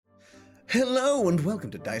Hello and welcome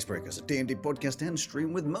to Dicebreakers, a D&D podcast and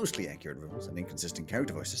stream with mostly accurate rules and inconsistent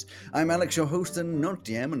character voices. I'm Alex, your host and not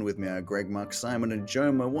DM, and with me are Greg, Mark, Simon, and Joe,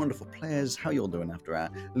 my wonderful players. How y'all doing after our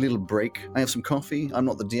little break? I have some coffee. I'm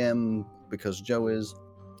not the DM because Joe is.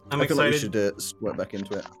 I'm I feel excited. like we should sweat back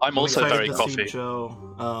into it. I'm also excited very to coffee. see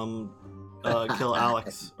Joe kill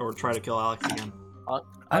Alex or try to kill Alex again.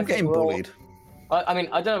 I'm getting bullied. I mean,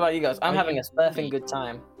 I don't know about you guys. I'm having a surfing good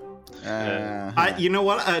time. You know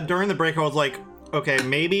what? During the break, I was like, okay,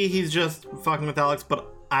 maybe he's just fucking with Alex,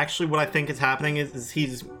 but actually, what I think is happening is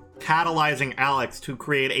he's catalyzing Alex to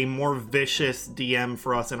create a more vicious DM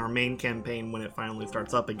for us in our main campaign when it finally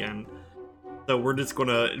starts up again. So we're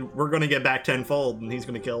gonna get back tenfold, and he's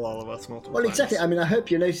gonna kill all of us multiple Well, times. exactly. I mean, I hope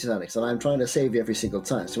you notice, Alex, that I'm trying to save you every single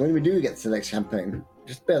time. So when we do get to the next campaign,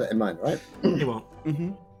 just bear that in mind, right? He won't.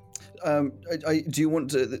 Mm-hmm. Do you want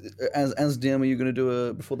to, as DM, are you going to do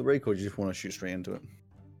a before the break, or do you just want to shoot straight into it?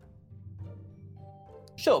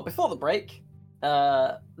 Sure, before the break,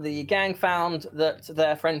 the gang found that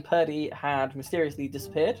their friend Purdy had mysteriously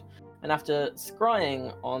disappeared, and after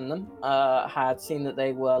scrying on them, had seen that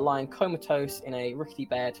they were lying comatose in a rickety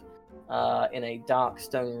bed in a dark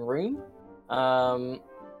stone room.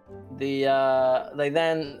 They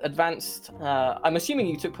then advanced. I'm assuming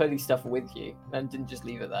you took Purdy's stuff with you and didn't just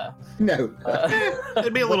leave it there. No.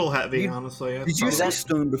 It'd be a little heavy, honestly. Did you say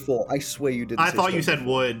stone before? I swear you didn't. I thought you stone said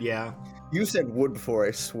before. wood. Yeah. You said wood before,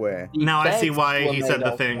 I swear. Now I see Beds why were he said made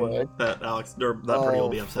the of thing wood. that Alex or that Purdy will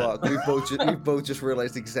be upset. Fuck. We've both just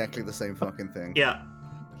realized exactly the same fucking thing. Yeah.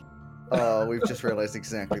 Oh, we've just realized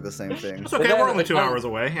exactly the same thing. It's okay. then- We're only 2 hours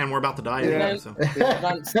away, and we're about to die anyway. So.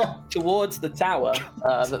 Advanced towards the tower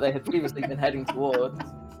that they had previously been heading towards,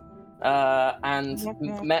 and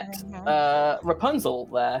met Rapunzel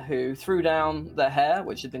there, who threw down their hair,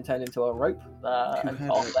 which had been turned into a rope, and cut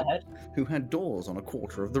off their head. Who had doors on a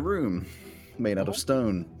quarter of the room, made out of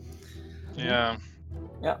stone. Yeah,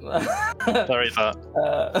 Yeah. very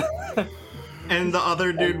that. And the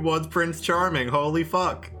other dude was Prince Charming. Holy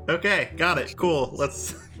fuck. Okay, got it. Cool.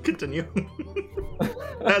 Let's continue.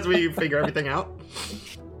 As we figure everything out.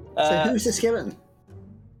 So who's the skeleton?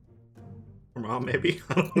 Or mom, maybe.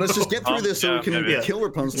 Let's just get through this so we Yeah, can maybe. kill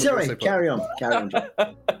Rapunzel. Sorry, carry on. Carry on, Joe.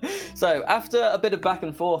 So, after a bit of back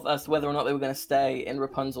and forth as to whether or not they were going to stay in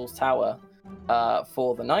Rapunzel's tower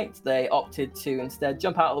for the night, they opted to instead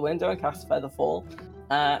jump out of the window and cast Featherfall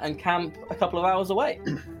and camp a couple of hours away.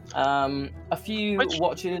 A few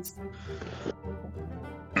watches.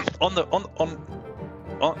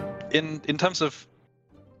 In terms of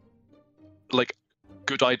like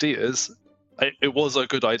good ideas, it was a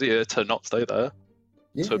good idea to not stay there.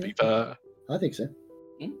 Yeah, To be fair, I think so.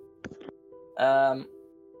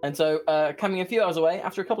 And so, coming a few hours away,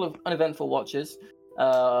 after a couple of uneventful watches,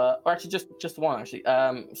 or actually just one, actually,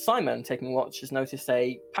 Simon, taking watch, has noticed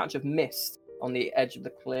a patch of mist on the edge of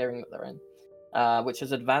the clearing that they're in, which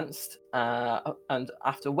has advanced, and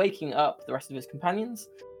after waking up the rest of his companions,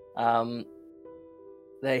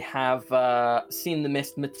 they have seen the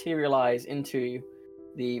mist materialize into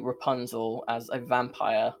the Rapunzel as a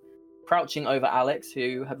vampire, crouching over Alex,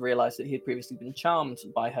 who had realized that he had previously been charmed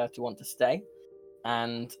by her to want to stay.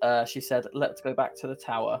 And she said, "Let's go back to the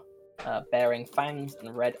tower," bearing fangs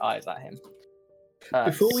and red eyes at him.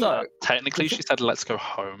 Before we- so, technically she said, "Let's go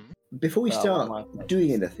home." Before we Oh, start my-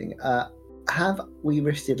 doing anything, have we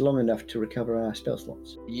rested long enough to recover our spell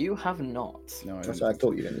slots? you have not. No, I That's don't. what I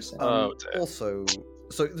thought you were going to say. Oh, dear. Also,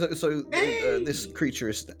 this creature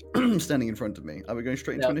is standing in front of me. Are we going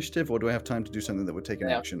straight into Yeah. initiative, or do I have time to do something that would take an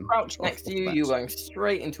Yeah, action? crouched off- next to off you, the you're bat? going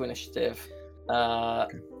straight into initiative.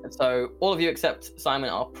 So all of you except Simon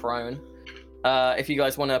are prone. If you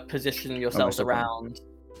guys want to position yourselves still prone?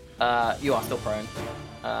 around, you are still prone.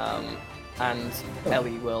 And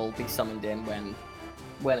Ellie will be summoned in when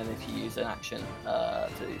and if you use an action to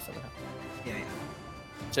summon her. Yeah.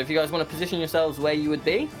 So if you guys want to position yourselves where you would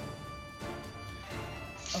be,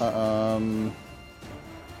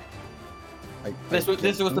 this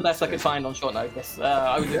was the best I could find on short notice.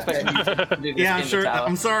 I was expecting you to do this Yeah, I'm in sure. the tower.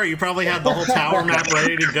 I'm sorry. You probably had the whole tower map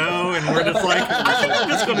ready to go, and we're just like, I'm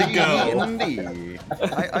just gonna go.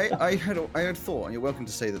 I had thought, and you're welcome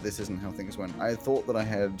to say that this isn't how things went. I had thought that I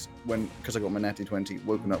had, because I got my natty 20,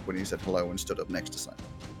 woken up when he said hello and stood up next to Simon.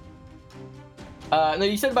 No,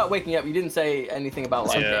 you said about waking up. You didn't say anything about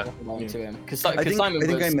like Yeah. getting along to him because I think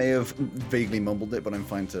Simon I may have vaguely mumbled it, but I'm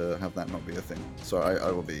fine to have that not be a thing. So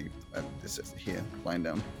I will be here, lying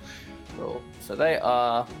down. Cool. So they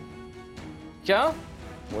are. Joe?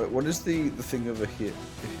 What is the thing over here?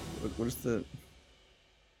 What is the?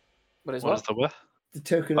 What is What what? is the what? The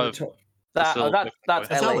token Oh. at the top. That, Still that's That's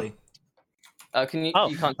Ellie. Ellie. Can you? Oh.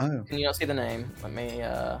 You can't. Oh. Can you not see the name? Let me. I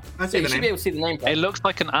Yeah, see you the should name. be able to see the name. It looks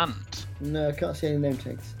like an ant. No, I can't see any name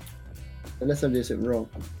tags. Unless I'm doing something wrong.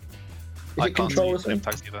 Is I it can't see control or name something?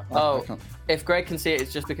 tags either. Oh. I can't- If Greg can see it,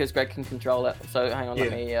 it's just because Greg can control it. So hang on,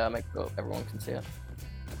 let Yeah. me make sure everyone can see it.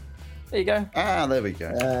 There you go. there we go.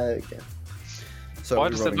 Okay. So Why we're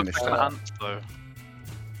does it rolling look like initiative. an ant though?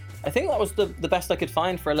 I think that was the best I could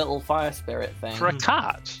find for a little fire spirit thing. For a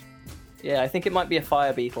cat? Yeah, I think it might be a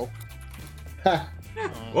fire beetle. Ha!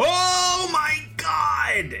 Oh my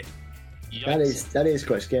god! That is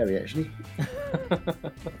quite scary, actually.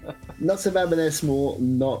 Not so bad when they're small,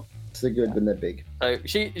 not so good when they're big. So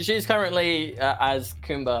she's currently as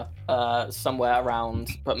Kumba somewhere around,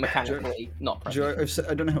 but mechanically not present. Joe,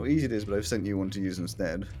 I don't know how easy it is, but I've sent you one to use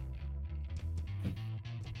instead.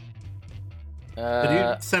 Did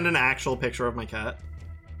you send an actual picture of my cat?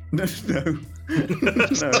 No. Just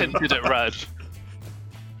No. tinted it red.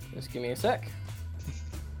 Just give me a sec.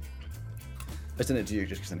 I sent it to you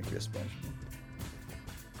just because I think it'd be a splash.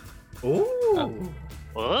 Ooh.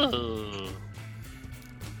 Whoa.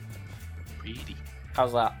 Greedy.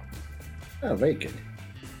 How's that? Oh, very good.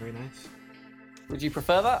 Very nice. Would you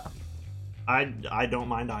prefer that? I don't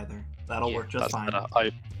mind either. That'll work just That's fine.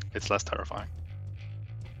 better. It's less terrifying.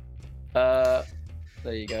 There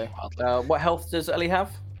you go. What health does Ellie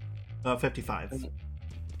have? 55.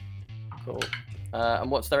 Cool. And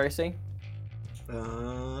what's their AC?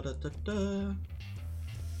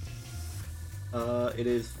 It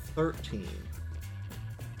is 13.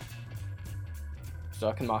 So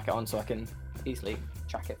I can mark it on so I can easily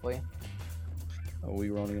track it for you. Are we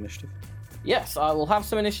rolling initiative? Yes, I will have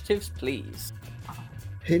some initiatives, please.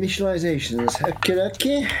 Initializations.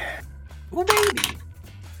 Okay. Oh baby.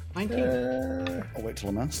 19. I'll wait till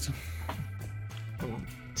I'm asked.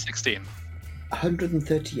 16.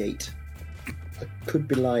 138. I could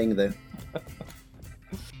be lying though.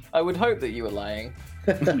 I would hope that you were lying.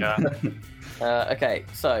 Yeah. Okay,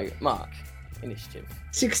 so Mark, initiative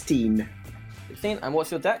 16. 16, and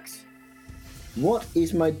what's your dex? What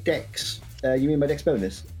is my dex? You mean my dex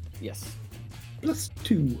bonus? Yes.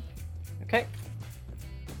 +2. Okay.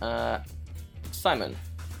 Simon.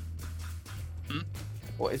 Hmm?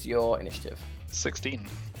 What is your initiative? 16.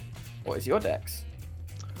 What is your dex?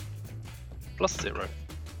 +0.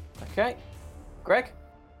 Okay. Greg?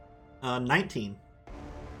 19.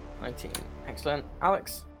 19. Excellent.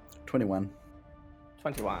 Alex? 21.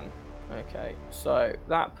 21. Okay, so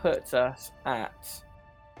that puts us at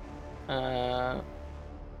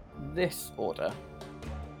this order.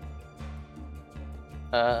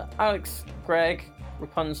 Alex, Greg,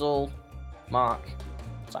 Rapunzel, Mark,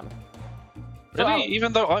 Simon. So, Really? Alex-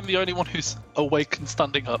 Even though I'm the only one who's awake and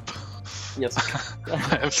standing up, Yes.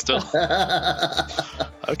 I am still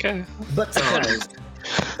okay. But surprised.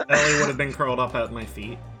 Ellie would have been curled up at my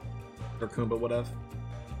feet. Or Kumba would have.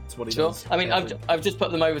 That's what he Sure. does. I mean, I've just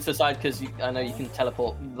put them over to the side because I know you can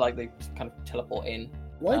teleport, like they kind of teleport in.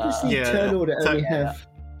 Why does the Yeah, turn order only yeah. have? Why does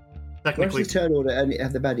Technically, the turn order only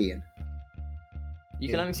have the baddie in? You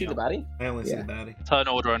can only see the baddie. I only see Yeah. the baddie. Turn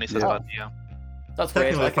order only says Yeah. that, yeah. That's weird.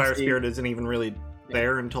 Technically, I can Fire see- Spirit isn't even really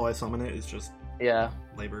there until I summon it. It's just Yeah.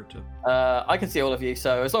 labor to. I can see all of you,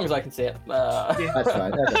 so as long as I can see it. That's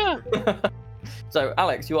fine. Okay. So,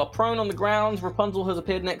 Alex, you are prone on the ground. Rapunzel has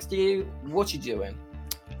appeared next to you. What you doing?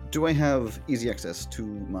 Do I have easy access to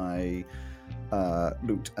my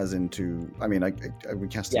loot, as into? I mean, I'm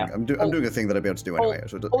recasting. Yeah. I'm doing a thing that I'd be able to do anyway.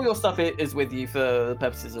 So All your stuff is with you for the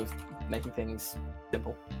purposes of making things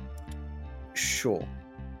simple. sure.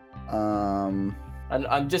 And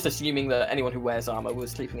I'm just assuming that anyone who wears armor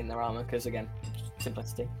was sleeping in their armor, because again,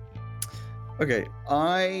 simplicity. Okay,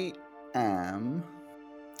 I am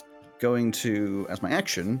going to, as my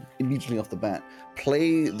action, immediately off the bat,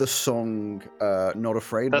 play the song "Not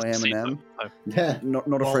Afraid" by That's Eminem. Yeah. Not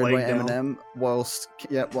All Afraid by laid down. Eminem, whilst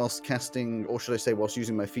casting, or should I say, whilst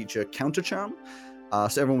using my feature Counter Charm.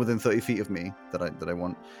 So everyone within 30 feet of me that I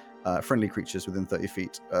want, friendly creatures within 30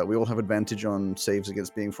 feet, we all have advantage on saves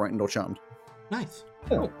against being frightened or charmed. Nice.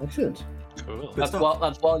 Oh, excellent. Cool. Good That's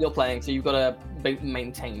stuff. while you're playing, so you've got to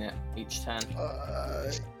maintain it each turn.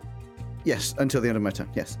 Yes, until the end of my turn.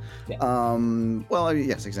 Yes. Yeah.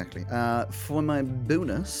 Yes, exactly. For my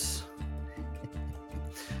bonus,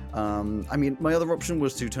 I mean, my other option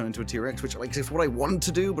was to turn into a T-Rex, which like is what I want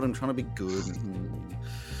to do, but I'm trying to be good.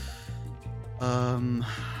 I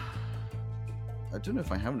don't know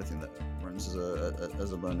if I have anything that runs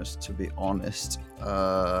as a bonus, to be honest.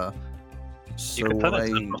 You So can turn I, it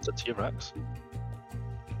into not a T-Rex.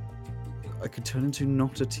 I could turn into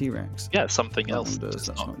not a T-Rex. Yeah, something else. That's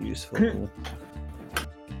It's not useful.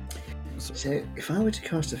 So if I were to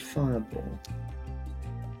cast a fireball,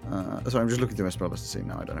 sorry, I'm just looking through my spell list to see.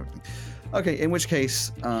 No, I don't have everything. Okay, in which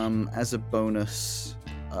case, as a bonus,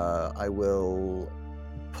 I will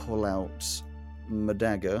pull out my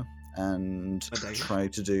dagger and try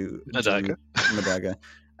to do A dagger. my dagger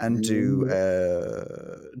and do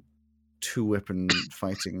two-weapon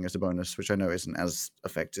fighting as a bonus, which I know isn't as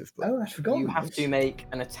effective. But I forgot. You have to make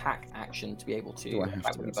an attack action to be able to Do I have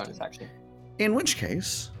attack to? with your bonus action. in which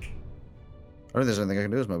case, I don't think there's anything I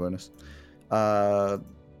can do as my bonus.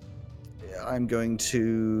 I'm going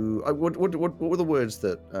to. What were the words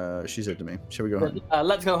that she said to me? Shall we go home?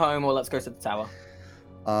 Let's go home, or let's go to the tower.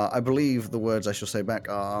 I believe the words I shall say back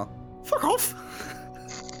are "fuck off."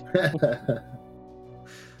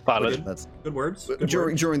 Valid. That's Good words.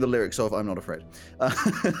 during the lyrics of "I'm Not Afraid."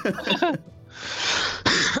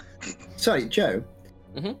 Sorry, Joe.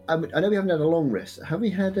 Mhm. I know we haven't had a long rest. Have we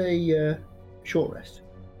had a short rest?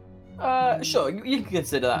 Sure, you can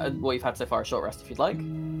consider that what you've had so far a short rest if you'd like.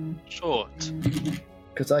 Short.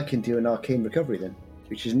 Because I can do an arcane recovery then,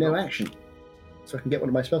 which is no action. So I can get one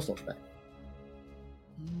of my spell slots back.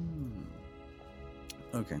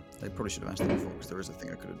 Okay, they probably should have asked that before, because there is a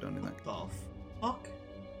thing I could have done in that. The fuck?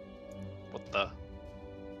 What the?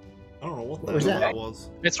 I don't know what What was hell that? was.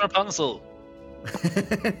 It's Rapunzel.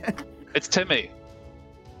 It's Timmy.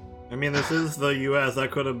 I mean, this is the U.S.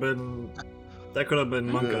 That could have been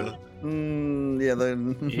Monka. Yeah,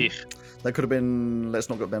 that could have been. Let's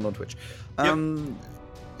not get banned on Twitch.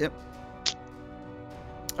 Yep.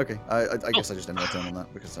 Okay, I guess I just end my turn on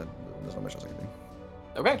that because there's not much else I can do.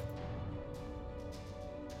 Okay.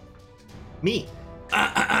 Me.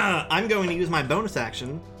 I'm going to use my bonus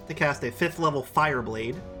action to cast a 5th level Flame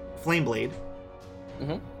Blade.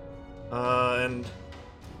 Mhm. And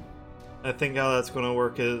I think how that's going to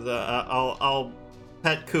work is I'll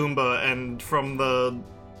pet Kumba, and from the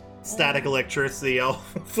static electricity, I'll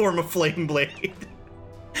form a Flame Blade.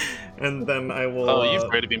 And then I will. Oh, you've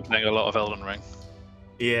really been playing a lot of Elden Ring.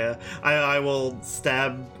 Yeah, I will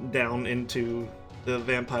stab down into the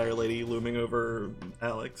vampire lady looming over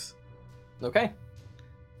Alex. Okay.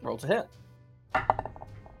 Roll to hit.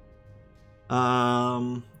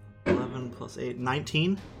 11 plus 8,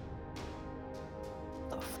 19.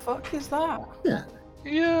 The fuck is that? Yeah.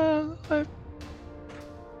 Yeah. I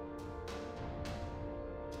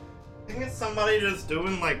think it's somebody just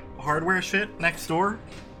doing like hardware shit next door.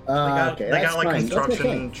 They got That's like fine. construction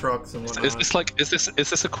That's okay. trucks and whatnot. Is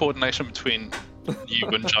this a coordination between you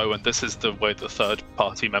and Joe, and this is the way the third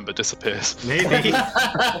party member disappears? Maybe.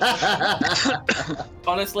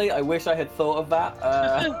 Honestly, I wish I had thought of that.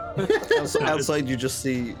 Outside, you just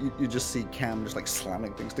see Cam just like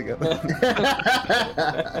slamming things together.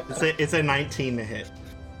 It's a 19 to hit.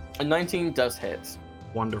 A 19 does hit.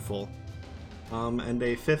 Wonderful. And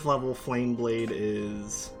a 5th level Flame Blade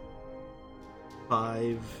is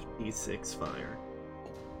 5d6 fire.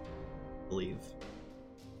 I believe.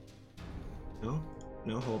 No,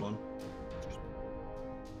 hold on.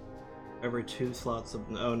 Every 2 slots of.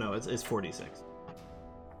 Oh no, it's 4d6.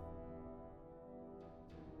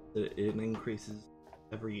 It increases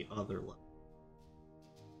every other level.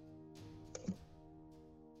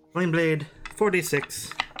 Flame Blade,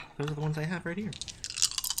 4d6. Those are the ones I have right here.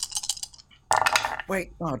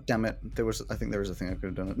 Wait! Oh damn it! I think there was a thing I could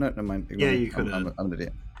have done. No, never mind. Yeah, you could have. I'm an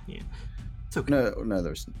idiot. Yeah. It's okay. No,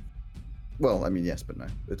 there's. Well, I mean, yes, but no.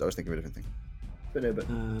 I was thinking of a different thing. But no, but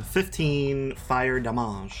 15 fire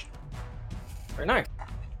damage. Very nice.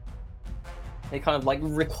 They kind of like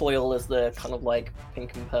recoil as the kind of like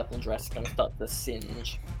pink and purple dress kind of start to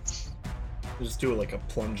singe. Just do like a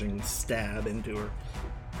plunging stab into her.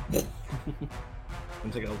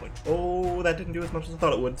 I'm thinking, I was like, oh, that didn't do as much as I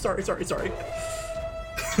thought it would. Sorry.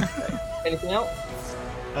 Anything else?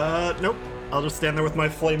 Nope. I'll just stand there with my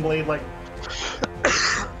flame blade, like.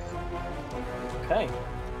 Okay.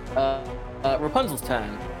 Rapunzel's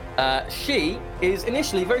turn. She is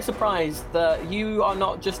initially very surprised that you are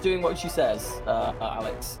not just doing what she says,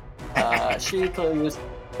 Alex. She clearly was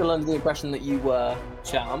still under the impression that you were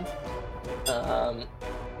charmed.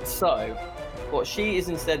 So, what she is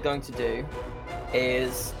instead going to do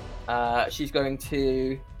is she's going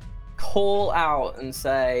to call out and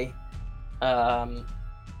say, time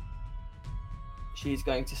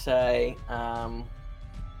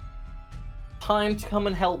to come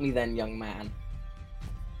and help me then, young man.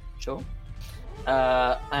 Sure.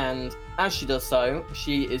 And as she does so,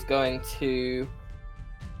 she is going to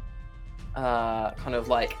kind of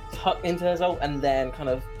like tuck into herself and then kind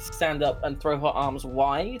of stand up and throw her arms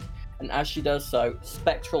wide. And as she does so,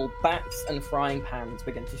 spectral bats and frying pans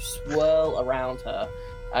begin to swirl around her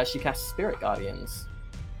as she casts Spirit Guardians.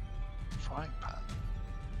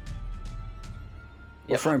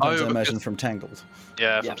 Well, frying pans, Oh, I imagine, because- from Tangled.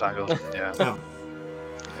 Yeah, Yeah. from Tangled. Yeah. Oh,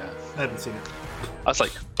 Yeah. I haven't seen it. I was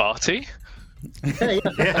like, Barty?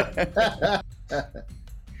 Yeah.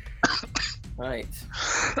 Right.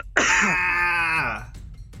 Ah!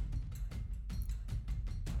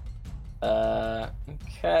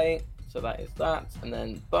 Okay. So that is that, and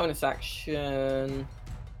then bonus action.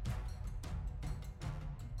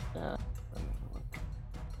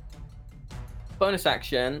 Bonus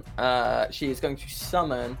action. She is going to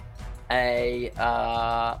summon a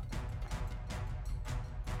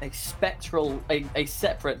spectral, a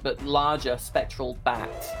separate but larger spectral bat.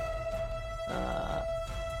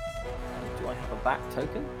 Do I have a bat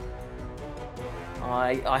token?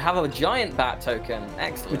 I have a giant bat token.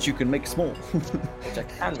 Excellent. Which you can make small. Which I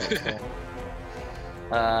can make small.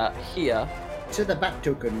 Here, To the back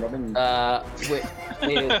token, Robin. which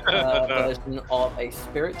is a version of a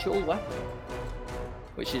spiritual weapon,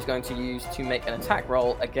 which she's going to use to make an attack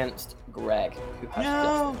roll against Greg, who has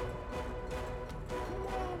No. just.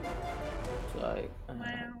 So,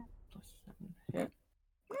 +7 hit.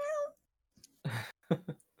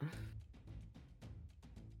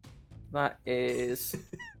 That is.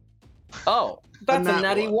 Oh, that's a nat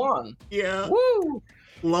natty one. one. Yeah. Woo!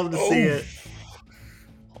 Love to see it.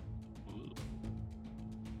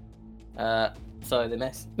 So they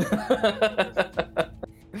miss. But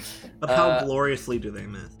how gloriously do they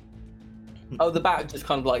miss? Oh, the bat just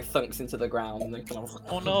kind of like thunks into the ground and then kind of.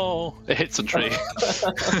 Oh no! It hits a tree.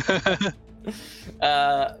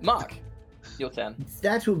 Mark, your turn.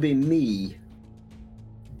 That will be me.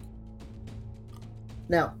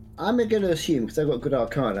 Now, I'm going to assume, because I've got good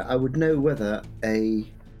arcana, I would know whether a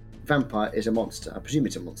vampire is a monster. I presume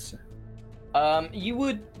it's a monster. You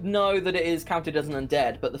would know that it is counted as an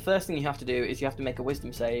undead, but the first thing you have to do is you have to make a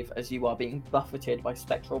wisdom save as you are being buffeted by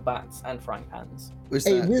spectral bats and frying pans. Is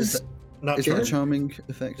Hey, that, Wiz- is Not that, is that a true. charming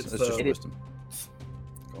effect? It's It's just the- a wisdom.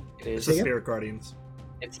 It It's is. the Say again? Spirit Guardians.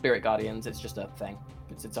 It's Spirit Guardians. It's just a thing.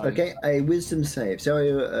 It's its own. Okay, a wisdom save. So,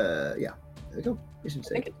 yeah. There we go. Wisdom I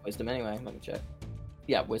think save. it's wisdom anyway. Let me check.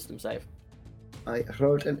 Yeah, wisdom save. I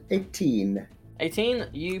rolled an 18. 18,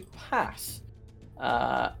 you pass.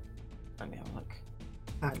 Let me have a look.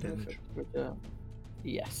 Half damage.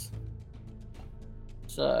 Yes.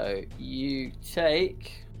 So you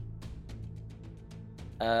take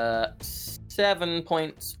 7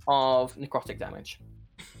 points of necrotic damage,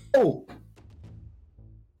 Oh!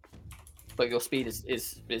 but your speed is the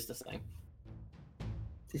same.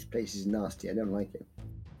 This place is nasty. I don't like it.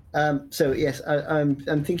 So yes, I'm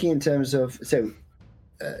thinking in terms of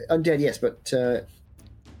undead, yes, but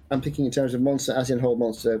I'm thinking in terms of monster, as in hold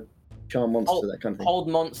monster, charm monster, that kind of thing. Hold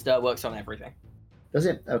monster works on everything. Does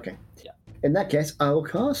it? Okay. Yeah. In that case, I will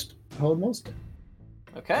cast hold monster.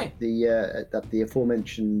 Okay. The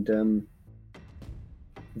aforementioned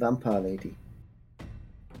vampire lady.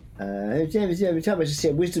 Tell me to see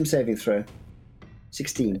a wisdom saving throw.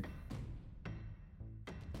 16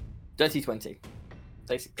 Dirty 20.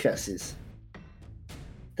 Basically. curses.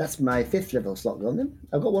 That's my 5th level slot gone then.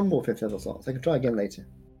 I've got one more 5th level slot, so I can try again later.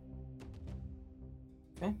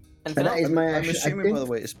 Okay. And that is my I'm action. assuming, by the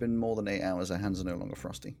way, it's been more than 8 hours. Our hands are no longer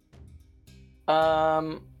frosty.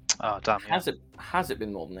 Oh, damn. Yeah. Has it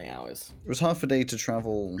been more than 8 hours? It was half a day to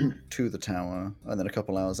travel to the tower, and then a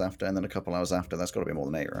couple hours after, and then a couple hours after. That's got to be more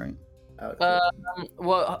than 8, right?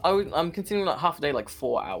 Well, I'm considering like half a day, like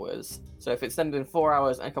 4 hours. So if it's then been 4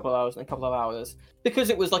 hours and a couple of hours and a couple of hours,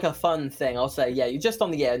 because it was like a fun thing, I'll say yeah, you're just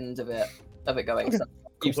on the end of it going. Okay. So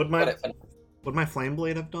you've Would got my- it finished. Would my flame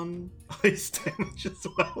blade have done ice damage as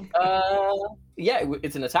well? Yeah,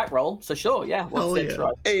 it's an attack roll, so sure, yeah. Hell What's it? yeah.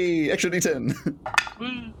 Try. Hey, extra D10.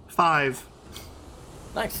 Woo. 5.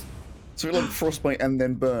 Nice. So we like frostbite and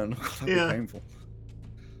then burn. That'd Yeah. be painful.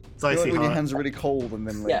 It's You know, icy like when your hot. hands are really cold and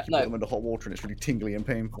then like Yeah, you no. put them into hot water and it's really tingly and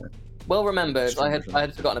painful. Well remembered. Extra I had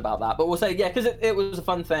version. forgotten about that, but we'll say yeah, because it was a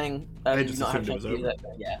fun thing. I You've just not had a assumed it chance to was use it,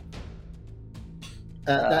 yeah.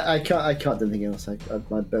 I can't do anything else.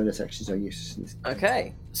 My bonus actions are useless in this.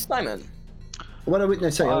 Okay, Simon. I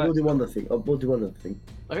will do one other thing.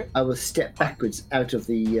 Okay. I will step backwards out of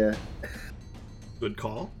the. Good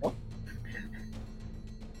call.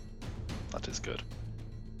 That is good.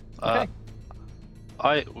 Okay.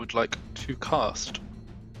 I would like to cast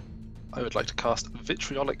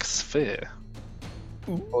Vitriolic Sphere,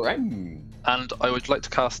 All right. Ooh. and I would like to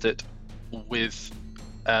cast it with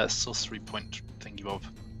a sorcery point thingy bob,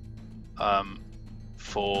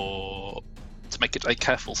 to make it a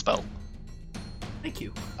careful spell. Thank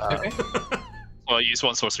you. Okay. Well, I use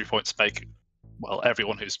one sorcery point to make,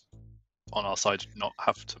 everyone who's on our side not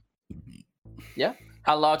have to.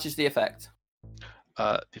 How large is the effect?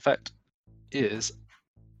 The effect is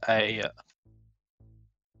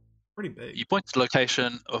Pretty big. You point to the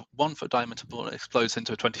location of 1 foot diameter ball and it explodes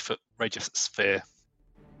into a 20-foot radius sphere.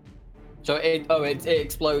 So it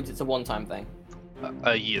explodes. It's a one-time thing.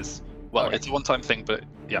 Yes. Well, Okay. it's a one-time thing, but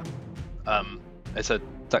yeah. It's a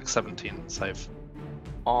Dex 17 save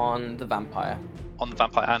On the vampire. on the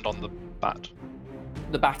vampire and on the bat.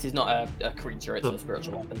 The bat is not a creature, it's a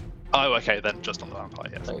spiritual weapon. Oh, okay, then just on the vampire,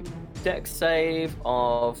 yes. So, Dex save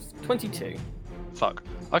of 22. Fuck.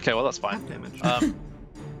 Okay, well that's fine. Half damage.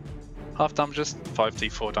 Half damage is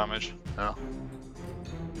 5d4 damage. Yeah.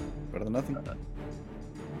 Better than nothing.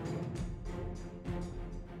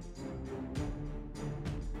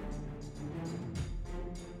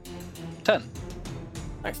 10.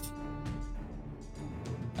 Nice.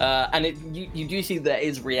 And you do see there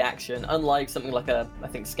is reaction, unlike something like I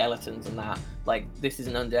think skeletons and that. Like, this is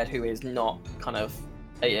an undead who is not kind of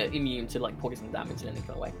immune to like poison damage in any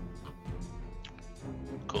kind of way.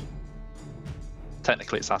 Cool.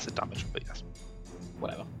 Technically it's acid damage, but yes.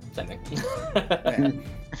 Whatever, same thing. Yeah.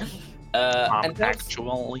 And that's-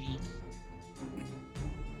 Actually...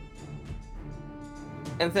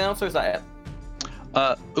 anything else, or is that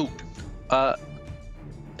it?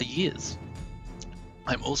 Years.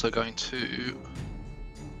 I'm also going to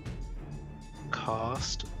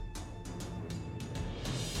cast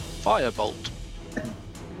Firebolt.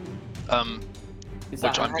 Is Which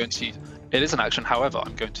that I'm going to use. It is an action, however,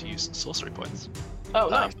 I'm going to use sorcery points. Oh,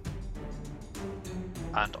 nice.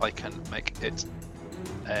 And I can make it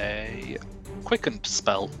a quickened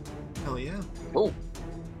spell. Hell yeah. Oh,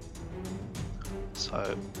 So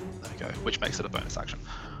there we go, which makes it a bonus action.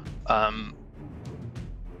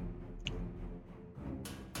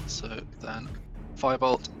 So then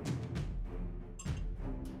Firebolt.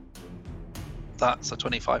 That's a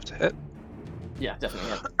 25 to hit. yeah, definitely.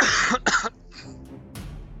 Yeah.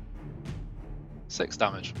 6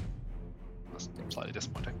 damage. That's slightly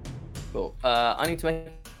disappointing. Cool. I need to make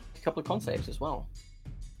a couple of con saves as well.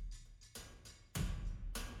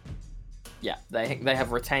 Yeah, they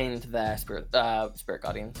have retained their spirit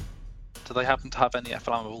guardians. Do they happen to have any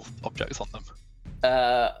flammable objects on them?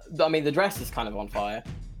 I mean, the dress is kind of on fire.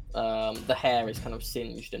 The hair is kind of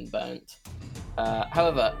singed and burnt.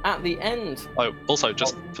 However, at the end, Oh, also,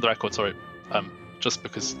 just for the record, sorry, just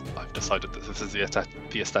because I've decided that this is the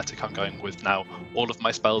aesthetic I'm going with now, all of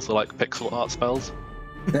my spells are like pixel art spells.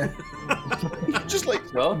 Just like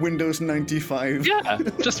Sure. Windows 95. Yeah,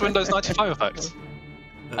 just Windows 95 effects.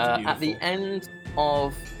 That's at the beautiful. end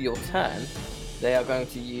of your turn, they are going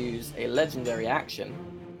to use a legendary action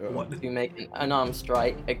What? to make an unarmed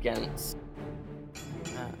strike against.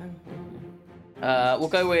 We'll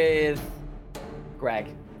go with Greg,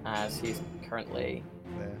 as he's currently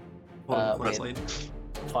There. Hold with- flashlight.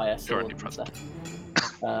 fire sword Currently and present.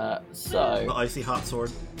 stuff. The So icy hot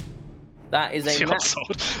sword. that is a Yeah, nat-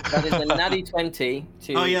 sword. that is a natty 20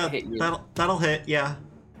 to Oh yeah, hit you. that'll hit. Yeah.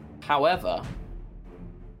 However,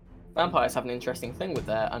 vampires have an interesting thing with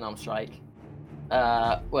their unarmed strike,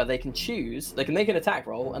 where they can make an attack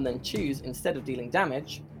roll and then choose, instead of dealing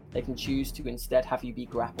damage, they can choose to instead have you be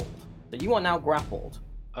grappled. So you are now grappled.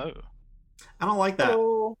 Oh. I don't like that.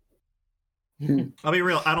 Oh. I'll be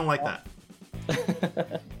real. I don't like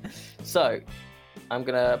that. So, I'm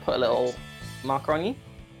gonna put a little marker on you.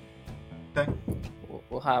 Okay.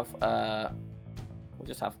 We'll have we'll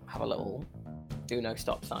just have a little do no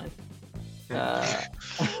stop sign.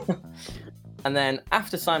 And then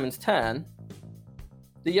after Simon's turn,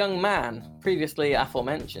 the young man previously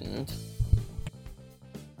aforementioned,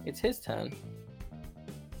 it's his turn.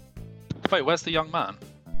 Wait, where's the young man?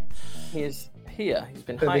 He is here. He's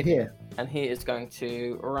been Over hiding, here. and he is going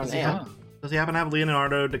to run Does in. he have- Does he happen to have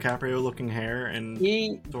Leonardo DiCaprio looking hair and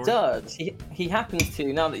He sword? does. He happens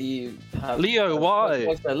to, now that you have Leo, why? a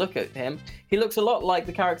closer look at him, he looks a lot like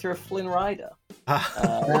the character of Flynn Rider. Blue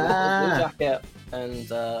jacket and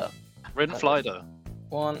Rin Flyder.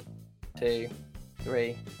 1, 2,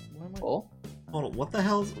 3, 4. Hold on, what the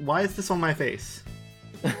hell? Why is this on my face?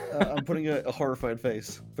 I'm putting a horrified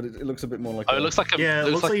face, but it looks a bit more like. Oh, it looks like a. Yeah, it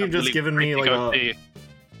looks like a you've just really given me, creepy like, a- goatee.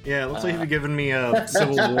 Yeah, it looks like you've given me a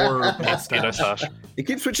Civil War Mosquito mustache. sash. It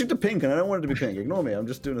keeps switching to pink, and I don't want it to be pink. Ignore me. I'm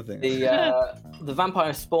just doing a thing. The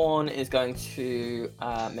vampire spawn is going to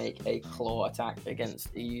make a claw attack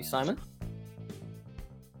against you, Simon.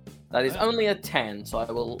 That is only a 10, so I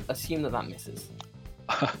will assume that misses.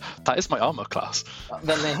 That is my armor class.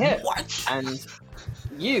 Then they hit. And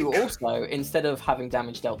you also, instead of having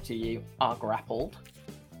damage dealt to you, are grappled.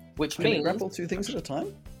 Which Can you means grapple 2 things at a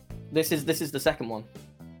time? this is the second one.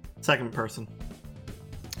 Second person.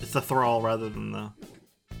 It's the thrall rather than the.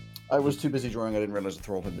 I was too busy drawing. I didn't realize the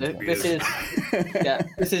Thrall had been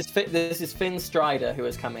This is Finn Strider who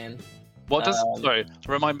has come in. What does? Sorry,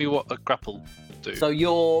 remind me what a grapple do. So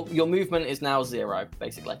your movement is now 0,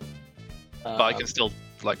 basically. But I can still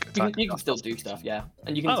attack. You can still do stuff, yeah,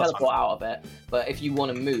 and you can teleport out of it. But if you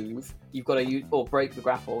want to move, you've got to use or break the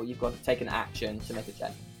grapple. You've got to take an action to make a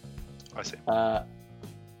check. I see.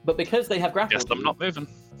 But because they have grapple, Yes, I'm not moving.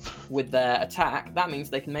 With their attack, that means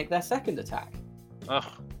they can make their second attack. Oh.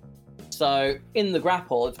 So in the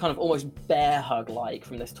grapple, it's kind of almost bear hug like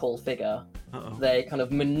from this tall figure. Uh-oh. They kind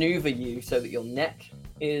of maneuver you so that your neck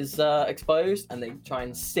is exposed, and they try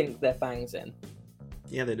and sink their fangs in.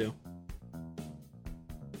 Yeah, they do.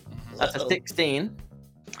 That's a 16.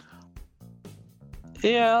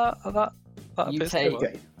 Yeah, that You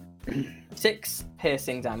take 6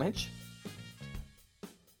 piercing damage.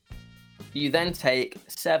 You then take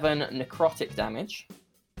 7 necrotic damage.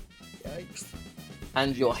 Yikes.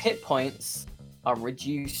 And your hit points are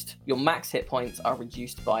reduced. Your max hit points are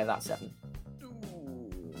reduced by that 7.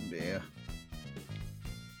 Ooh, dear.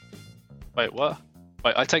 Wait, what?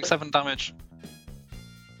 Wait, I take 7 damage.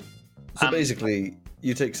 So basically,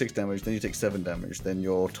 you take 6 damage, then you take 7 damage, then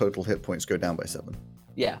your total hit points go down by 7.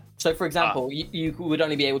 Yeah. So for example, you would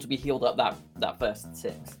only be able to be healed up that first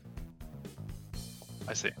 6.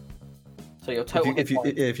 I see. So your total.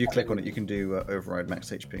 If you click on it, you can do override max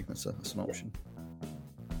HP. That's an option.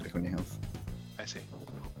 Click on your health. I see.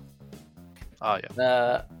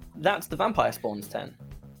 Yeah. That's the vampire spawn's turn.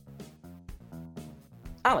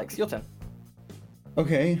 Alex, your turn.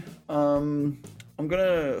 Okay. I'm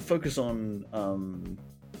gonna focus on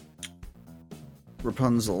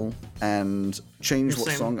Rapunzel and change what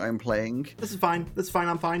song I'm playing. This is fine.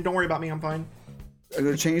 I'm fine. Don't worry about me. I'm fine. I'm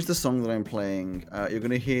going to change the song that I'm playing. You're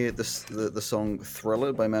going to hear the song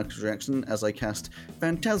Thriller by Michael Jackson as I cast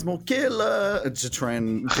Phantasmal Killer to try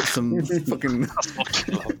and put some fucking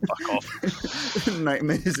Fuck off.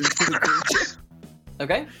 nightmares into the creature.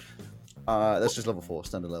 Okay. That's just level 4,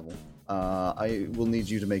 standard level. I will need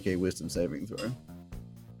you to make a wisdom saving throw.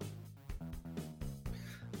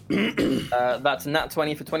 That's a nat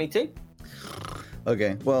 20 for 22.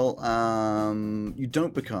 Okay, well, you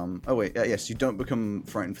don't become... Oh, wait, yes, you don't become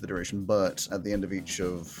frightened for the duration, but at the end of each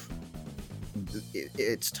of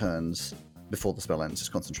its turns, before the spell ends, it's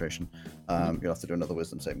concentration, you'll have to do another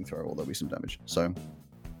wisdom saving throw, or there'll be some damage. So,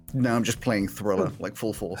 now I'm just playing Thriller, like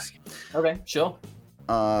full force. Okay, sure.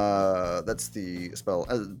 That's the spell.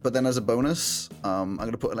 But then as a bonus, I'm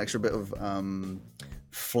going to put an extra bit of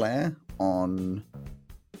flair on...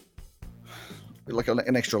 like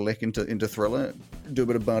an extra lick into Thriller, do a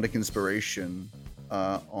bit of bardic inspiration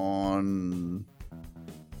on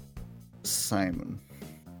Simon.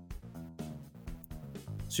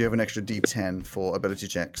 So you have an extra D10 for ability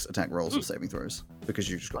checks, attack rolls, and saving throws because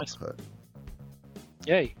you just got hurt.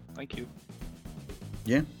 Yay! Thank you.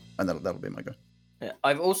 Yeah, and that'll be my go. Yeah.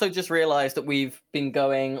 I've also just realised that we've been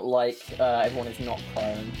going like everyone is not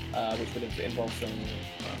prone, which would have involved some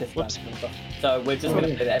disadvantage and stuff. So we're just going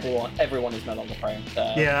to say that everyone is no longer prone.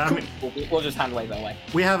 Yeah, I mean, we'll just hand wave our way.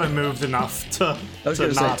 we haven't moved enough to not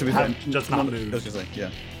move.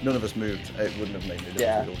 Yeah, none of us moved. It wouldn't have made me.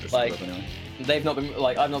 Yeah, like anyway. they've not been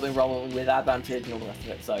like I've not been rolling with advantage and all the rest of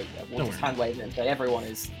it. So we'll just hand wave it and say everyone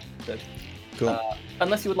is good. Cool.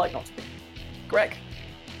 Unless you would like not to be. Greg.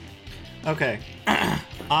 Okay.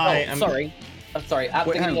 Sorry. At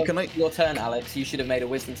the beginning of your turn, Alex, you should have made a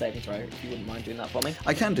wisdom saving throw, if you wouldn't mind doing that for me.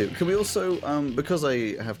 I can do. Can we also, because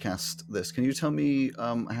I have cast this, can you tell me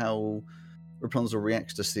how Rapunzel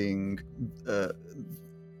reacts to seeing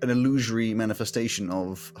an illusory manifestation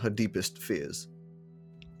of her deepest fears?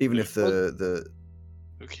 Even if the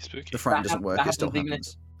frighten doesn't work, it still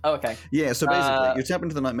happens. Oh, okay. Yeah, so basically, you tap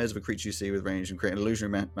into the nightmares of a creature you see with range and create an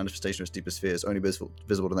illusionary manifestation of its deepest fears, only visible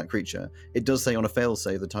to that creature. It does say on a fail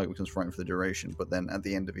save the target becomes frightened for the duration, but then at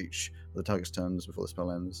the end of each of the target's turns before the spell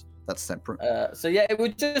ends, that's separate. So yeah, it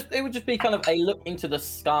would just be kind of a look into the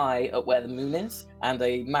sky at where the moon is, and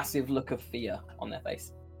a massive look of fear on their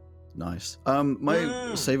face. Nice.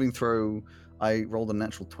 My saving throw, I rolled a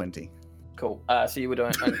natural 20. Cool. So you were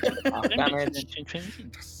doing damage. I like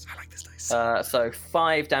this dice. So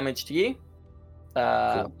 5 damage to you.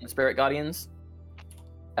 Cool. Spirit Guardians.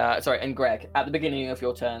 And Greg, at the beginning of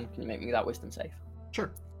your turn, can you make me that wisdom save?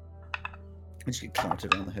 Sure. I just get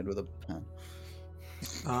clattered on the head with a pan.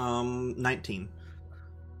 19.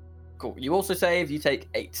 Cool. You also save. You take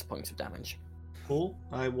 8 points of damage. Cool.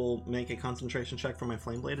 I will make a concentration check for my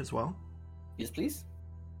flame blade as well. Yes, please.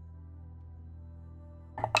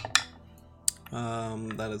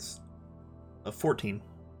 That is a 14.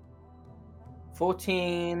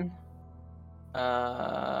 14.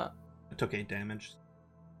 I took 8 damage.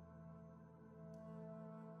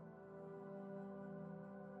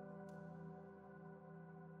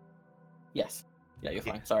 Yes. Yeah, you're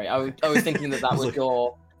fine. Sorry, I was thinking that was like-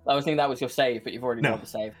 your. I was thinking that was your save, but you've already No. rolled the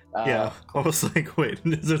save. Yeah, I was like, wait,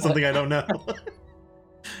 is there something I don't know?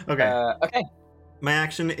 Okay. Okay. My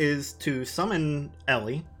action is to summon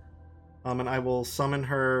Ellie. And I will summon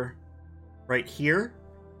her right here.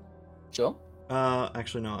 Sure.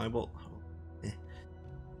 Actually, no, I will.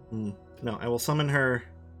 No, I will summon her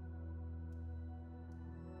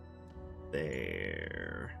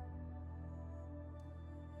there.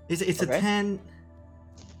 It's Okay. a 10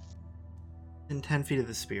 and 10 feet of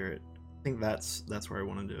the spirit. I think that's where I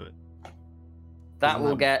want to do it. That Isn't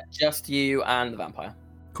will that- get just you and the vampire.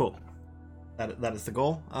 Cool. That is the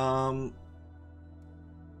goal.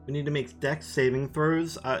 We need to make dex saving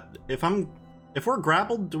throws. If we're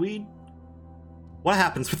grappled, what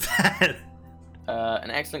happens with that?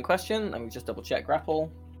 An excellent question. Let me just double check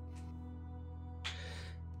grapple.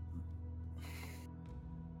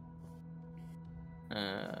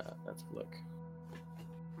 Let's look.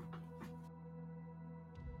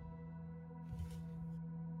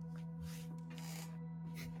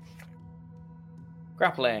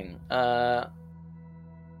 Grappling.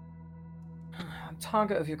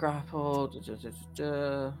 Target of your grapple.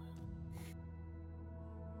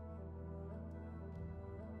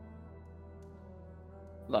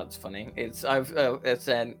 That's funny. It's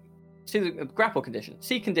see the grapple condition.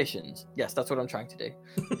 See conditions. Yes, that's what I'm trying to do.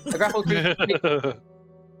 A grapple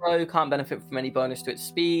throw can't benefit from any bonus to its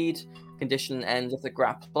speed. Condition ends if the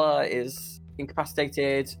grappler is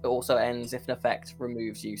incapacitated. It also ends if an effect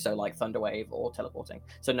removes you, so like Thunderwave or teleporting.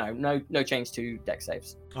 So no change to dex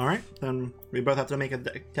saves. All right, then we both have to make a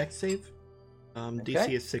dex save. DC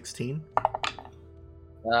Okay. is 16.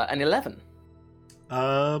 An 11.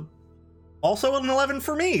 Also an 11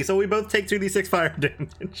 for me, so we both take 2d6 fire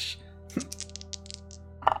damage.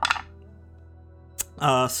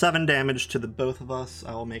 7 damage to the both of us.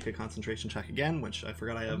 I will make a concentration check again, which I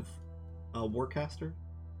forgot I have Warcaster.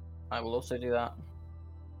 I will also do that.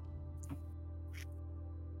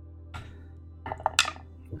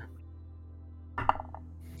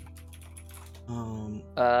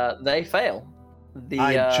 They fail.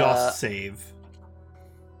 I just save.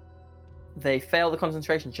 They fail the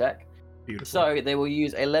concentration check, Beautiful. so they will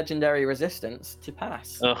use a legendary resistance to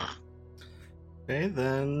pass. Ugh. Okay,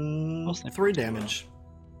 then Mostly 3 damage.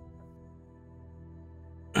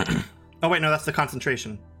 Oh wait, no, that's the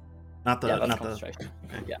concentration, not the Yeah, that's not the. concentration.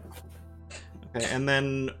 Okay. Yeah. Okay, and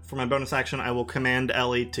then for my bonus action, I will command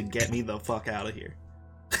Ellie to get me the fuck out of here.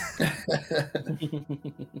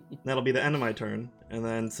 That'll be the end of my turn. And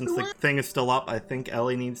then since the thing is still up, I think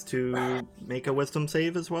Ellie needs to make a wisdom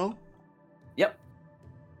save as well. Yep.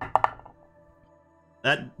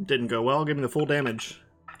 That didn't go well. Give me the full damage,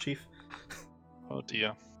 Chief. Oh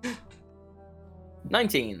dear.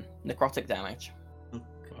 19 necrotic damage.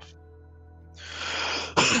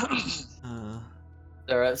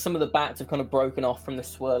 There are some of the bats have kind of broken off from the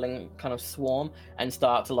swirling kind of swarm and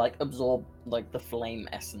start to like absorb like the flame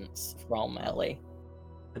essence from Ellie.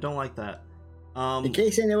 I don't like that. In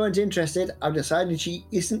case anyone's interested, I've decided she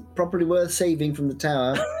isn't properly worth saving from the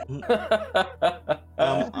tower.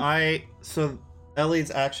 So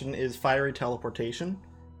Ellie's action is fiery teleportation.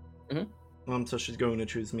 Mhm. So she's going to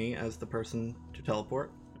choose me as the person to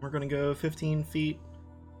teleport. We're going to go 15 feet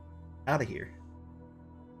out of here.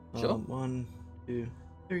 Sure. 1, 2,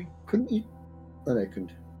 3. Couldn't you? Oh, no, I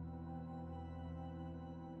couldn't.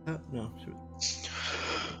 No.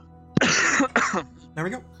 There we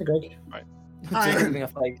go. Hi, Greg. Hi. Just moving a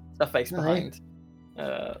face Hi. behind.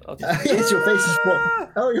 I'll just... Yes, your face is fallen.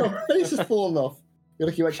 Oh, your face has fallen off. You're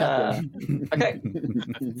looking at chaplain. Okay.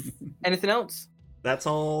 Anything else? That's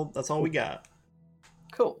all we got.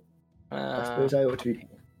 Cool. I suppose I ought to be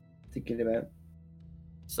thinking about.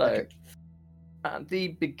 So, Okay. at the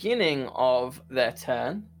beginning of their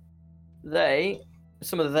turn,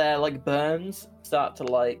 some of their like burns start to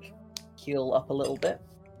like heal up a little bit.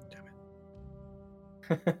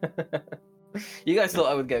 You guys thought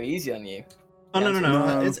I would go easy on you. Oh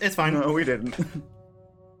no. It's fine. No, we didn't.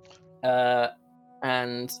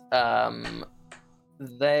 And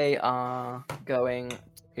they are going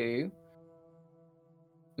to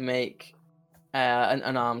make an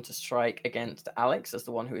unarmed strike against Alex as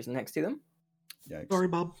the one who is next to them. Yikes. Sorry,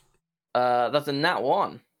 Bob. That's a nat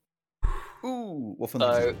 1. Ooh, what fun.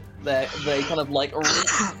 So they kind of like reach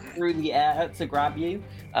through the air to grab you,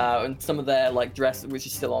 and some of their like dress, which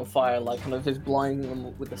is still on fire, like kind of is blinding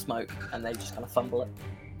them with the smoke, and they just kind of fumble it.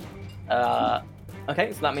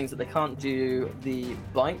 Okay, so that means that they can't do the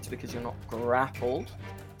bite because you're not grappled.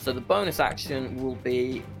 So the bonus action will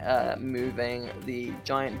be moving the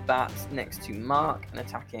giant bat next to Mark and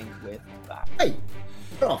attacking with that. Hey,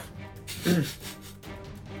 get off.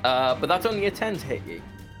 But that's only a 10 to hit you.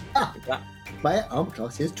 My arm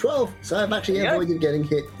class is 12, so I've actually There you go. avoided getting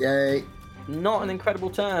hit. Yay. Not an incredible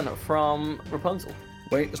turn from Rapunzel.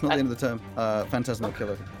 Wait, it's not the end of the turn. Phantasmal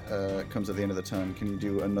Killer comes at the end of the turn. Can you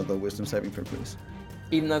do another Wisdom saving throw, please?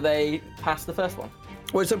 Even though they passed the first one.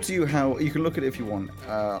 Well, it's up to you how you can look at it if you want.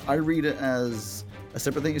 I read it as a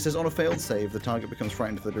separate thing. It says on a failed save, the target becomes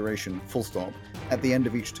frightened for the duration. Full stop. At the end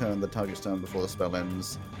of each turn, the target's turn before the spell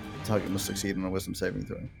ends, the target must succeed on a Wisdom saving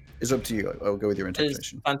throw. It's up to you. I'll go with your Is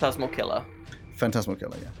interpretation. Phantasmal Killer. Phantasmal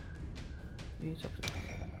Killer, yeah.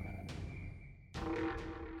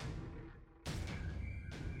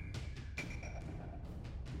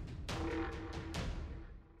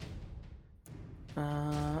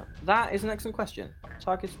 That is an excellent question.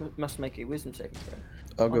 Targets must make a Wisdom saving throw.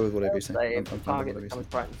 I'll go with whatever you say. Save, I'm the fine with target whatever you say. becomes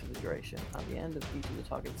frightened for the duration. At the end of each of the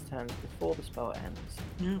target's turns before the spell ends.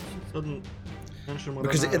 Yeah, it doesn't mention whether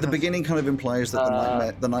Because or not at the it has- beginning kind of implies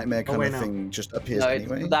that the nightmare kind wait, of no. thing just appears No,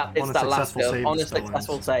 anyway. it's On a that last successful skill. save, On the a spell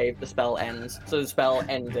successful ends. save, the spell ends. So the spell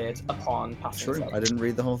ended upon passing. True, save. I didn't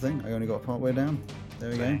read the whole thing. I only got part way down. There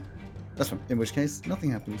we go. That's fine. In which case,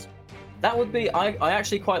 nothing happens. That would be. I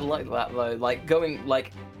actually quite like that though. Like going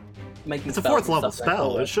like making. It's a spells 4th and level stuff going spell.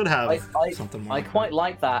 forward. It should have I something more. I quite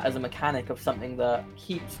like that as a mechanic of something that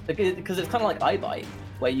keeps because it's kind of like iBite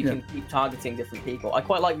where you can keep targeting different people. I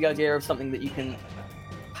quite like the idea of something that you can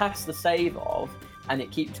pass the save of and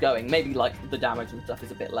it keeps going. Maybe like the damage and stuff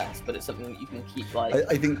is a bit less, but it's something that you can keep like.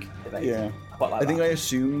 I think, evading. yeah. I quite like I think that. I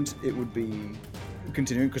assumed it would be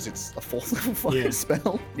continuing because it's a 4th level fucking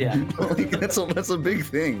spell. Yeah. Like, that's a big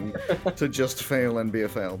thing to just fail and be a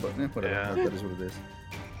fail, but whatever. Yeah. That is what it is.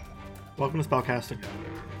 Welcome to spellcasting.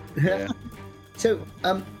 Yeah. So,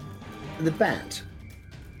 the bat.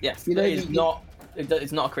 Yes, You know, it's not.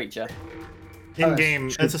 It's not a creature. In game,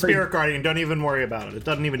 should it's a pretty- spirit guardian. Don't even worry about it. It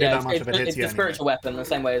doesn't even do Yeah, that much if it hits it's you. a spiritual weapon, the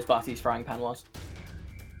same way as Barty's frying pan was.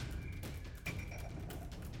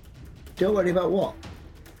 Don't worry about what?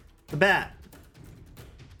 The bat.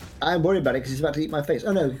 I'm worried about it because it's about to eat my face.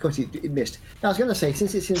 Oh no, of course it missed. Now, I was going to say,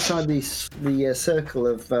 since it's inside the circle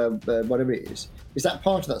of whatever it is that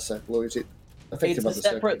part of that circle, or is it affected It's by a the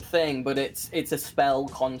separate thing, but it's a spell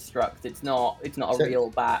construct. It's not a So- real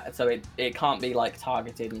bat, so it can't be like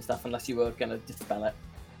targeted and stuff unless you were going to dispel it.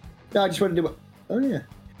 circle? No, I just wanted to do. Oh yeah.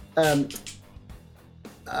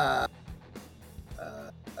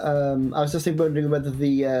 I was just wondering whether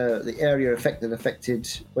the area affected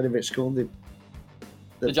whatever it's called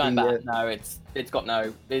The giant bat, no, it's got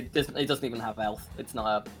no. It doesn't even have health. It's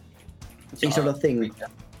not a. It's not a thing. creature.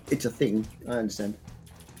 It's a thing. I understand.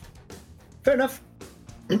 Fair enough.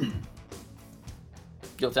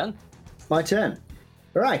 Your turn. My turn.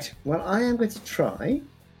 Right. Well, I am going to try.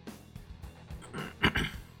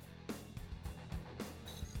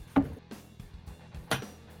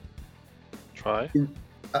 Try.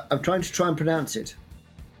 I'm trying to try and pronounce it.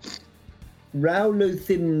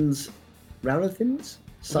 Rowlothins.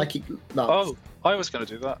 Psychic lance. Oh, I was going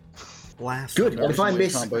to do that. Blast. Good. Well, if I We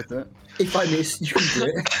miss, can't both do it. if I miss, you can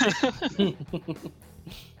do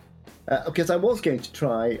it. Because I was going to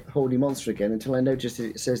try Holy Monster again until I noticed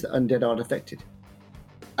it says that undead aren't affected,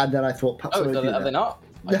 and then I thought perhaps I would do Are that. they not?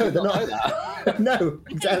 I No, did they're not not. know that. No,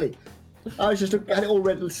 exactly. I was just had it all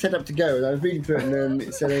ready, set up to go, and I was reading through it, and then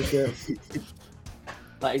it said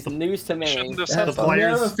That is news to me. Shouldn't have it said has The that.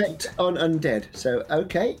 players- no effect on undead. So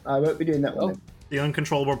okay, I won't be doing that one. Oh. Then. The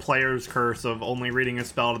uncontrollable player's curse of only reading a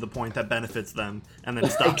spell to the point that benefits them and then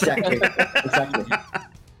stop. Exactly, exactly.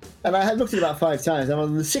 And I had looked at it about 5 times, and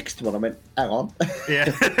on the 6th one, I went, "Hang on."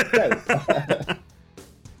 Yeah.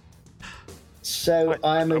 So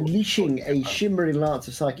I'm unleashing a shimmering lance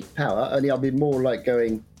of psychic power. Only I'll be more like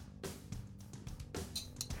going.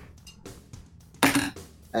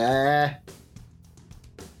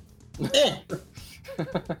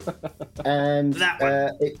 And That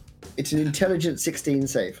one. it's an intelligence 16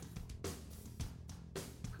 save.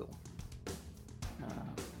 Cool. I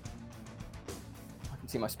can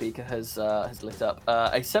see my speaker has lit up.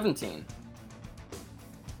 A 17.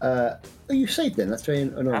 Oh, you saved then. That's very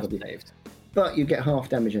Half honourable. saved. But you get half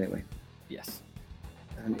damage anyway. Yes.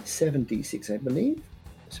 And it's 7d6, I believe.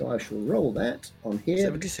 So I shall roll that on here.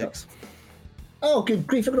 76. Oh, good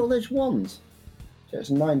grief, look at all those ones. So it's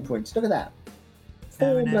 9 points. Look at that.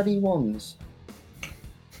 4 bloody ones.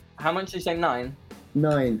 How much did you say? 9?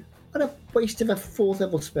 9. What a waste of a 4th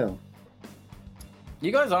level spell.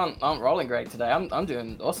 You guys aren't rolling great today. I'm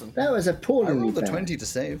doing awesome. That was I appallingly rolled a bad. 20 to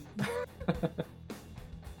save.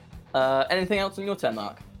 Anything else on your turn,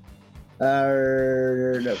 Mark?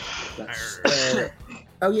 No. That's,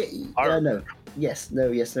 oh yeah. No. Yes.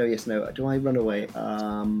 No. Yes. No. Yes. No. Do I run away?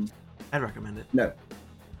 I'd recommend it. No.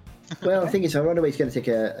 Well, the thing is, if I run away, it's going to take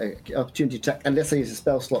a opportunity attack, unless I use a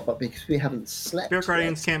spell slot. But because we haven't slept, Spirit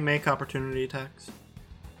Guardians can't make opportunity attacks.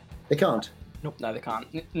 They can't. No, they can't.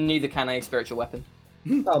 Neither can a spiritual weapon.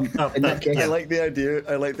 In that case, I like the idea.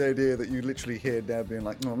 that you literally hear Dad being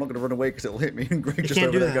like, "No, I'm not going to run away because it'll hit me," and Greg just can't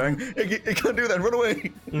over do there going, "It can't do that. Run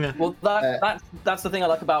away." Yeah. Well, that's the thing I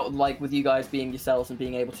like about like with you guys being yourselves and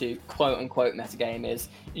being able to quote unquote metagame is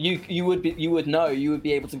you would be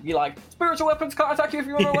able to be like spiritual weapons can't attack you if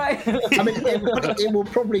you run away. I mean, it will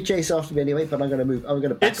probably chase after me anyway. But I'm going to move. I'm going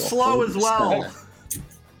to back It's off. slow as well.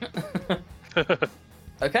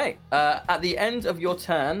 Okay, at the end of your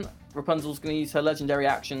turn, Rapunzel's going to use her legendary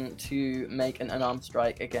action to make an unarmed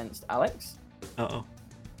strike against Alex. Uh-oh.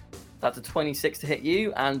 That's a 26 to hit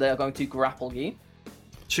you, and they are going to grapple you.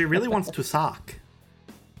 She really wants to sock.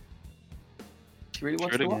 She really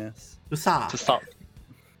wants Really? to what? Yes. To sock. To stop.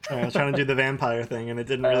 I was trying to do the vampire thing, and it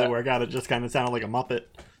didn't really work out. It just kind of sounded like a Muppet.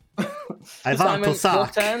 I thought Simon, to your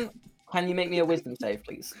sock. turn. Can you make me a wisdom save,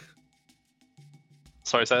 please?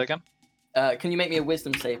 Sorry, say that again? Can you make me a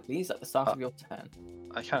wisdom save, please, at the start of your turn?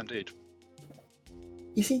 I can indeed.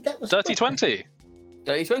 You see, that was Dirty 20!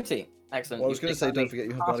 Dirty 20. Excellent. Well, I was You going to take say, that don't make forget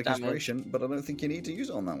you have half bardic damage. inspiration, but I don't think you need to use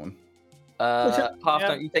it on that one. Half Yeah.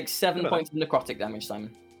 damage. You take 7 points of necrotic damage,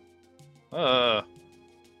 Simon.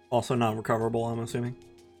 Also not recoverable, I'm assuming.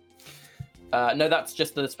 No, that's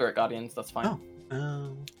just the Spirit Guardians. That's fine.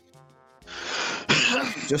 Oh.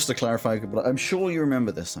 Just to clarify, but I'm sure you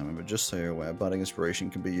remember this, Simon, but just so you're aware, bardic inspiration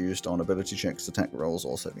can be used on ability checks, attack rolls,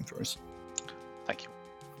 or saving throws. Thank you.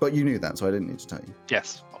 But you knew that, so I didn't need to tell you.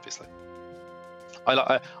 Yes, obviously.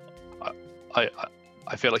 I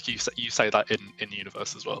feel like you say that in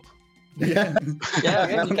universe as well. Yeah,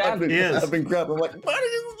 Yeah, you can. Yes. I've been grabbed. I'm like, bardic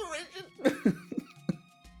inspiration.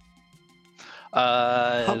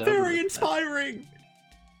 How very inspiring!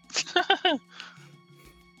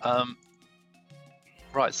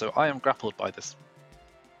 Right, so I am grappled by this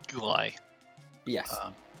guy. Yes.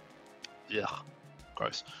 Yeah,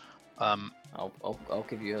 gross. I'll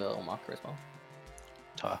give you a little marker as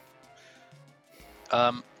well.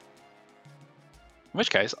 In which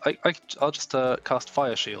case, I'll just cast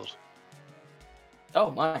Fire Shield.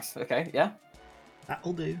 Oh, nice. Okay, yeah.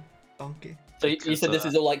 That'll do. Donkey. So you said this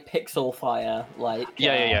is all like pixel fire, like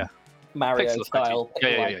Yeah. Mario Pixel style effect.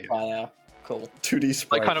 Yeah. pixel fire. Cool. 2D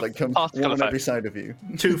sprite, kind of like come particle one on every effect. side of you.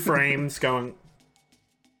 2 frames going.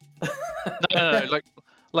 No,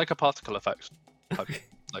 like a particle effect.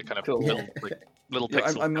 Like kind of Cool. little Yeah,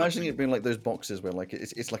 pixel. I'm imagining it being like those boxes where like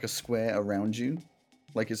it's like a square around you,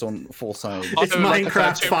 like it's on 4 sides. Oh, It's no, like a Minecraft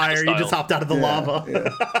cartoon fire, you style. just hopped out of the lava.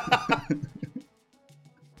 Yeah.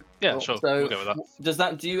 Yeah, Cool. sure. So We'll go with that. does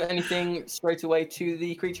that do anything straight away to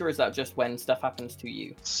the creature, or is that just when stuff happens to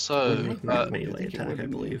you? So, Melee attack, I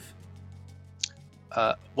believe.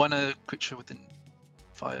 when a creature within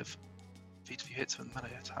 5 feet of you hits with a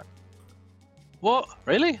melee attack. What?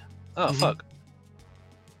 Really? Oh Mhm. fuck!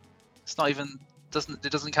 It's not even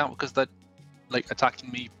it doesn't count because they're like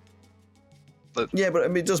attacking me. Yeah, but I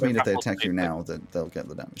mean, it does mean if they Grapple attack you me, now, that they'll get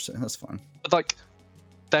the damage. So that's fine. But like,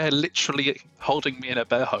 they're literally holding me in a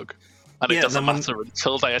bear hug, and Yeah, it doesn't then when- matter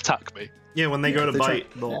until they attack me. Yeah, when they Yeah, go to they try-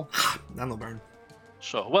 bite, they'll then they'll burn.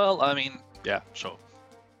 Sure. Well, I mean, yeah, sure.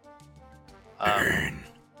 Burn.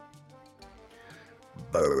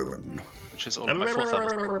 Burn. Which is all of my 4th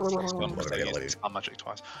level spell. I used spell magic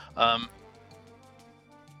twice. And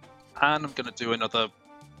I'm gonna do another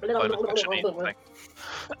bonus action thing.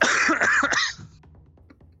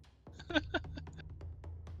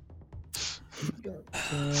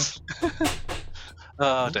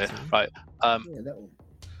 Oh dear. Right. Yeah, that one.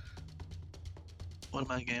 What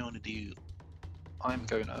am I going to do? I'm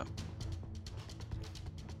gonna.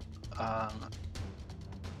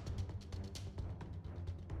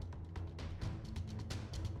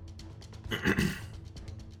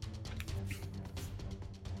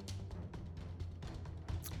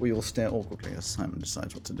 We all stare awkwardly as Simon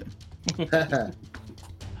decides what to do.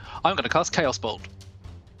 I'm gonna cast Chaos Bolt.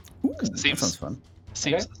 Ooh, that seems- sounds fun.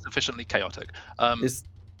 Seems sufficiently chaotic. Is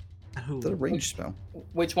Ooh. that a ranged spell?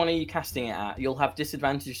 Which one are you casting it at? You'll have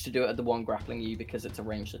disadvantage to do it at the one grappling you because it's a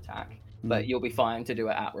ranged attack, but you'll be fine to do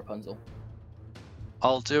it at Rapunzel.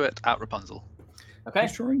 I'll do it at Rapunzel. Okay,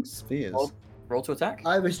 Destroying spheres. roll to attack.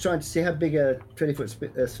 I was trying to see how big a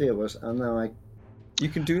 20-foot sphere was, and now You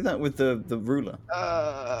can do that with the ruler.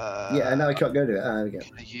 and now I can't go to it. There we go.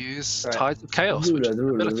 I use Right. Tides of Chaos, Ruler, which is the an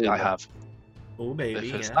ruler, ability I ruler. have. Oh baby,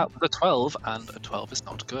 If it's yeah. that with a 12, and a 12 is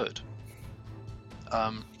not good.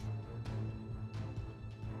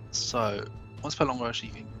 So, once per long rest, you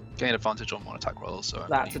can gain advantage on one attack roll. So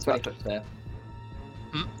That's a 20-foot sphere.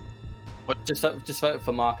 What? Just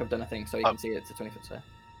for Mark, I've done a thing, so you can see it's a 20-foot sphere.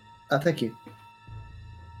 Thank you.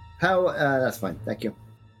 How? That's fine. Thank you.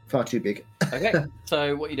 Far too big. Okay,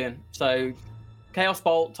 so what are you doing? So, Chaos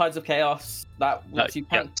Bolt, Tides of Chaos, that lets you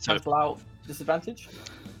cancel out disadvantage?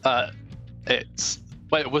 It's...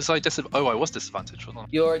 Wait, was I Oh, I was disadvantaged, wasn't I?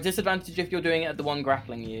 You're at disadvantage if you're doing it at the one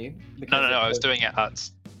grappling you. No, I was doing it at...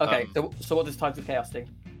 Okay, so what does Tides of Chaos do?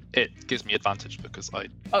 It gives me advantage because I...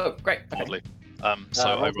 Oh, great. Okay. Oddly. So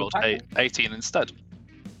I rolled 18 instead.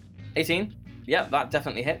 18? Yeah, that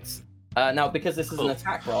definitely hits. Now, because this is an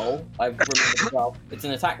attack roll, I've remembered as well, it's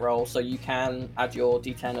an attack roll, so you can add your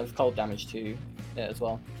d10 of cold damage to it as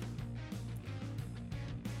well.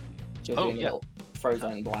 So you're doing a little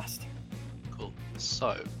Frozone blast. Cool.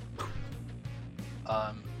 So...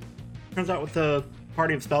 Turns out with the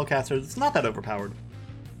party of spellcasters, it's not that overpowered.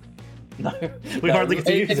 No. We hardly get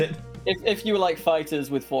to use it. If you were like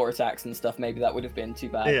fighters with 4 attacks and stuff, maybe that would have been too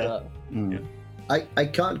bad. Yeah. But... I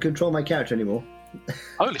can't control my character anymore.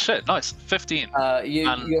 Holy shit, nice. 15.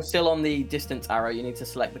 You're still on the distance arrow. You need to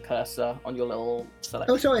select the cursor on your little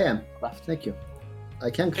select. Oh, so I am. Left. Thank you. I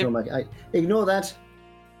can control my... ignore that.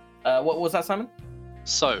 What was that, Simon?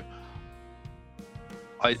 So...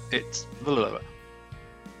 It's...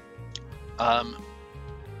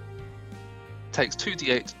 Takes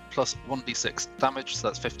 2d8 plus 1d6 damage, so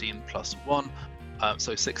that's 15 plus 1,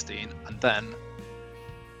 so 16, and then...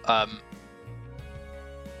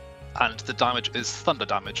 and the damage is thunder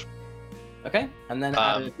damage. Okay, and then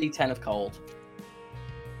add a d10 of cold.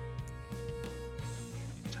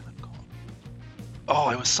 Oh,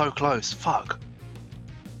 it was so close. Fuck.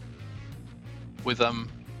 With Oh,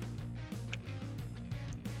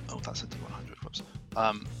 that's a d100. Whoops.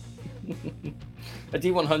 A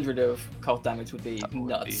d100 of cold damage would be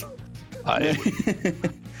nuts.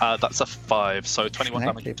 That's a 5, so 21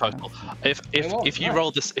 damage in total. If you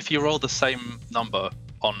roll the same number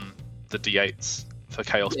on the d8s for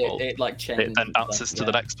Chaos Bolt, it like changes. It then bounces to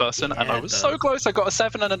the next person, Yeah, and I was so close. I got a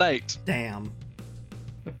 7 and an 8. Damn.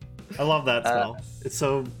 I love that spell. It's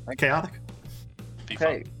so chaotic.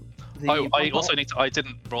 Okay. I also need to. I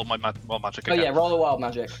didn't roll my wild magic again. Oh yeah, roll the wild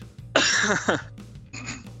magic.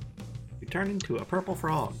 You turn into a purple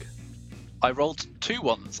frog. I rolled 2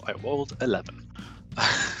 ones. I rolled 11.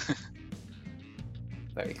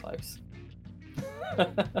 Very close.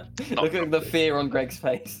 Look at the fear on Greg's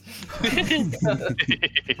face.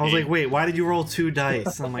 I was like, wait, why did you roll 2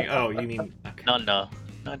 dice? I'm like, oh, you mean... Okay. No.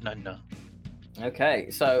 Okay,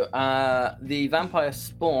 so the vampire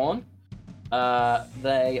spawn,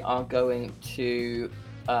 they are going to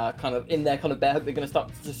kind of, in their kind of bear hug, they're going to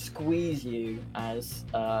start to squeeze you as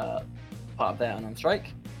part of their unarmed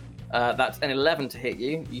strike. That's an 11 to hit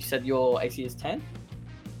you. You said your AC is 10?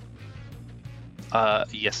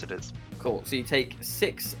 Yes, it is. Cool. So you take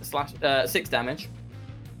 6 damage.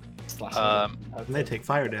 And they take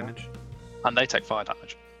fire damage. And they take fire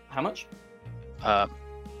damage. How much?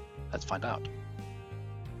 Let's find out.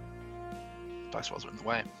 Dice rolls are in the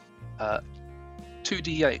way.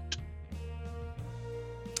 2d8.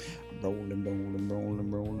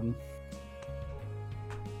 Rolling.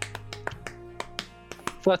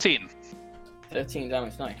 13. 13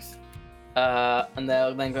 damage, nice. And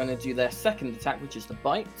they're then going to do their second attack, which is the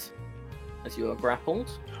bite, as you are grappled.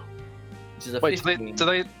 Which is a 15. Do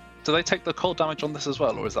they take the cold damage on this as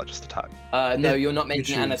well, or is that just attack? No, you're not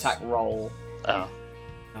making an attack roll. Oh.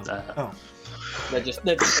 They're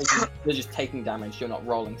just taking damage. You're not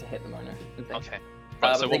rolling to hit them or anything. Okay.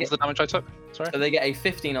 Right, so what was the damage I took? Sorry. So they get a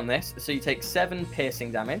 15 on this. So you take 7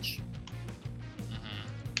 piercing damage.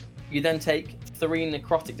 Mm-hmm. You then take 3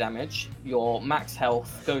 necrotic damage. Your max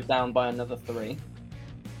health goes down by another 3.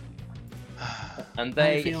 And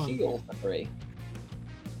they heal for 3.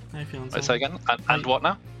 Wait, say again? And what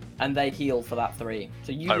now? And they heal for that 3.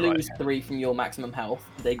 So you lose 3 from your maximum health.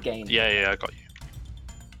 They gain. Yeah, I got you.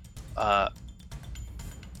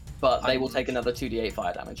 But they will take another 2d8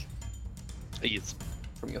 fire damage. Yes.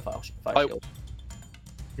 From your fire shield.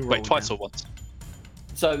 Wait, twice or once?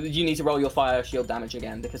 So you need to roll your fire shield damage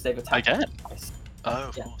again because they've attacked again. Twice. Oh,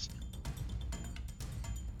 of course.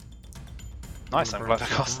 Nice, I'm glad I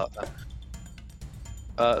cast that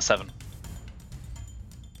then. 7.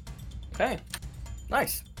 Okay.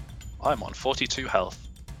 Nice. I'm on 42 health.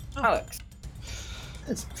 Alex.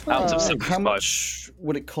 Out of 75. How much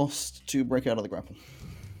would it cost to break out of the grapple?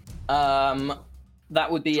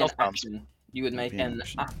 That would be an £12. action. You would make an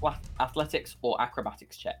athletics or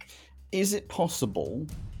acrobatics check. Is it possible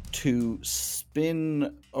to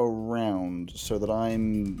spin around so that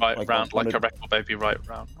I'm Right round, on like a record baby, right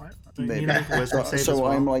round, right? You Maybe. need to make a wisdom save as So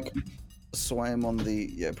well. I'm like, so I am on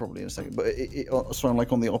the probably in a second, but so I'm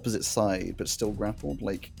like on the opposite side, but still grappled.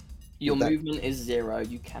 Like Your that- movement is 0.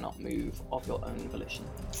 You cannot move of your own volition.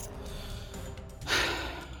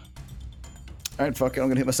 all right, fuck it, I'm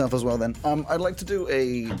gonna hit myself as well then. I'd like to do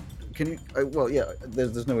a. Can you? Well, yeah.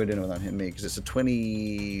 There's no way doing it without hitting me because it's a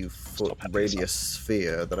 20-foot Stop hitting radius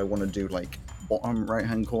sphere that I want to do like bottom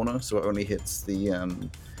right-hand corner, so it only hits the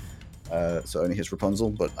so it only hits Rapunzel.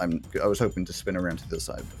 But I was hoping to spin around to the other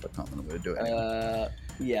side, but if I can't, then I'm gonna do it. Anyway.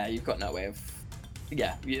 Yeah, you've got no way of.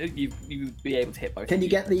 Yeah, you'd be able to hit both. Can of you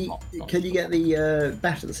get the not Can you get the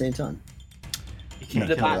bat at the same time? You can't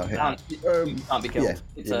The kill bat it. without can't be killed. Yeah,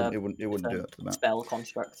 It's it wouldn't do a that to the map. spell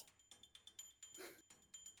construct.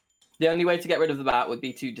 The only way to get rid of the bat would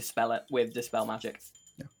be to dispel it with dispel magic.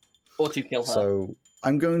 Yeah. Or to kill her. So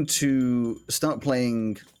I'm going to start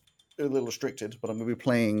playing a little restricted, but I'm going to be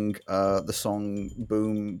playing the song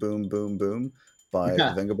 "Boom Boom Boom Boom" by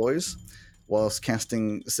the Venga Boys, whilst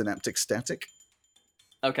casting Synaptic Static.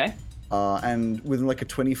 Okay. And within like a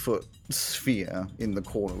 20-foot sphere in the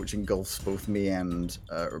corner, which engulfs both me and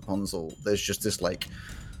Rapunzel, there's just this like,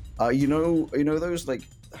 you know those like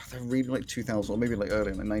they're really like 2000 or maybe like early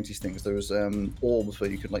in the 90s things. Those orbs where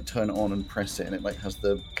you could like turn it on and press it, and it like has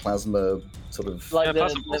the plasma sort of Like Yeah,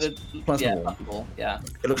 the plasma yeah, ball. plasma ball. Yeah.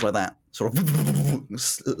 It looks like that sort of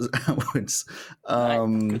outwards.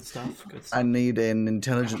 Good stuff. Good stuff. I need an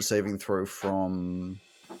intelligence saving throw from.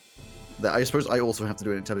 That I suppose I also have to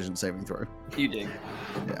do an intelligence saving throw. You do.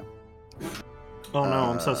 Oh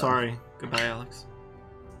no, I'm so uh, sorry. Goodbye, Alex.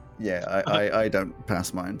 Yeah, I don't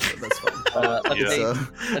pass mine, but that's fine. Let's Yeah. say, It's,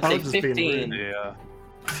 let's I say was just being 15. Yeah.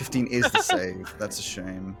 15 is the save. That's a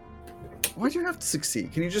shame. Why do you have to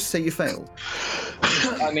succeed? Can you just say you failed?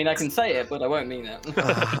 I mean, I can say it, but I won't mean it.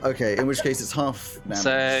 Okay, in which case it's half damage.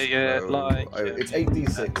 Say it like it's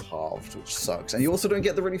 8d6 halved, which sucks. And you also don't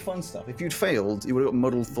get the really fun stuff. If you'd failed, you would have got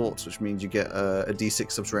muddled thoughts, which means you get a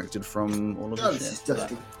d6 subtracted from all of Oh, the this is shit.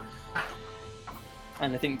 dusty.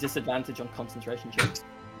 And I think disadvantage on concentration checks.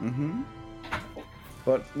 Mm-hmm.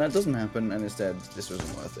 But that doesn't happen, and instead, this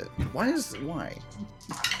wasn't worth it. Why? That's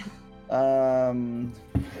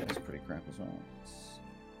pretty crap as well.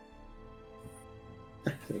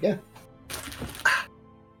 There we go.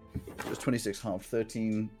 It was 26 half,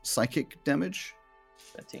 13 psychic damage.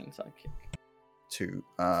 13 psychic. 2.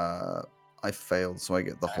 I failed, so I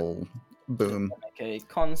get the whole boom. Make a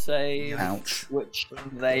con save, Ouch. which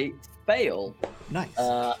they fail. Nice.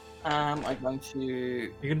 Am I going to?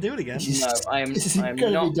 You're gonna do it again. No, I am. This is I am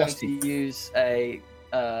incredibly not going dusty. to use a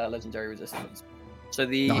legendary resistance. So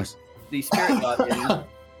the Nice. spirit guardian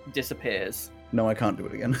disappears. No, I can't do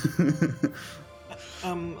it again.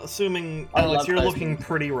 Assuming I Alex, love you're those looking moves.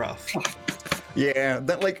 pretty rough. Yeah,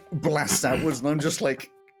 that like blasts outwards, and I'm just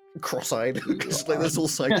like cross-eyed because like that's all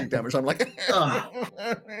psychic damage. I'm like, not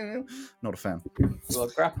a fan. You are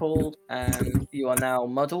grappled and you are now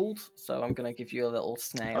muddled. So I'm going to give you a little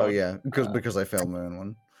snail. Oh yeah, because I failed my own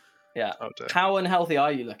one. Yeah. Oh dear. How unhealthy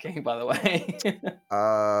are you looking, by the way?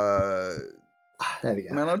 There we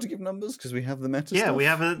Am I go. allowed to give numbers because we have the meta? Yeah, stuff? we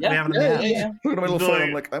have it. Yeah, We have it in yeah, the hand. yeah. Look at my little phone.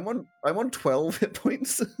 I'm Like- like, I'm on 12 hit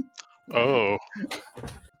points. Oh.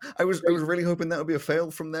 I was really hoping that would be a fail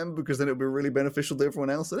from them because then it would be really beneficial to everyone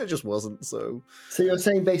else, and it just wasn't. So So you're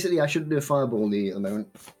saying basically I shouldn't do a fireball knee at the moment?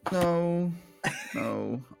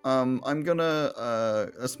 no. I'm gonna.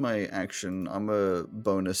 That's my action. I'm a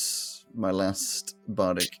bonus my last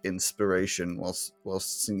bardic inspiration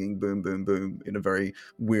whilst singing "Boom Boom Boom" in a very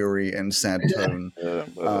weary and sad tone.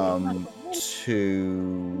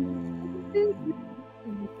 To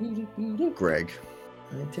Greg.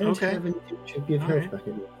 I don't Okay. have any chip of health Alright. back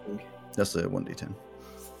in it, I think. That's a 1d10.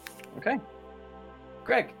 Okay.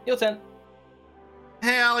 Greg, your turn.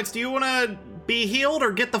 Hey, Alex, do you want to be healed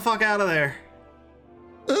or get the fuck out of there?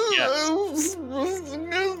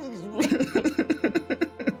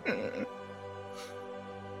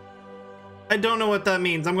 I don't know what that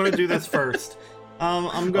means. I'm going to do this first.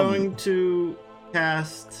 I'm going to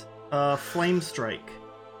cast Flame Strike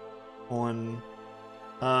on.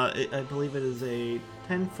 I believe it is a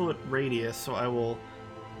 10-foot radius, so I will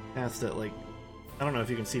cast it like. I don't know if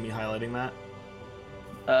you can see me highlighting that.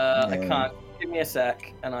 I No. can't. Give me a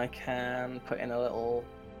sec, and I can put in a little.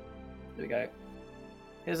 There we go.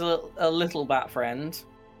 Here's a little bat friend.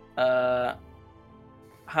 How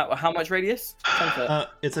much radius? 10 foot.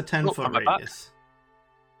 It's a 10-foot am I back? radius.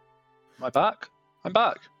 Am I back? I'm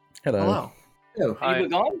back. Hello. Hello. Oh, You were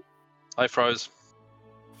gone. I froze.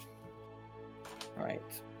 Right.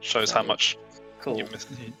 Shows how much Cool. You You pay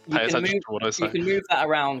can attention move- to what I You say. can move that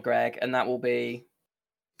around, Greg, and that will be.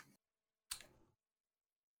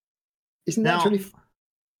 Isn't that Now- 20?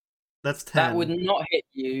 That's 10. That would not hit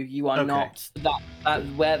you. You are Okay. not. That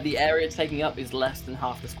where the area it's taking up is less than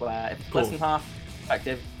half the square. If it's less Cool. than half,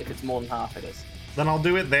 effective. If it's more than half, it is. Then I'll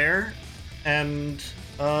do it there, and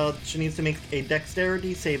she needs to make a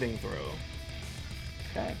dexterity saving throw.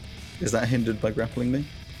 Okay. Is that hindered by grappling me?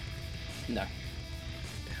 No.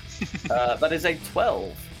 That is a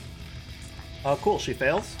 12. Cool, she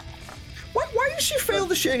fails. Why did she fail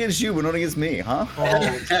the shit against you but not against me, huh? I'm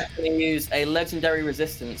going to use a legendary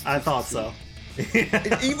resistance. I thought so.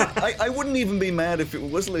 I wouldn't even be mad if it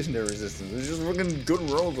was legendary resistance. It's just fucking good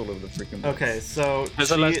rolls all over the freaking place. Okay, so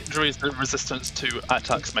There's a legendary resistance to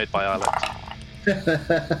attacks made by Alex.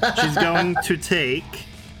 she's going to take.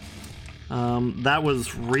 That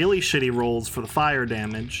was really shitty rolls for the fire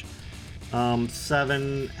damage.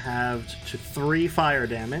 7 halved to 3 fire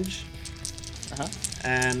damage. Uh-huh.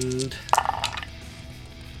 And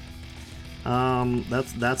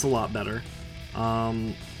that's a lot better.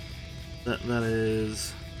 That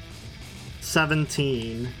is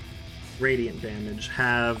 17 radiant damage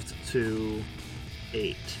halved to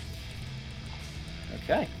 8.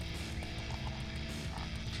 Okay.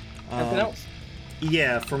 Anything else?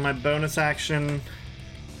 Yeah, for my bonus action,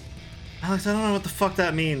 Alex, I don't know what the fuck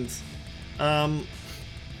that means. I'm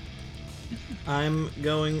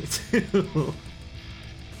going to.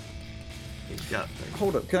 He's got there.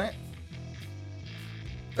 Hold up, can I?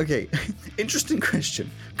 Okay, interesting question.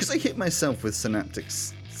 Because I hit myself with synaptic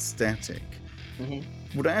static. Mhm.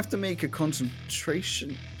 Would I have to make a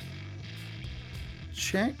concentration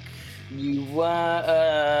check? You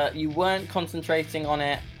weren't concentrating on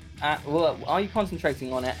it well, are you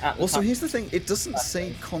concentrating on it at the Also, time? here's the thing: it doesn't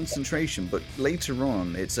say concentration, but later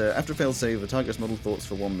on, it's after a failed save, the target's muddled thoughts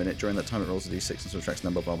for 1 minute. During that time, it rolls a d6 and subtracts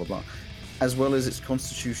number, blah blah blah, as well as its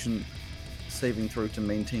Constitution saving throw to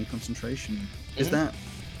maintain concentration. Is Mhm. that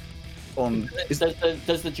on?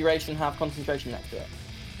 Does the duration have concentration next to it?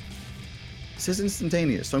 It says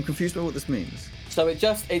instantaneous, so I'm confused by what this means. So it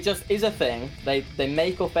just is a thing. They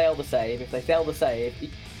make or fail the save. If they fail the save,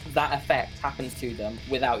 that effect happens to them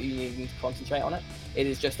without you needing to concentrate on it. It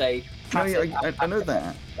is just a No, passive. yeah, I know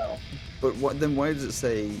that. spell. But then why does it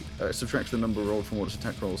say subtracts the number rolled from all its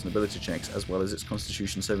attack rolls and ability checks, as well as its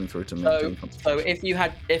Constitution saving throw to maintain So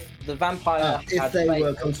concentration? if the vampire if had they failed-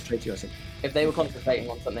 were concentrating on something. if they were concentrating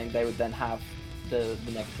on something, they would then have the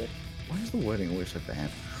negative. Why is the wording always so bad?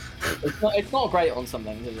 It's not great on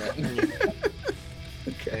something, is it?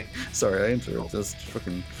 Okay, sorry, I interrupted. That's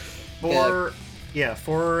fucking.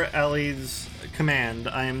 For Ellie's command,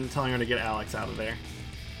 I am telling her to get Alex out of there.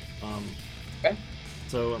 Okay.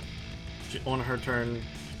 So on her turn,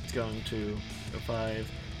 it's going to go 5,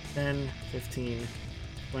 10, 15,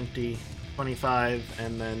 20, 25,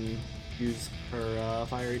 and then use her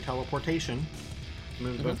fiery teleportation.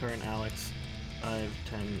 Move both her and Alex. 5,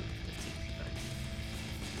 10, 15.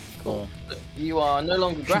 Cool. You are no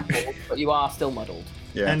longer grappled, but you are still muddled.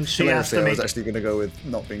 Yeah, And she has hilariously, to I was make- actually going to go with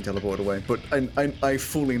not being teleported away, but I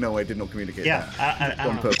fully know I did not communicate Yeah, that I on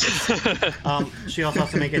don't know. purpose. She also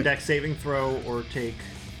has to make a dex saving throw or take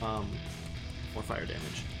more fire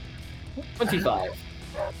damage. 25.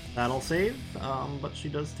 That'll save, but she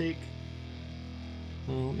does take.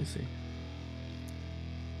 Let me see.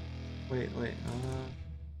 Wait.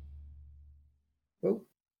 Oh,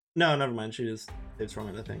 No, never mind. She just saves from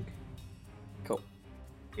it, I think. Cool.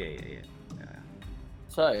 Yeah.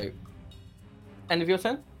 So, end of your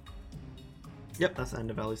turn? Yep, that's the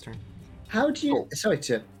end of Ellie's turn. how do you? Cool. Sorry,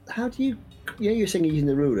 Tip. How do you? You're saying you're using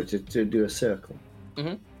the ruler to do a circle.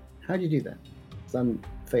 Mhm. How do you do that? 'Cause I'm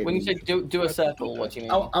failing. When you say do a circle, what do you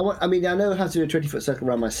mean? I mean, I know how to do a 20-foot circle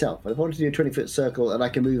around myself, but if I want to do a 20-foot circle and I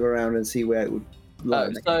can move around and see where it would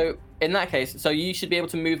lie. So in that case, so you should be able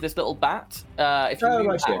to move this little bat. If you move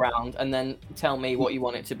right, that yeah. around and then tell me what you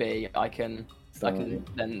want it to be, I can Fine.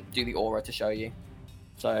 then do the aura to show you.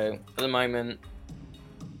 So at the moment,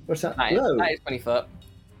 What's that? that is, Low. that is 20 foot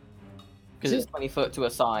because Is it's 20 foot to a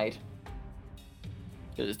side.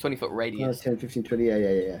 Because it's 20 foot Oh, radius. 10, 15, 20.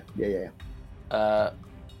 Yeah.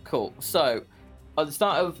 Cool. So at the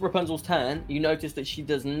start of Rapunzel's turn, you notice that she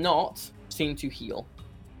does not seem to heal.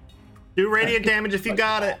 Do radiant damage if you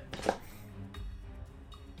got it.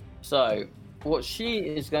 So, what she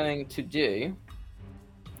is going to do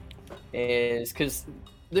is, because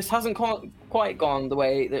this hasn't quite gone the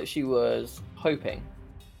way that she was hoping.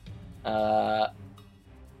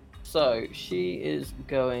 So, she is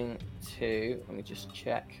going to, let me just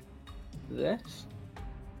check this.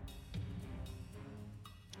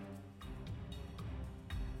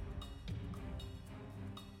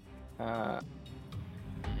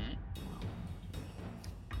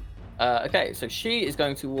 Okay, so she is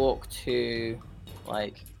going to walk to,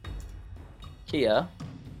 like, here.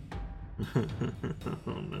 Oh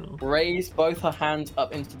no. Raise both her hands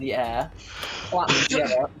up into the air, clap them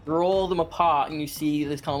together, draw them apart, and you see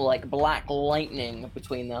this kind of like black lightning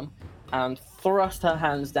between them, and thrust her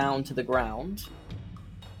hands down to the ground.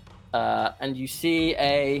 And you see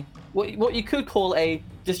what you could call a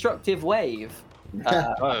destructive wave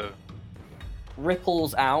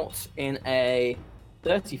ripples out in a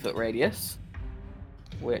 30-foot radius,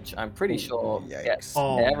 which I'm pretty sure gets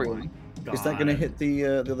everyone. Is that going to hit the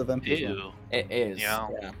other vampire? Ew. It is.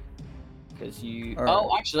 Yeah. Because you. All right.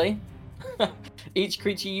 Oh, actually, each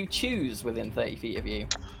creature you choose within 30 feet of you.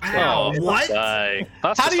 Wow, what?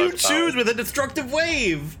 That's How do you just choose with a destructive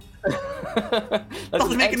wave?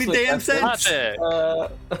 Doesn't make any damn sense. Magic.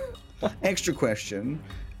 Extra question.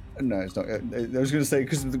 No, it's not. I was going to say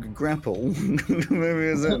because of the grapple. Maybe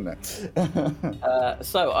it's in there.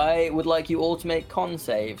 So I would like you all to make con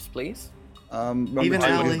saves, please. Even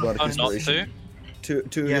Allie. Not to.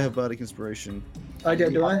 Two have bardic inspiration. I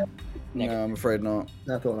don't, do I? No, I'm afraid not.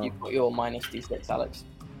 I thought not. You've got your minus d6, Alex.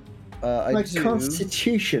 I My do.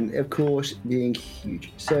 constitution, of course, being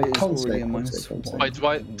huge. So it's Con con save, save, con con save, save, con Wait,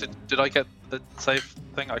 save. did I get the save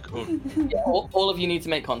thing? Yeah, all of you need to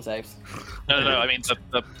make con saves. No. I mean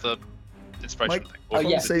the inspiration thing. Oh,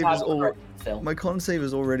 yeah. Save is all- Still. My con save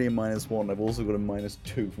is already a -1. I've also got a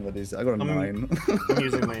 -2 from that. I got a 9. I'm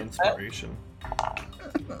using my inspiration.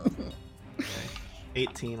 Okay.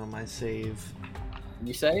 18 on my save.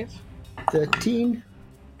 You save? 13.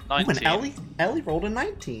 Oh, 19. and Ellie rolled a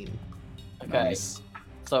 19. Okay. Nice.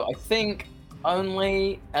 So I think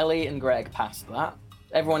only Ellie and Greg passed that.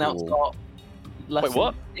 Everyone else Cool. got less Wait,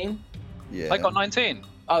 what? than 15. Yeah. I got 19.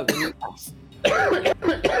 Oh, then you passed.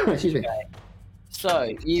 Excuse me.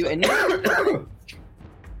 So you initiate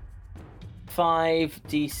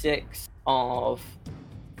 5d6 of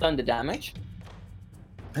thunder damage.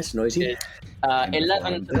 That's noisy.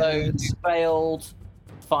 11 to those who failed,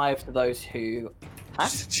 5 to those who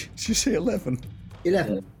passed. Did you say 11?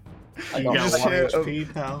 11. I You got got just 1 hear HP,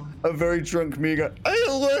 pal. A very drunk me go, I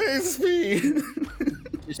always speed.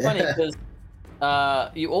 It's funny because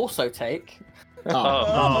you also take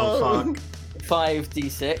Oh, fuck.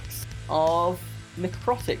 5d6 of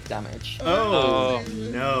necrotic damage, Oh,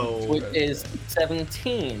 no. which is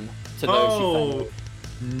 17 to those who Oh, failed.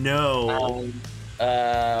 no.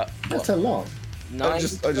 And, That's a lot. 9 I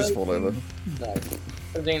just fall over. No.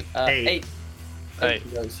 17, 8. 8 to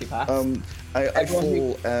those who pass. I Everyone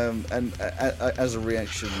fall, and as a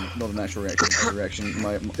reaction, not an actual reaction, as a reaction,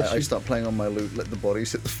 I start playing on my lute, let the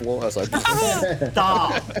bodies hit the floor as I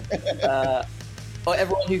Stop.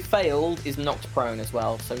 Everyone who failed is knocked prone as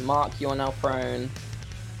well. So Mark, you're now prone. I'm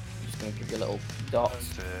just going to give you a little dot.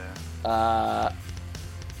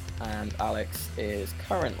 And Alex is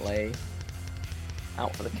currently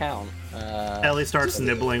out for the count. Ellie starts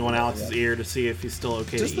nibbling on Alex's ear to see if he's still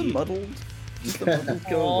okay Does to the eat. muddled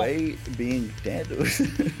go away being dead? Does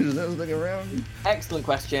that look around? Excellent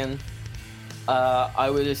question.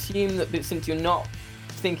 I would assume that since you're not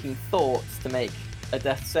thinking thoughts to make a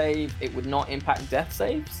death save, it would not impact death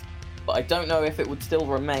saves. But I don't know if it would still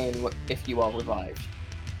remain if you are revived.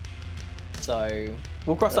 So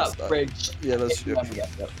we'll cross That's that bridge. Yeah, that's when we get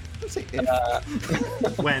to it. Let's say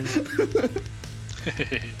if. When?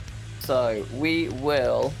 So we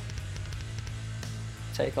will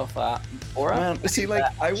take off that aura. Man, see, like,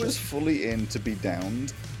 I was fully in to be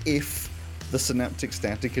downed if the synaptic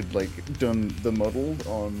static had, like, done the muddled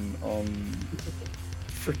on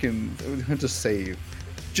freaking. I had to save.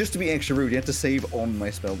 Just to be extra rude, you had to save on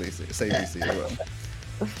my spell DC, save DC as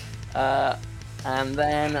well. And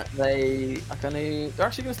then they're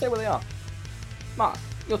actually gonna stay where they are. Mark,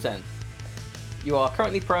 your turn. You are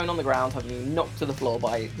currently prone on the ground, having been knocked to the floor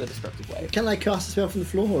by the destructive wave. Can I cast a spell from the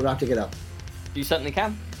floor, or do I have to get up? You certainly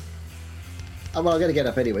can. Well, I'm going to get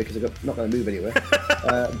up anyway because I'm not going to move anywhere.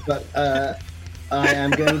 But I am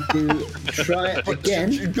going to try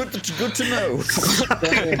again. Good to know.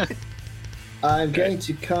 I'm going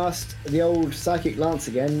to cast the old Psychic Lance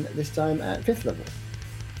again, this time at 5th level.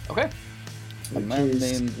 Okay. A man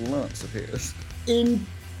named Lance appears.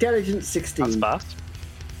 Intelligence 16. That's fast.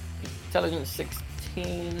 Intelligence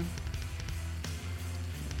 16.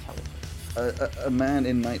 Intelligence. A man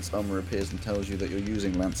in knight's armor appears and tells you that you're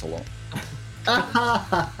using Lance a lot.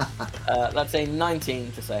 That's a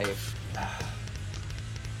 19 to save.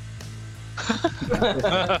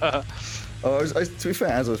 To be fair,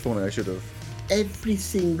 as I was falling, I should have. Every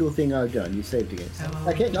single thing I've done, you saved against.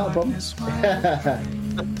 Okay, not a problem.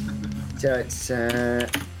 So it's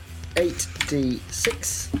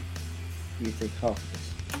 8d6. You take half of this.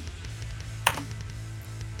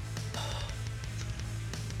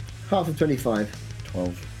 Half of 25.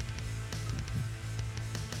 12.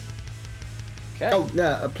 Okay. Oh,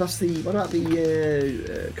 no, plus the... What about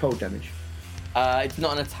the cold damage? It's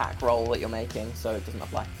not an attack roll that you're making, so it doesn't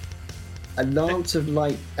apply. A lance of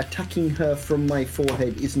light attacking her from my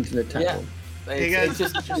forehead isn't an attack Yeah. roll. It's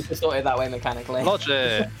just sorted that way mechanically.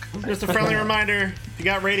 Logic. Just a friendly reminder: if you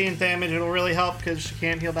got radiant damage, it'll really help because she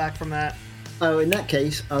can't heal back from that. Oh, in that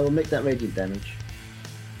case, I will make that radiant damage.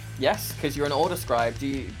 Yes, because you're an order scribe.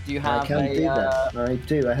 Do you have I can a? do that. I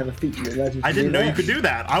do. I have a feature that allows you to I didn't do know that. you could do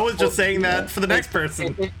that. I was just saying that for the next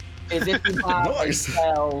person. Is if you have a Nice.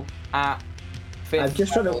 spell at fifth I'm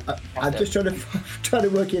just trying level, to. cast I'm it. just trying to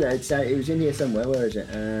work it out. It was in here somewhere. Where is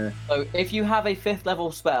it? So if you have a 5th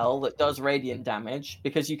level spell that does radiant damage,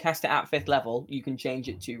 because you cast it at 5th level, you can change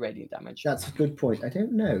it to radiant damage. That's a good point. I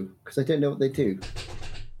don't know because I don't know what they do.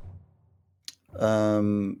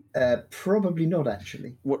 Probably not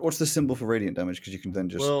actually. What's the symbol for radiant damage? Because you can then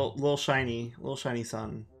just Little shiny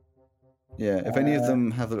sun. yeah. If any of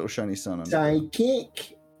them have a little shiny sun on it,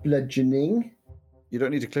 Psychic, bludgeoning. you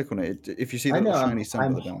don't need to click on it. If you see I the know. little shiny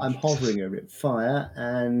sun with the I'm damage, hovering over it. Fire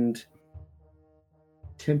and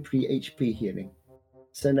temporary HP healing.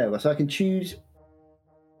 So no. So I can choose.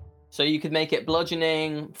 So you could make it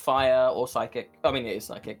bludgeoning, fire, or psychic. I mean, it is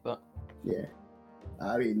psychic, but Yeah.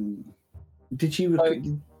 I mean, did you?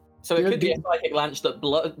 so it Did- could be a did- psychic lance that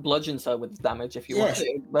bludgeons her with damage if you Yes.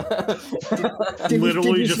 want. Did we-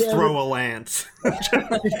 Literally did we just see a- throw a lance.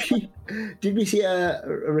 Did we see a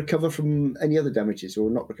recover from any other damages, or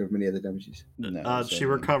not recover from any other damages? no. She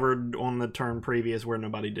recovered on the turn previous where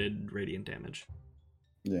nobody did radiant damage.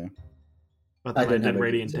 Yeah. But I then I, don't did have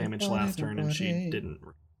radiant anything. damage last turn and she Everybody. didn't.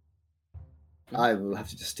 I will have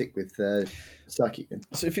to just stick with psychic then.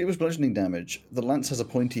 So if it was bludgeoning damage, the lance has a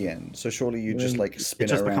pointy end. So surely you just like spin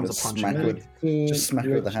just it around and becomes a punching smack bag. with just smack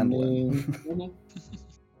her with the handle. Bludgeoning.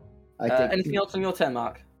 I take Anything else on your turn,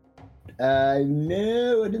 Mark?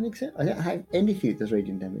 No, I don't think so. I don't have anything that does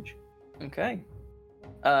radiant damage. Okay.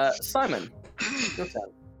 Simon, your turn.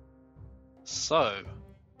 So,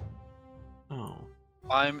 Oh.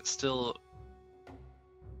 I'm still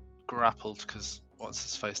grappled because what's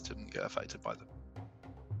his face didn't get affected by the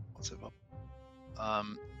what's it called?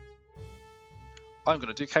 I'm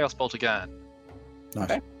gonna do Chaos Bolt again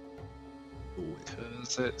Nice. Okay.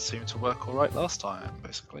 because it seemed to work all right last time,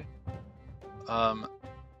 basically. Oh,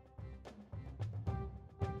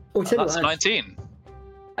 tell you That's what, 19.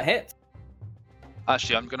 A hit.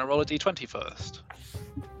 Actually, I'm gonna roll a d20 first.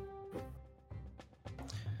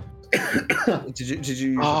 Did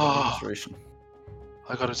you use Ah. restoration?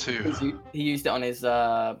 I got a 2. He used it on his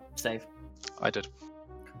save. I did.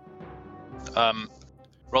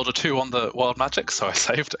 Rolled a 2 on the wild magic, so I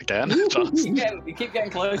saved again. Just- You keep getting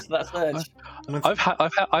close to that surge.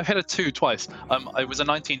 I've hit a 2 twice. It was a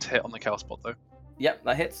 19 to hit on the Chaos Bolt though. Yep,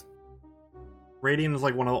 that hits. Radiant is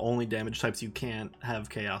like one of the only damage types you can't have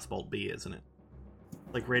Chaos Bolt be, isn't it?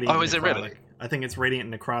 Like Radiant. Oh, is it really? Necrotic. I think it's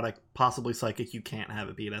Radiant and Necrotic, possibly Psychic. You can't have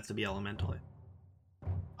it be. It has to be Elemental.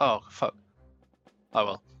 Oh fuck. Oh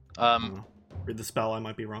well. I don't know. Read the spell. I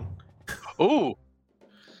might be wrong. Ooh.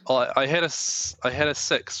 Well, I hit a 6.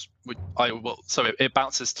 So it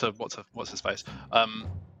bounces to what's his face. I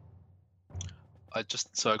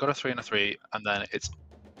got a 3 and a 3, and then it's.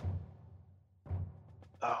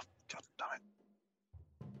 Oh god damn it.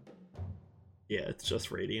 Yeah, it's just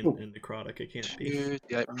Radiant and Necrotic. It can't be.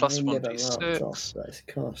 2d8 plus I never marked 1d6. off that it's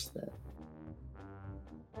cast there.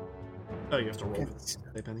 Oh, you have to roll for Yes.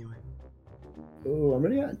 the save anyway. Oh, I'm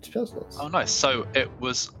running out of spell slots. Oh nice. So it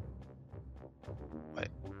was.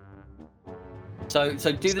 So do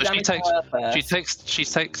So the she damage takes- to her first. She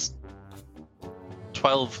takes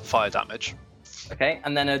 12 fire damage. Okay,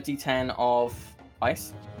 and then a d10 of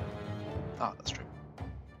ice. Ah, that's true.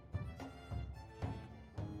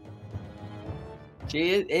 She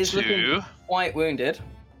is looking 2. quite wounded.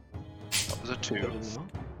 That was a 2. Better than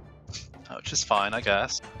that. Which is fine, I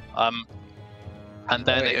guess. And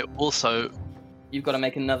then Wait. it also, You've got to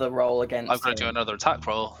make another roll against. I'm going to do him. another attack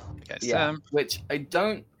roll against Yeah, him. which I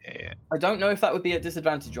don't know if that would be a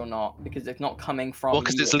disadvantage or not because it's not coming from. Well,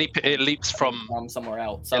 because you, it leaps from. from somewhere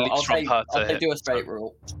else. So it leaps I'll from say, her to I'll say hit, do a straight so-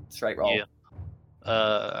 roll. Straight roll. Yeah.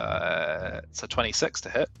 It's a 26 to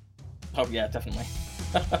hit. Oh yeah, definitely.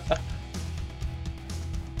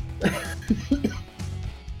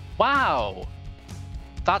 Wow,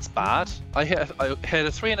 that's bad. I hit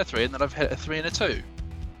a 3 and a 3, and then I've hit a 3 and a 2.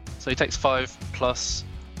 So he takes 5 plus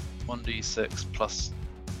 1d6 plus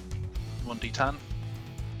 1d10.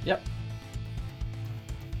 Yep.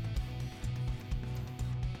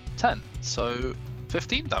 10, so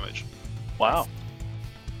 15 damage. Wow.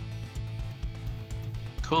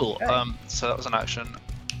 Cool. Okay. So that was an action.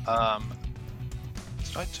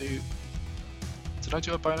 Did I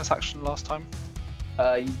do a bonus action last time?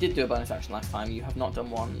 You did do a bonus action last time. You have not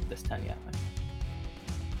done one this turn yet.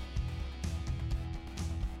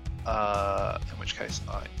 In which case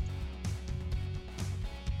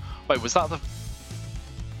Wait, was that the...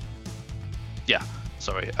 Yeah,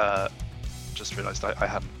 sorry. Just realised I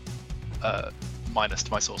hadn't minus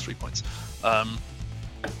to my sorcery points.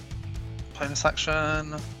 Bonus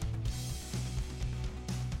action.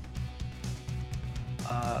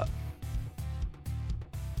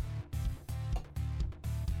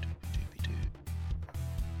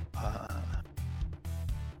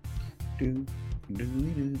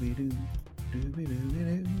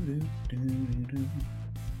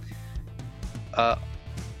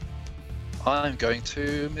 I'm going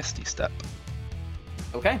to Misty Step.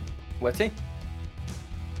 Okay, where's he?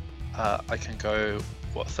 I can go,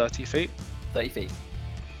 what, 30 feet? 30 feet.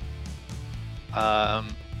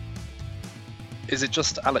 Is it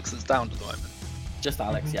just Alex that's down at the moment? Just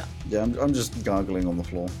Alex, yeah. Yeah, I'm just gargling on the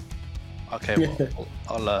floor. Okay, well,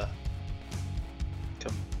 I'll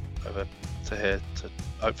come over to here to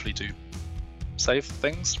hopefully do save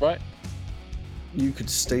things, right? You could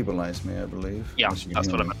stabilize me, I believe. Yeah, unless you can that's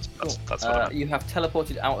heal what I me. meant. That's what I meant. You have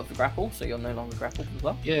teleported out of the grapple, so you're no longer grappled as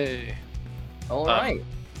well. Yay! All right.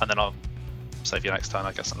 And then I'll save you next time,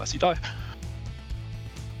 I guess, unless you die.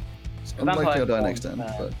 It's unlikely I'll die vampire next turn,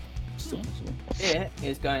 form, but still possible. It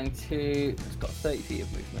is going to. It's got 30 feet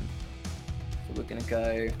of movement. So we're going to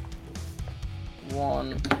go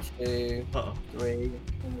 1, 2, Uh-oh. 3,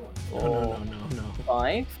 4, No.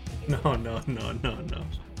 5 No.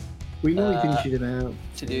 We know we Uh, can shoot him out.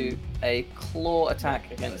 to do a claw attack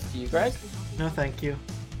against you, Greg. No, thank you.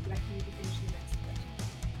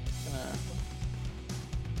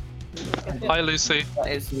 Hi, Lucy. That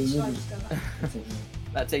is.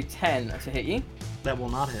 That's a 10 to hit you. That will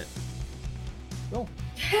not hit. Cool.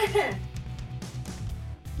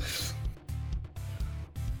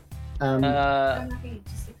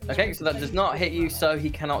 Okay, so that does not hit you, so he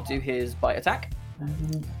cannot do his bite attack.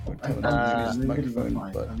 I'll tell him to use his microphone,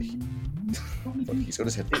 but he's got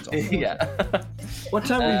his headphones on. Yeah. What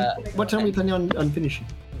time we planning on finishing?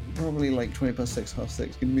 Probably like 20 past 6, half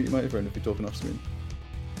 6. Can you mute your microphone if you're talking off screen?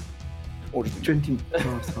 Or just 20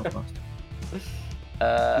 past, half past.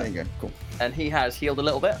 there you go, cool. And he has healed a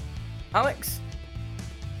little bit. Alex,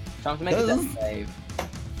 time to make a death save.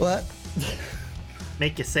 What?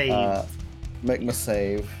 Make you save. Make my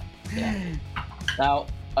save. Now,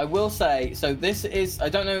 I will say, so this is, I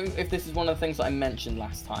don't know if this is one of the things that I mentioned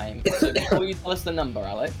last time. So before you tell us the number,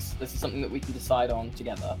 Alex, this is something that we can decide on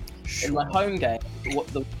together. Sure. In my home game,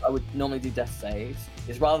 I would normally do death saves,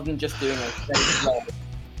 is rather than just doing a save roll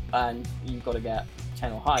and you've got to get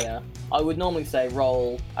 10 or higher, I would normally say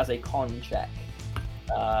roll as a con check.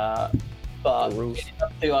 But it's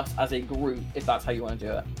up to us as a group if that's how you want to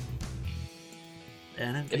do it.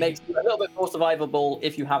 It makes you a little bit more survivable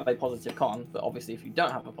if you have a positive con, but obviously if you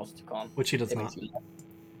don't have a positive con, Which he does it not. makes you less.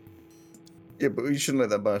 Yeah, but we shouldn't let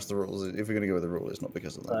that bias the rules. If we're going to go with the rule, it's not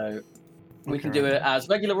because of that. So we can Okay. do it as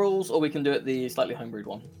regular rules, or we can do it the slightly homebrewed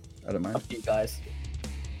one. I don't mind. Up to you guys.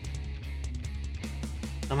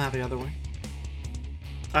 I'm happy either way.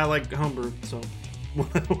 I like homebrew, so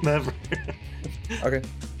whatever. Okay.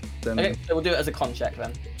 Then Okay, so we'll do it as a con check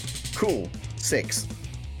then. cool. 6.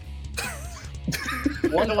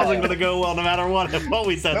 It wasn't going to go well no matter what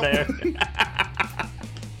we said there.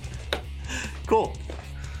 Cool.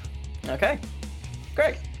 Okay.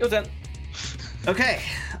 Greg, your turn. Okay.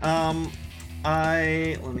 Let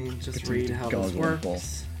me just Continue read to how this gargle and fall.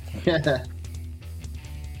 works.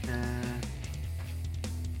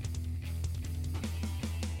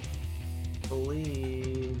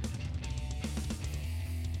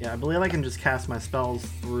 I believe I can just cast my spells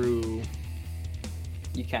through.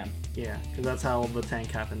 You can. Yeah, because that's how the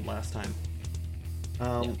tank happened last time.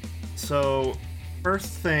 So, first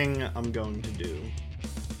thing I'm going to do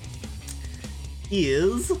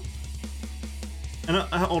is. And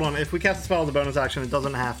hold on, if we cast a spell as a bonus action, it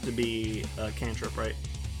doesn't have to be a cantrip, right?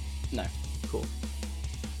 No. Cool.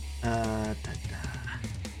 You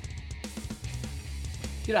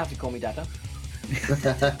don't have to call me Dada.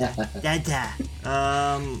 Dada.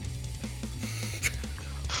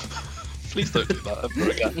 Please don't do that ever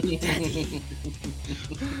again.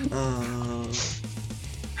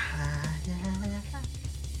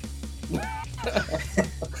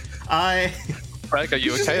 Greg, are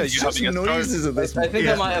you okay? Are you having a noises stroke? at this I think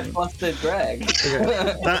I Yeah. might have busted Greg.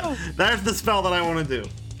 That's the spell that I want to do.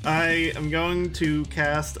 I am going to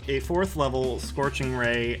cast a 4th level Scorching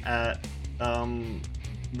Ray at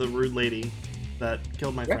the rude lady that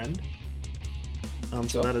killed my friend.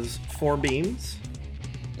 So that is 4 beams.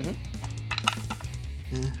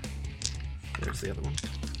 There's the other one.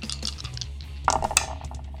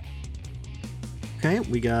 Okay,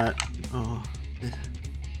 we got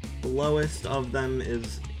the lowest of them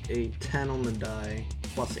is a 10 on the die,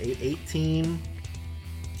 plus 8, 18.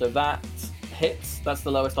 So that hits. That's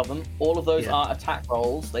the lowest of them. All of those are attack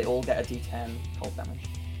rolls. They all get a D10 cold damage.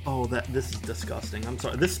 Oh, this is disgusting. I'm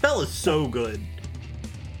sorry. This spell is so good.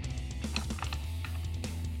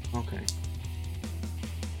 Okay.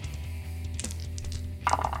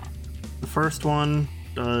 The first one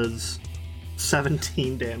does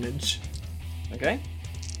 17 damage. Okay.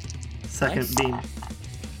 Second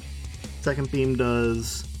beam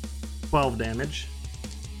does 12 damage.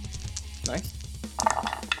 Nice.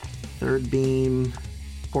 Third beam,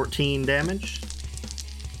 14 damage.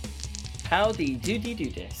 How do you do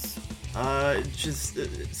this? Just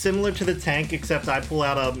similar to the tank, except I pull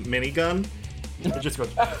out a minigun. It just goes.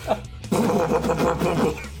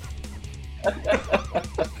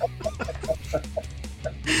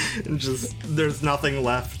 And just there's nothing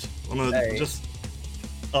left. Just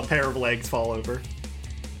a pair of legs fall over.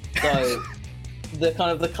 So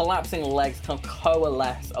the collapsing legs kind of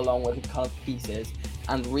coalesce along with the kind of pieces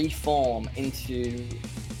and reform into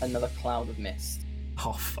another cloud of mist.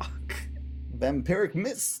 Oh fuck. Vampiric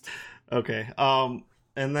mist. Okay. And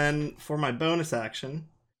then for my bonus action,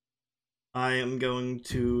 I am going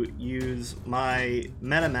to use my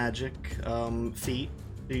meta magic feat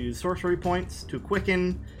to use sorcery points to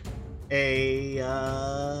quicken a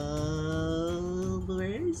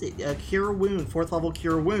where is it? A cure wound, 4th level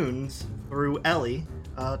cure wounds through Ellie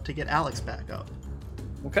to get Alex back up.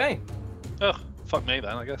 Okay. Oh, fuck me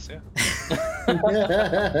then, I guess, yeah.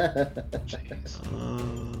 Jeez.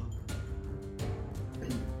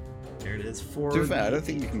 There it is. To be fair, I don't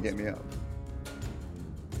think you can get me up.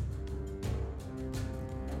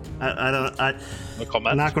 No comment.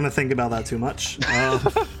 I'm not going to think about that too much.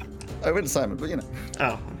 I went Simon, but you know.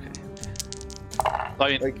 Oh,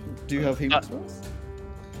 okay. Do you have healing spells?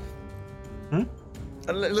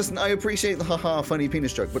 Listen, I appreciate the haha funny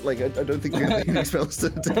penis joke, but I don't think you have healing spells to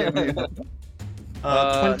get me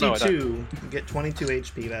up. 22. You get 22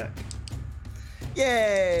 HP back.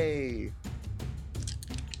 Yay!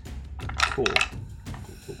 Cool.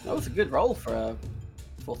 That was a good roll for a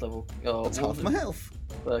 4th level. That's half my health.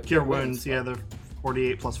 Cure wounds, yeah, they're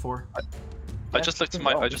 48 plus 4. I just looked in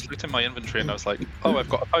my inventory and I was like, oh, I've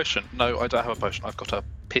got a potion. No, I don't have a potion. I've got a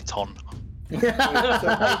piton.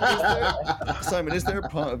 Simon, is there a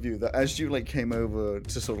part of you that as you came over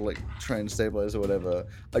to sort of try and stabilize or whatever,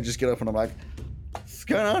 I just get up and I'm like, what's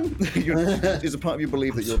going on? Is a part of you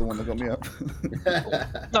believe that you're the one that got me up?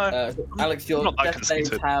 No. Alex, your death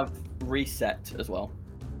saves have reset as well.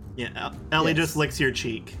 Yeah, Ellie just licks your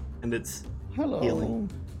cheek and it's Hello. healing.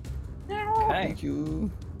 Okay. Thank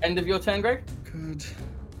you. End of your turn, Greg? Good.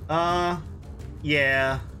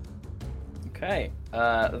 Yeah. Okay.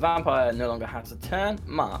 The vampire no longer has a turn.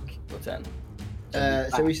 Mark, your turn.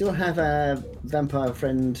 So we still have a vampire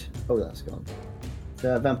friend. Oh, that's gone.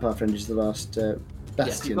 The vampire friend is the last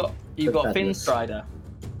bastion. Yes, you've got Finn Strider.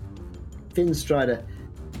 Finn Strider.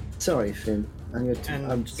 Sorry, Finn.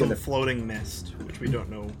 And some floating mist, which we don't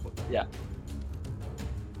know. Yeah.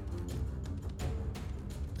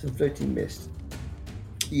 Some floating mist.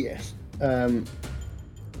 Yes. I'm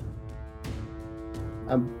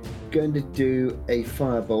going to do a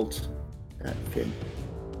firebolt at Finn.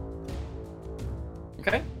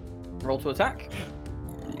 Okay. Roll to attack.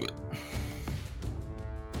 For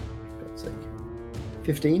God's sake.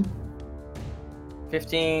 15.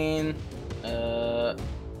 15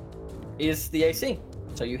 is the AC,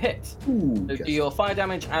 so you hit. Ooh, So do your fire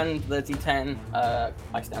damage and the D10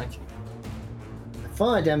 ice damage.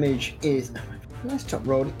 Fire damage is. Let's top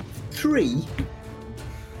roll it. 3.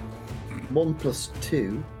 1 plus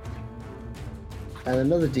 2. And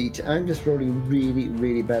another D10. I'm just rolling really,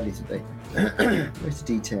 really badly today. Where's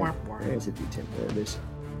the D10? Where's the D10? There it is.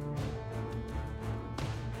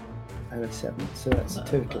 And a 7. So that's a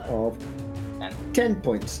total of 10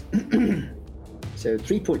 points. So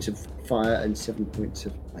 3 points of fire and 7 points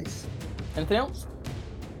of ice. Anything else?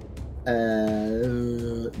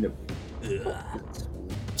 No.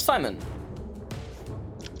 Simon.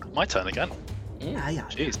 My turn again. Yeah.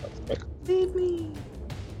 Jeez, that's quick. Leave me.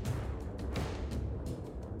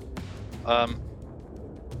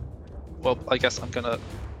 Well, I guess I'm gonna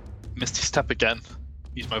Misty Step again.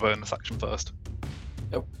 Use my bonus action first.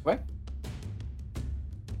 Oh, right.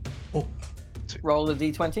 Oh. 2, roll a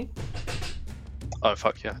d20. Oh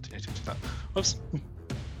fuck yeah, I do need to do that. Whoops.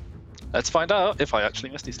 Let's find out if I actually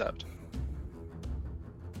Misty Stepped.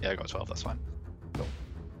 Yeah, I got 12, that's fine. Cool.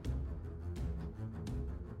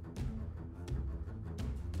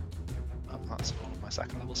 That's all of my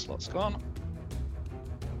second level slots gone.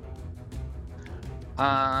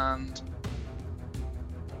 And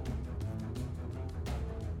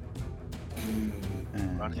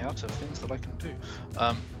running out of things that I can do.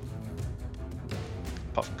 Apart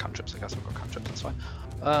from cantrips, I guess I've got cantrips, that's fine.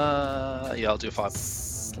 Yeah, I'll do a 5.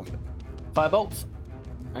 Firebolts.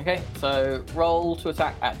 Okay, so roll to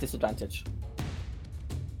attack at disadvantage.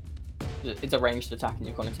 It's a ranged attack and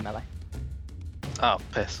you've gone into melee. Oh,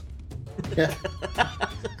 piss. I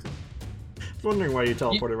was wondering why you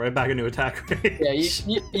teleported right back into attack range.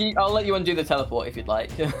 Yeah, I'll let you undo the teleport if you'd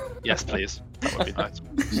like. Yes, please. That would be nice.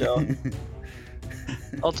 Sure.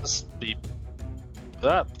 I'll just be...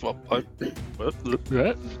 Fine.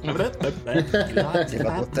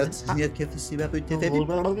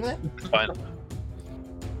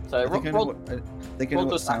 So I think I know roll. what, I think I know roll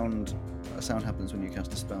what to attack. sound happens when you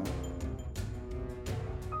cast a spell.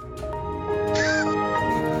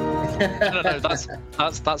 No, that's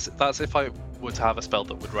if I were to have a spell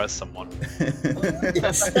that would res someone.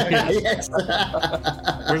 Yes. Yes.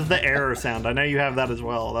 Where's the error sound? I know you have that as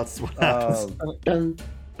well. That's what happens.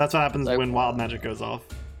 That's what happens So- when wild magic goes off.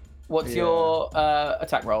 What's Yeah. your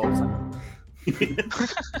attack roll?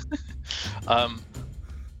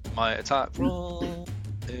 My attack roll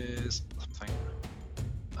is something.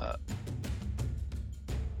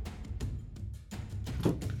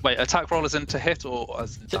 Wait, attack roll is in to hit or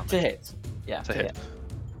as in To damage? hit. Yeah, To hit.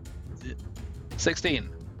 16.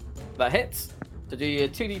 That hits. To do your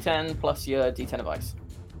 2d10 plus your d10 of ice.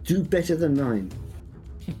 Do better than 9.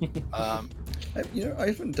 I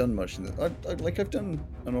haven't done much in this. I've done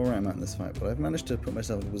an alright amount in this fight, but I've managed to put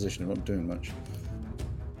myself in a position of not doing much.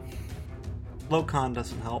 Low con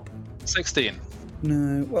doesn't help. 16.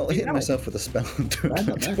 No, well, hitting No. myself with a spell and doing I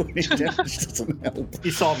don't know. 20 damage doesn't help.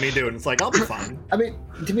 You saw me do it, and it's like, I'll be fine. I mean,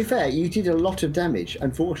 to be fair, you did a lot of damage.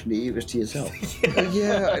 Unfortunately, it was to yourself.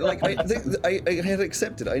 Yeah, I had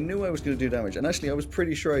accepted. I knew I was going to do damage, and actually, I was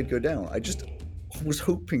pretty sure I'd go down. I just was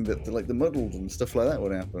hoping that the muddled and stuff like that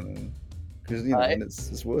would happen, because and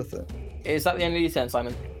it's worth it. Is that the end of your turn,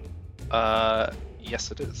 Simon?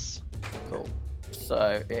 Yes, it is. Cool.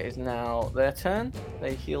 So it is now their turn.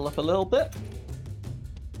 They heal up a little bit.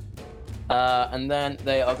 And then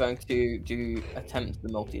they are going to attempt the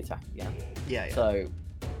multi-attack again. Yeah. So,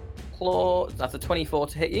 claw, that's a 24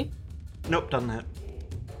 to hit you. Nope, doesn't hit.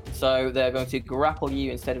 So they're going to grapple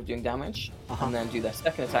you instead of doing damage, Uh-huh. and then do their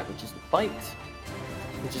second attack, which is the bite,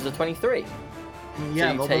 which is a 23.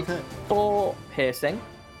 Yeah, you they'll take both hit. 4 piercing,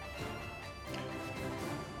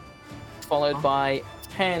 followed by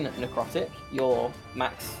 10 necrotic. Your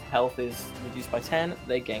max health is reduced by 10,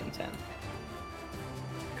 they gain 10.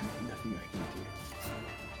 Nothing I can do.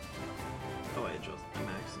 Oh, I adjust my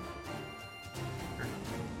max.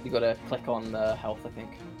 You gotta click on health, I think.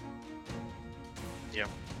 Yeah.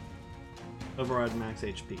 Override max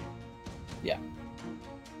HP. Yeah.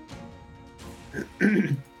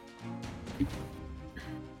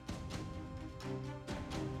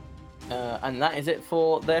 And that is it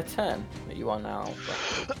for their turn. You are now.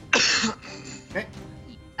 Okay.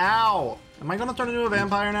 Ow! Am I gonna turn into a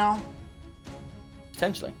vampire now?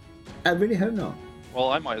 Potentially. I really hope not. Well,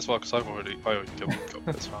 I might as well because I already killed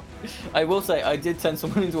this one. I will say, I did turn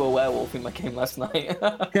someone into a werewolf in my game last night.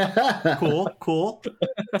 Cool.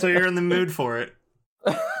 So you're in the mood for it.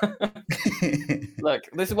 Look,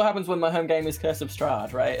 this is what happens when my home game is Curse of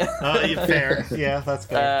Strahd, right? Fair. Yeah, that's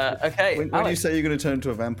fair. Okay, When you Alex. say you're going to turn into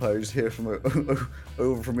a vampire, you just hear from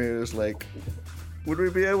over from here, it's like, would we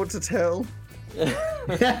be able to tell?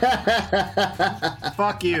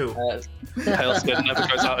 Fuck you. Tailspin never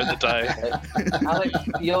goes out in the day. Alex,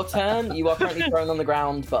 your turn. You are currently thrown on the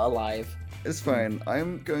ground, but alive. It's fine.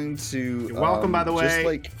 I'm going to. You're welcome, by the way.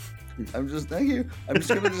 Thank you. I'm just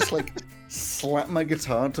going to just like slap my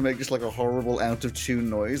guitar to make just like a horrible out of tune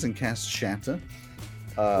noise and cast Shatter.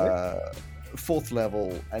 4th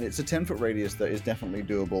level, and it's a 10-foot radius that is definitely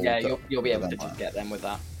doable. Yeah, you'll be able to with just get them with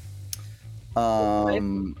that.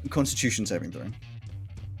 Constitution saving throw.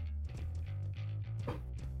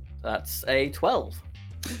 That's a 12.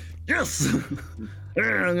 Yes. I'm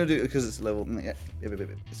gonna do it because it's level. Yeah,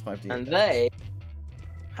 it's 5d. And they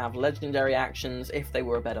have legendary actions if they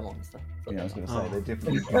were a better monster. So Yeah, I was they're going to not. say, they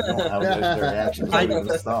definitely don't have legendary actions. I'm going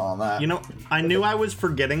to start on that. You know, I knew I was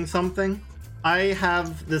forgetting something. I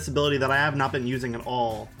have this ability that I have not been using at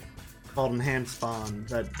all, called Enhanced Spawn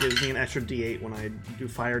that gives me an extra D8 when I do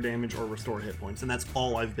fire damage or restore hit points, and that's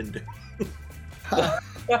all I've been doing.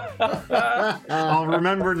 I'll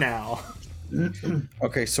remember now.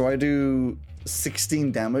 Okay, so I do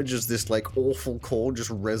 16 damage as this like awful call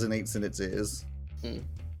just resonates in its ears.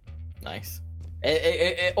 Nice.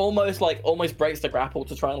 It almost breaks the grapple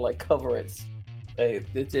to try and like cover its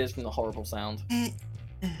ears from the horrible sound.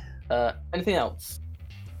 Anything else?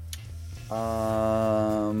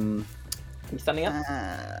 You standing up?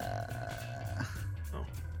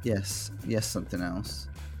 Yes, something else.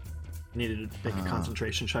 I needed to make a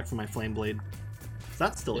concentration check for my flame blade.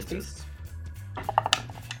 That still exists.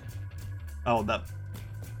 Oh, that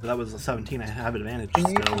was a 17. I have advantage.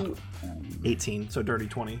 So 18, so dirty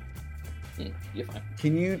 20. You're fine.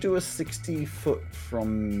 Can you do a 60 foot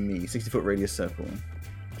from me? 60 foot radius circle,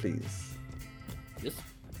 please. Yes.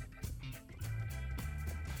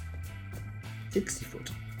 60 foot.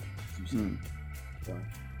 Wow.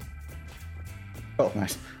 Oh,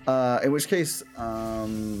 nice. In which case,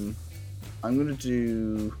 I'm gonna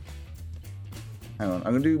do. Hang on.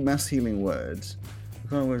 I'm gonna do mass healing words.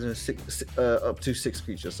 I'm going to up to 6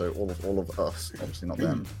 creatures, so all of us, obviously not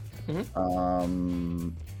them.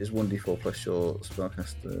 Is 1d4 plus your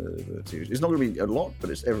spellcaster ability. It's not going to be a lot, but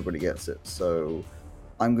it's everybody gets it. So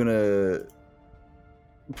I'm going to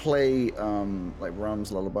play like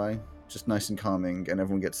Ram's Lullaby, just nice and calming, and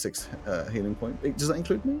everyone gets 6 healing points. Does that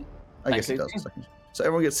include me? I guess it does. So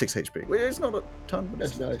everyone gets 6 HP. Well, it's not a ton, but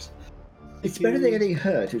that's nice. It's better than getting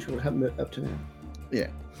hurt, which will happen up to now. Yeah.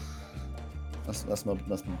 That's my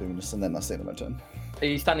bonus, and then that's the end of my turn. Are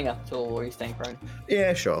you standing up at all, or are you staying prone?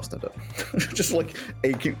 Yeah, sure, I'll stand up. Just like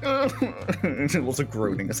aching. Lots of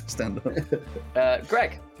groaning as I stand up.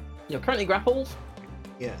 Greg, you're currently grappled.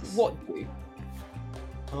 Yes. What do?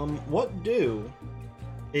 What do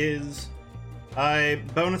is I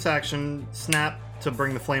bonus action snap to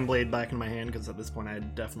bring the flame blade back in my hand, because at this point I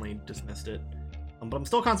had definitely dismissed it. But I'm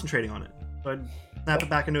still concentrating on it. So I'd snap it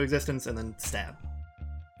back into existence and then stab.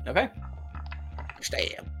 Okay.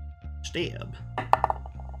 Stab.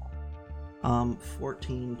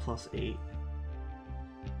 14 plus 8.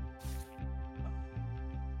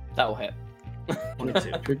 That'll hit.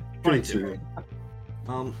 22. 22.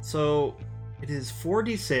 So it is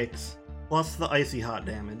 4d6 plus the icy hot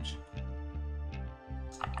damage.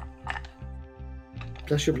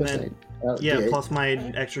 Plus your plus 8. Yeah, D8. plus my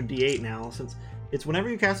extra d8 now, since it's whenever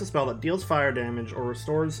you cast a spell that deals fire damage or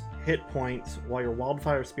restores hit points while your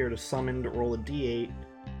wildfire spirit is summoned, roll a d8.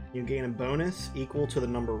 You gain a bonus equal to the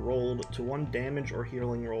number rolled to 1 damage or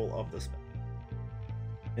healing roll of the spell.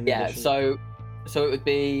 So it would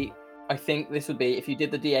be. I think this would be if you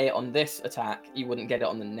did the d8 on this attack, you wouldn't get it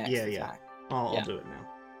on the next attack. I'll do it now.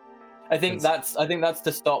 I think that's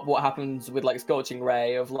to stop what happens with like Scorching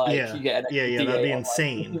Ray of like you get an D8 that'd be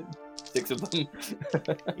insane. Like, 6 of them.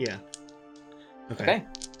 Yeah. Okay.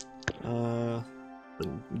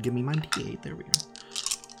 Give me my d8. There we go.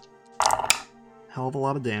 Hell of a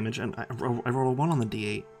lot of damage, and I rolled a 1 on the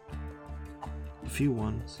d8. A few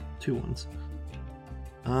ones, 2 ones.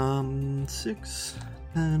 6,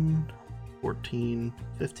 10, 14,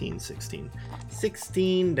 15, 16.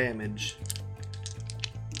 16 damage.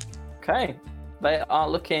 Okay. They are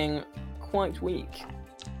looking quite weak.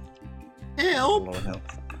 Help!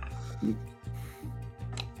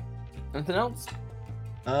 Anything else?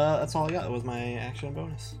 That's all I got. That was my action and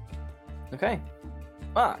bonus. Okay.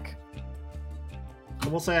 Mark. I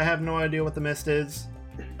will say I have no idea what the mist is.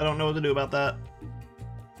 I don't know what to do about that.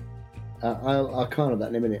 I'll Arcana that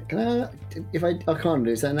in a minute. Can I? If I Arcana,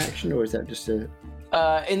 is that an action or is that just a?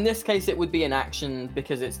 In this case, it would be an action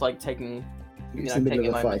because it's like taking, It's the middle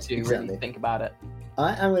taking of a the moment fight. to Exactly. really think about it.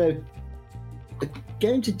 I'm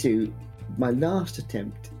going to do my last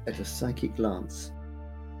attempt at a psychic lance.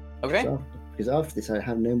 Okay. Because after this, I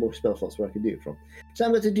have no more spell slots where I can do it from. So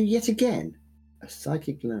I'm going to do yet again a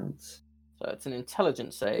psychic lance. So it's an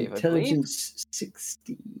intelligence save. Intelligence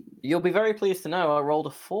 16. You'll be very pleased to know I rolled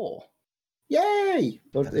a 4. Yay!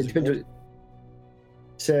 Well, That it is depends great.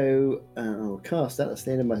 So I'll cast that. That's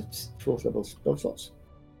the end of my 4th level spell slots.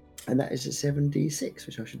 And that is a 7d6,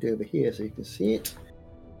 which I should do over here so you can see it.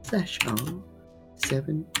 Slash R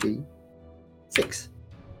 7d6.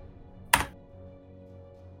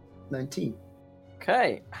 19.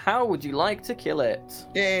 Okay. How would you like to kill it?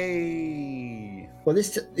 Yay! Well,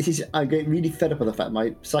 this is. I'm getting really fed up with the fact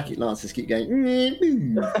my psychic lancers keep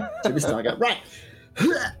going. So this time I go, right.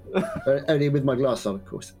 Only with my glass on, of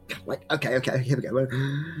course. Like, okay, here we go.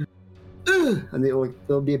 And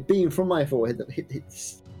there'll be a beam from my forehead that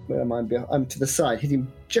hits where am I? I'm to the side, hit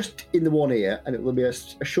him just in the one ear, and it will be a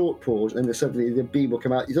short pause, and then suddenly the beam will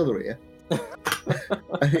come out his other ear.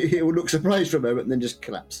 And he will look surprised for a moment, and then just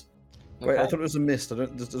collapse. Wait, I Okay. thought it was a mist.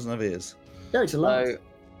 This doesn't have ears. No, it's a lance.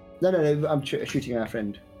 So, No, I'm shooting our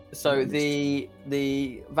friend. so the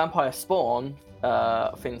vampire spawn,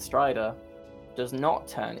 Finn Strider, does not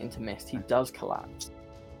turn into mist. He does collapse.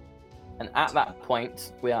 And at that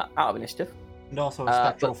point, we are out of initiative. And also, a but-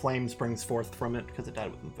 spectral flame springs forth from it because it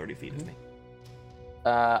died within 30 feet of me.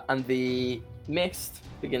 And the mist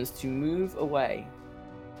begins to move away.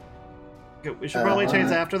 Okay, we should probably chase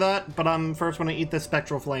after that, but I'm first going to eat this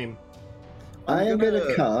spectral flame. I am going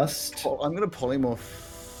to cast. I'm gonna polymorph.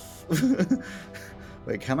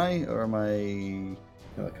 Wait, can I, or am I?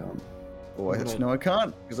 No, I can't. Oh, no, I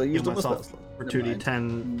can't because I used Give all the myself spells. for Never mind.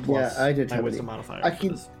 2d10 plus I don't my have wisdom any. modifier. I for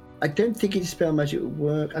can- this. I don't think a dispel magic would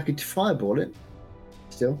work. I could fireball it.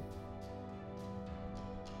 Still.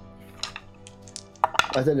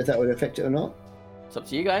 I don't know if that would affect it or not. It's up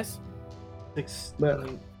to you guys. 6, Well,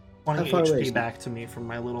 20 how far away HP is it? back to me from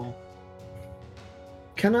my little...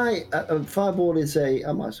 Can I? Fireball is a.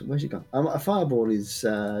 Where's it gone? A fireball is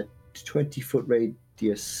 20-foot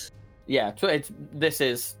radius. Yeah, this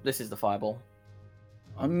is the fireball.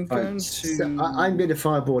 I'm going to. So I'm going to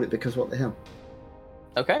fireball it because what the hell?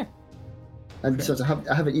 Okay. And besides, I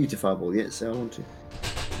haven't used a fireball yet, so I want to.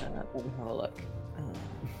 Let me have a look.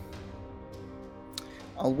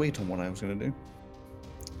 I'll wait on what I was going to do.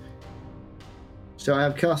 So I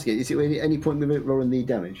have casting it. Is it any point with it rolling the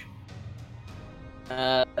damage?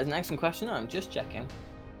 That's an excellent question. I'm just checking.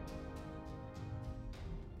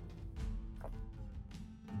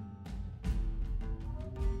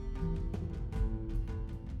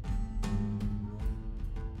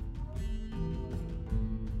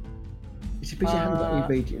 It's a pity I haven't got any Uh,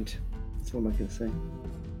 radiant. That's all I can say. You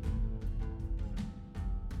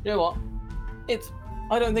know what?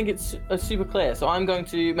 I don't think it's super clear, so I'm going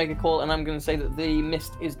to make a call and I'm going to say that the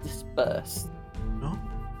mist is dispersed. No?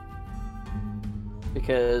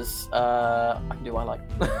 Because I can do what I like.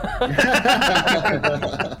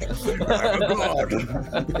 I'm a god.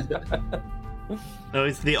 No,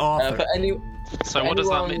 it's the author. for any, So what does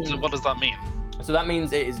that mean? anyone- What does that mean? so that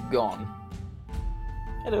means it is gone.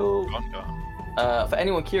 Hello. Gone. For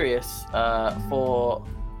anyone curious, for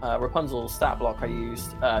Rapunzel's stat block, I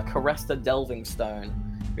used Caresta Delving Stone,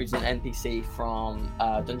 who's an NPC from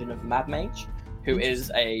Dungeon of Mad Mage, has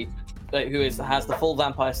the full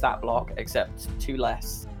vampire stat block except 2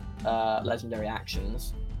 less legendary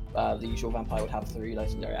actions. The usual vampire would have 3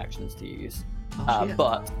 legendary actions to use, Shit.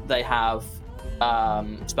 but they have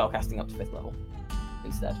spellcasting up to 5th level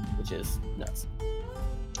instead, which is nuts.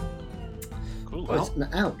 Cool. Well,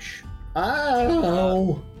 Ouch!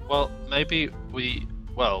 Ow! Well, maybe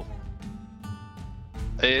well,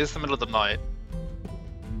 it is the middle of the night.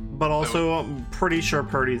 but also, I'm pretty sure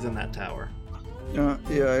Purdy's in that tower. Yeah.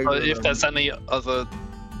 If there's any other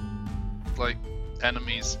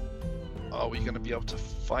enemies, are we going to be able to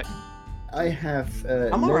fight? I have.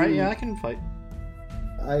 I'm alright, yeah, I can fight.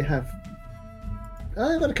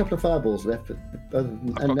 I've got a couple of fireballs left, but other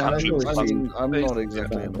than, I've got I've always cantrips. seen- I'm not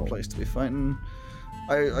exactly in a Fireball. place to be fighting.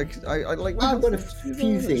 I like. I've got a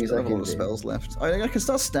few things I I have a can lot of do. spells left. I can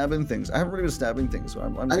start stabbing things. I haven't really been stabbing things, so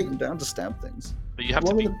I'm I think- down to stab things. But you have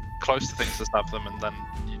to One be of close to things to stab them, and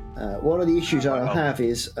then One of the issues I'll Well. have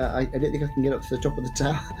is I don't think I can get up to the top of the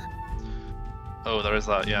tower. oh, there is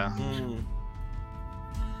that. Yeah. Hmm.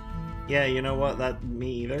 Yeah, you know what? Me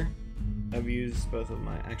either. I've used both of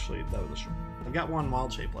my. Actually, that was a short. I've got 1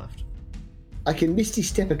 wild shape left. I can misty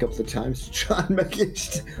step a couple of times to try and make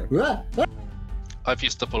it. I've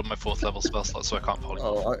used up all of my 4th level spell slots, so I can't polymorph.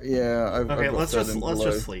 Oh, yeah. I've Okay, got let's third just and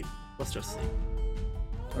below. sleep. Let's just sleep.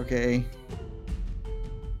 Okay.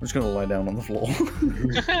 I'm just gonna lie down on the floor.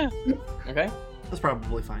 Okay. That's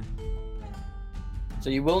probably fine. So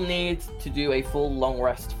you will need to do a full long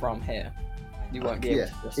rest from here. You won't be able Yeah,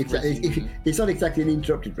 to just it's, resume. it's not exactly an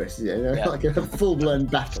interrupted rest, is it? Yeah. Like a full-blown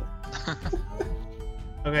battle.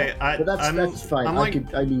 Okay, But that's fine. I'm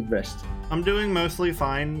I need rest. I'm doing mostly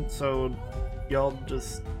fine, so y'all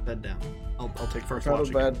just bed down. I'll take first Not watch.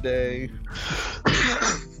 a again. bad day.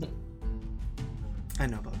 I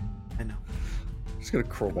know, bud. I know. Just gonna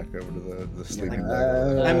crawl back over to the sleeping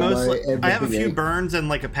bag. I have a few everything burns and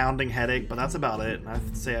like a pounding headache, but that's about it. I have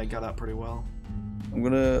to say I got out pretty well. I'm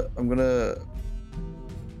gonna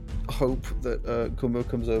hope that Kumbo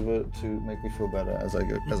comes over to make me feel better as I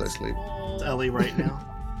sleep. It's Ellie right now.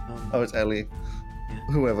 Oh, it's Ellie. Yeah.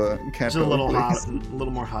 Whoever. Just a little hot, a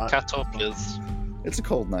little more hot. Cat or please. It's a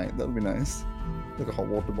cold night. That'll be nice. Like a hot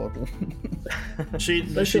water bottle. She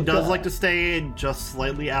does like to stay just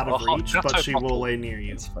slightly out of reach, but she will lay near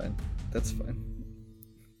you. That's fine. That's fine.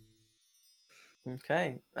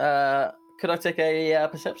 Okay. Could I take a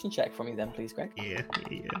perception check from you then, please, Greg? Yeah.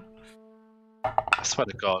 I swear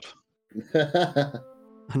to God.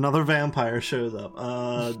 Another vampire shows up.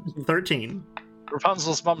 13.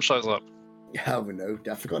 Rapunzel's mum shows up. Yeah, I know.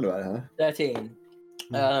 I forgot about her. 13.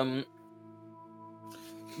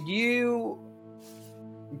 You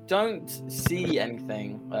don't see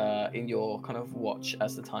anything in your kind of watch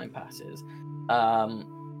as the time passes.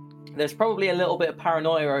 There's probably a little bit of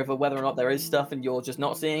paranoia over whether or not there is stuff and you're just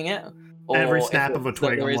not seeing it. Or Every snap of a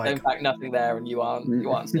twig, there I'm is like... in fact nothing there and you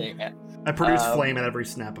aren't seeing it. I produce flame at every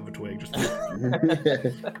snap of a twig. Just...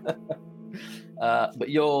 but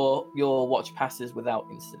your watch passes without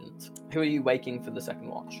incident. Who are you waking for the second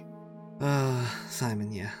watch?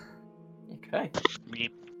 Simon, yeah. Okay. Me.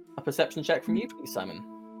 A perception check from you, please, Simon.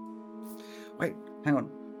 Wait, hang on.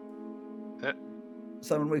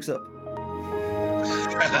 Simon wakes up.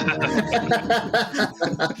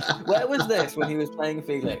 Where was this when he was playing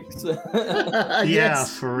Felix? Yeah,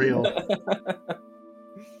 Yes. for real.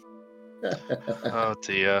 Oh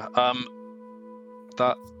dear.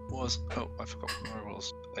 That was. Oh, I forgot where it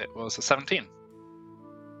was. It was a 17.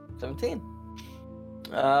 17.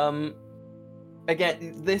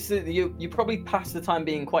 Again, this is you probably pass the time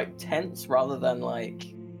being quite tense rather than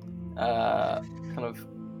like kind of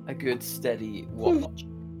a good steady watch.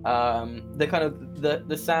 The kind of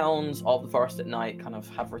the sounds of the forest at night kind of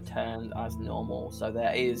have returned as normal. So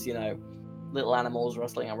there is, little animals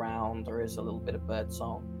rustling around. There is a little bit of bird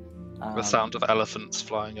song. The sound of elephants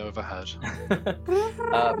flying overhead.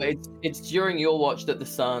 But it's during your watch that the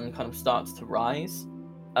sun kind of starts to rise,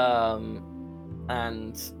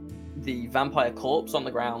 and the vampire corpse on the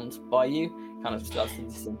ground by you kind of starts to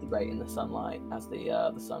disintegrate in the sunlight as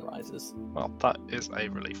the sun rises. Well, that is a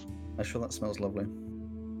relief. I'm sure that smells lovely.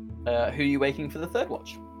 Who are you waking for the third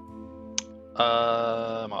watch?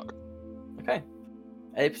 Mark. Okay.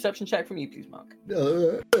 A perception check from you, please, Mark.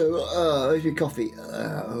 Where's your coffee?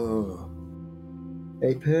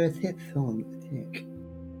 A perception check.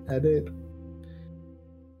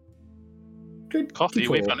 Coffee?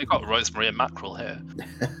 We've only got rosemary and mackerel here.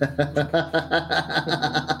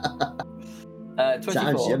 24.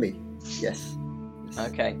 Sounds yummy. Yes.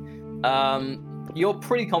 Okay. You're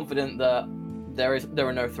pretty confident that there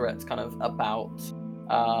are no threats kind of about.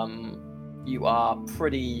 You are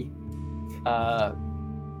pretty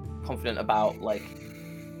confident about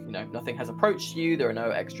nothing has approached you. There are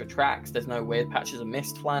no extra tracks. There's no weird patches of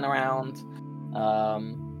mist flying around.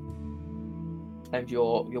 And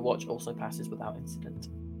your watch also passes without incident.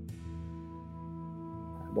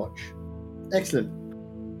 Watch. Excellent.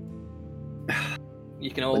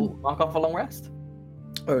 You can all mark off a long rest.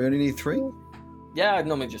 Oh, we only need 3? Yeah, I'd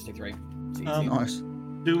normally just do 3. It's easy. Nice.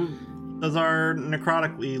 Does our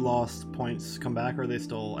necrotically lost points come back, or are they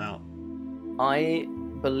still out? I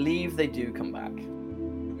believe they do come back.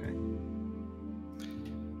 Okay.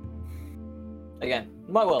 Again,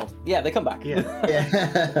 my world. Yeah, they come back. Yeah.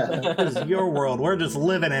 Yeah. This is your world. We're just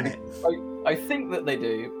living in it. I think that they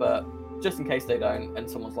do, but just in case they don't, and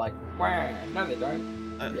someone's like, "Wah, no, they don't."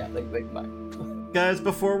 Yeah, they come back. Guys,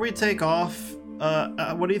 before we take off,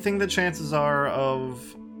 what do you think the chances are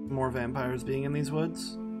of more vampires being in these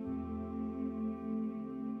woods?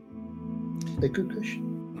 A good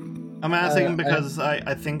question. I'm asking because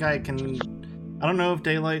I think I can... I don't know if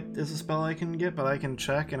daylight is a spell I can get, but I can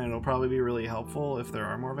check, and it'll probably be really helpful if there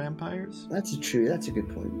are more vampires. That's a good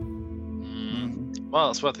point.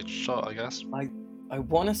 Well, it's worth a shot, I guess. I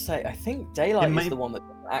want to say, I think daylight is the one that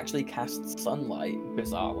actually casts sunlight,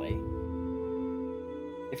 bizarrely.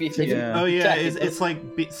 If you Oh yeah, check, it's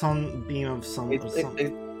like beam of sun.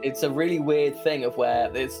 It's a really weird thing of where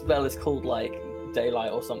this spell is called like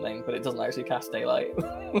daylight or something, but it doesn't actually cast daylight.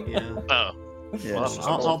 Yeah. Oh. Yeah, Well, it's just-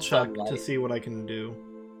 I'll check sunlight. to see what I can do.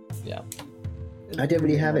 Yeah. I don't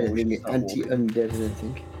really have anything anti-undead, I don't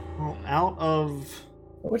think. Well, out of...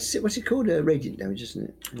 What's it called? Radiant damage, isn't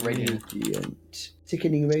it? Radiant.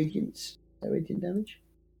 Sickening radiance. Is that radiant damage?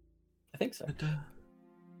 I think so. It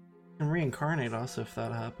can reincarnate us if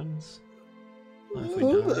that happens. If we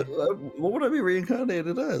die. What would I be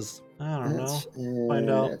reincarnated as? I don't know. That's, Find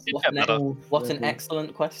out. that's What an okay.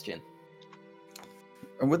 excellent question.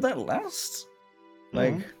 And would that last?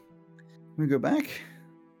 Like, we go back?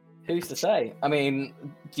 Who's to say? I mean,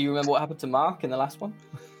 do you remember what happened to Mark in the last one?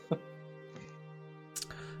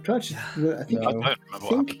 I think I don't remember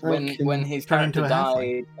what happened. When his Turn into character a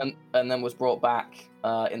halfling. died and then was brought back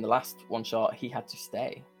in the last one shot, he had to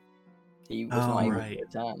stay. He was not able right. to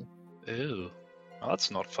return. Ew. Oh,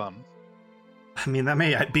 that's not fun. I mean, that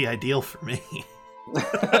may be ideal for me.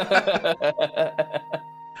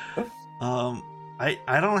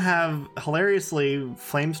 I don't have, hilariously,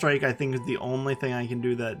 Flame Strike I think is the only thing I can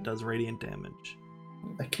do that does radiant damage.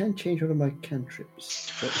 I can change one of my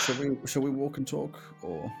cantrips. Shall we walk and talk,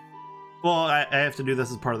 or? Well, I have to do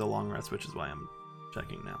this as part of the long rest, which is why I'm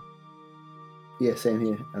checking now. Yeah, same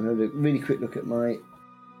here. I'm going to really quick look at my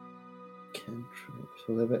cantrips.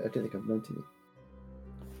 Although I don't think I've noted it.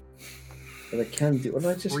 But I can do. What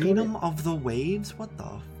did I just Freedom of the Waves? What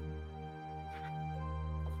the?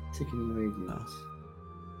 Ticking radiance.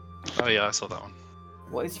 Oh yeah, I saw that one.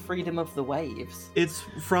 What is Freedom of the Waves? It's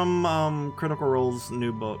from Critical Role's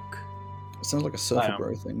new book. It sounds like a surfer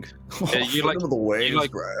bro thing. Yeah, you like the waves,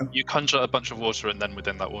 bro. You conjure a bunch of water, and then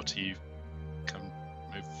within that water, you can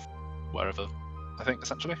move wherever. I think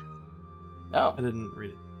essentially. Oh, I didn't read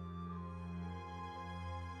it.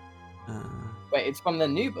 wait, it's from their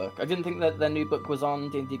new book. I didn't think that their new book was on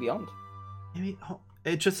D&D Beyond. Maybe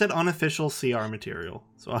it just said unofficial CR material,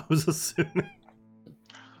 so I was assuming.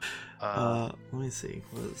 Let me see.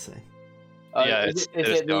 What does it say? Yeah, is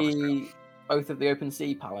it the Oath of the Open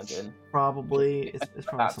Sea Paladin? Probably. It's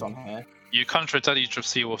probably That's something. on here. You conjure a deluge of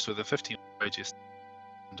seawater with a 15 radius,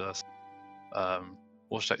 and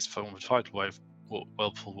water takes the form of a tidal wave,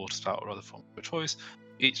 whirlpool, water spout, or other form of your choice.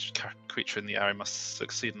 Each creature in the area must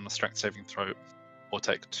succeed on a strength saving throw, or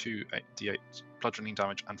take 2d8 bludgeoning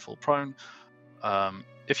damage and fall prone.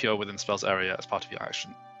 If you are within the spell's area as part of your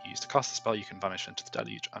action used to cast the spell, you can vanish into the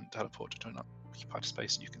deluge and teleport to an occupied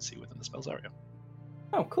space you can see within the spell's area.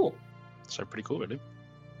 Oh, cool. So pretty cool, really. You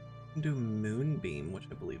can do Moonbeam, which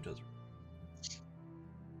I believe does.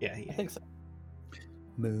 Yeah, I think so.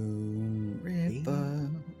 Moon River.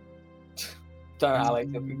 Don't, Alex.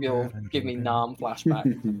 You'll give me Nam flashback.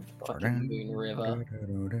 Fucking Moon River.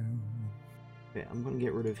 Okay, I'm gonna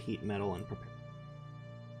get rid of Heat Metal and prepare.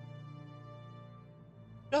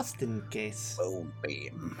 Just in case. Boom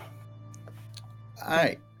beam.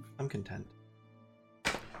 Alright. I'm content.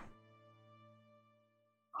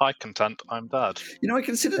 Hi, content. I'm bad. You know, I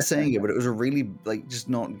considered saying it, but it was a really, just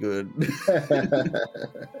not good.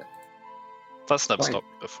 That's never Fine.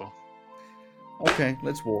 stopped before. Okay,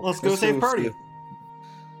 let's walk. Let's go save party.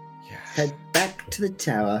 Yeah. Head back to the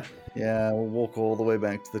tower. Yeah, we'll walk all the way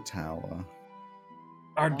back to the tower.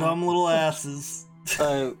 Our dumb little asses.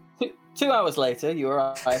 So, 2 hours later, you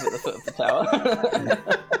arrive at the foot of the tower.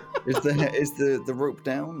 Is the rope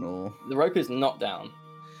down, or? The rope is not down.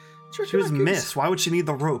 She was Miss. Why would she need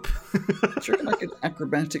the rope? Sure, I could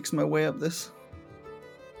acrobatics my way up this.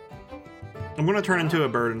 I'm gonna turn into a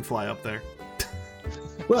bird and fly up there.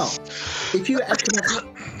 Well, if you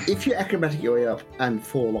acrobatic your way up and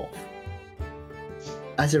fall off,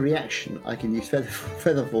 as a reaction, I can use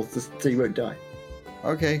Featherfall so you won't die.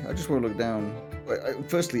 Okay, I just want to look down.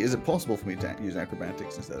 Firstly, is it possible for me to use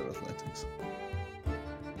acrobatics instead of athletics?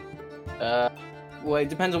 Well, it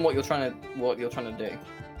depends on what you're trying to do.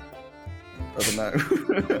 I don't know.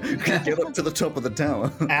 Can I get up to the top of the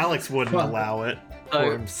tower? Alex wouldn't allow it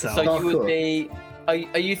for himself. So you would be. Are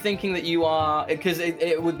you thinking that you are? Because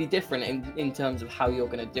it would be different in terms of how you're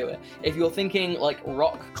going to do it. If you're thinking like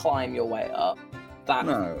rock climb your way up, that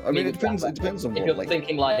No, I mean it depends. It depends on If what. you're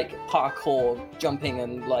thinking like parkour, jumping,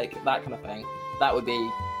 and like that kind of thing, that would be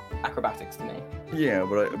acrobatics to me. Yeah,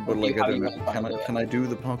 but like How I you don't know. gonna do it? Can I do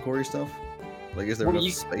the parkoury stuff? Like, is there Well,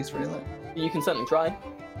 enough space for any of that? You can certainly try.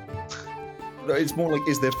 No, it's more like,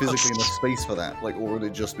 is there physically enough space for that? Like, or would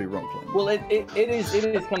it just be rock climbing? Well, it is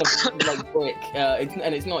kind of like brick,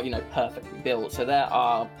 and it's not perfectly built. So there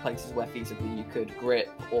are places where feasibly you could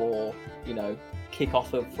grip or kick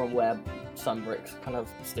off of from where some bricks kind of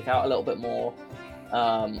stick out a little bit more.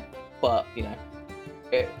 But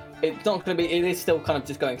it's not going to be. It is still kind of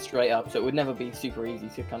just going straight up, so it would never be super easy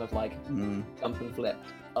to kind of like jump and flip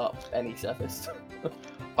up any surface.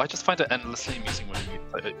 I just find it endlessly amusing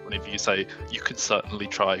whenever you say you could certainly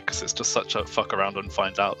try, because it's just such a fuck around and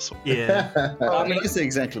find out. So. Yeah. I mean, it's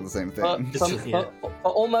exactly the same thing. For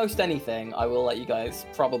almost anything, I will let you guys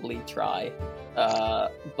probably try.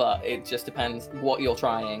 But it just depends what you're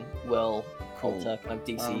trying will alter kind of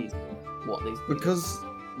DCs and what these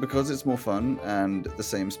Because it's more fun and the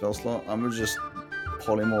same spell slot, I'm gonna just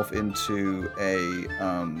polymorph into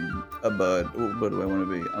a bird. What bird do I want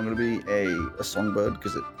to be? I'm gonna be a songbird,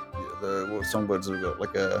 because the songbirds have got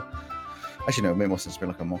like a. Actually, no, it made more sense to be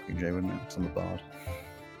like a mockingjay, wouldn't it? Because I'm a bard.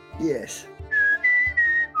 Yes.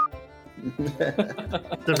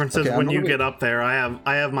 Difference is Okay, when you get up there, I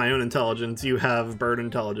have my own intelligence. You have bird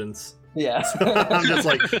intelligence. Yeah. I'm just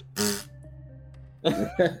like.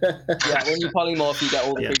 Yeah, when you polymorph, you get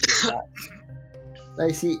all the Yeah. creatures back.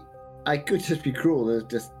 I see. I could just be cruel and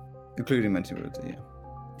just Including Mentimeter, yeah.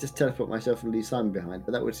 just teleport myself and leave Simon behind,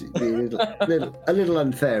 but that would be a little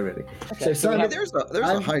unfair, really. Okay, So so we Simon, have- There's a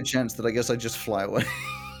I'm- high chance that I guess I just fly away.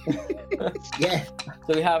 yeah.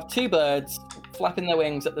 So we have two birds flapping their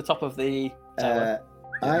wings at the top of the tower.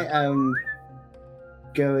 I am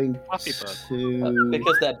going Fluffy bird. to.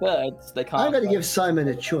 Because they're birds, they can't I'm going to give Simon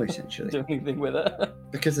a choice, actually, do anything with it.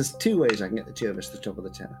 because there's two ways I can get the two of us to the top of the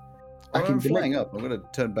tower. When I'm dimen- flying up, I'm going to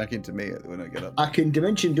turn back into me when I get up. I can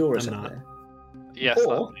dimension door us I'm up not. there, Yes,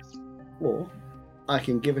 Or- that please. or I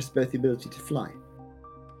can give us both the ability to fly.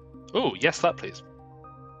 Oh, yes, that please.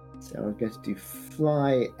 So I'm going to do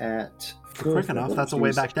fly at. Quick enough, that's a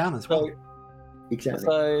way back down as well. So, Exactly.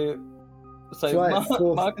 so Fly at Mark,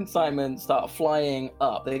 fourth. Mark and Simon start flying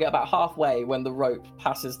up. They get about halfway when the rope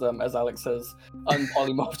passes them, as Alex has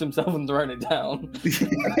unpolymorphed himself and thrown it down. That's It's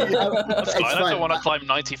fine. I fine. don't want to climb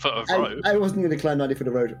 90 foot of rope. I wasn't going to climb 90 foot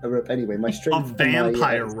of a rope anyway. My A strength and my,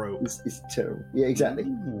 vampire rope. is terrible. Yeah, exactly.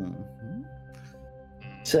 Hmm.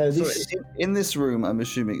 So So this, in this room, I'm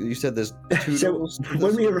assuming you said there's two So, doors. to when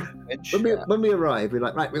this we room, which- when we arrive, we're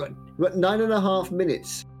like, right, we've got 9.5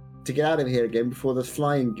 minutes to get out of here again before the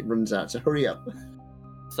flying runs out. So hurry up.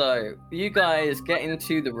 So you guys get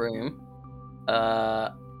into the room,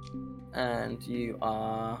 and you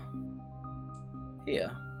are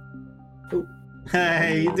here.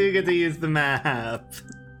 Hey, you do get to use the map.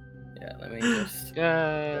 Yeah, let me just.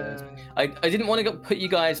 Yeah. I didn't want to put you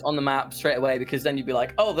guys on the map straight away because then you'd be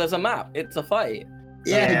like, oh, there's a map. It's a fight.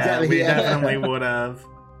 Yeah, exactly. We yeah. definitely would have.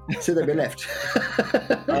 So they'll be left.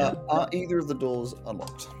 are either of the doors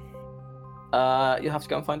unlocked? You'll have to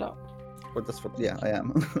go and find out. But that's what. Yeah, I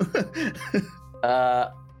am.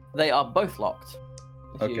 They are both locked.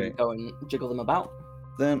 If Okay. you go and jiggle them about.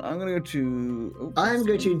 Then I'm gonna go to. Oh, I'm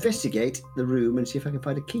going to see. investigate the room and see if I can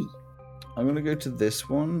find a key. I'm gonna go to this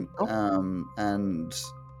one. Oh. And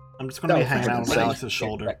I'm just going to be No, hanging for out on goodness Alex's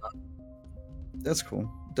shoulder. that's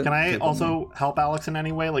cool. Don't Can I click on also help Alex in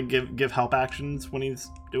any way? Like give help actions when he's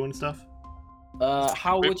doing stuff?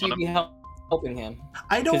 How Rip would you on be helping him?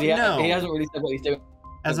 I don't Because know. he hasn't really said what he's doing.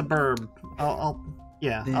 As a burb, I'll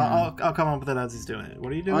Yeah. I'll come up with it as he's doing it.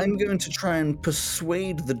 What are you doing? I'm going to try and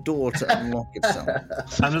persuade the door to unlock itself.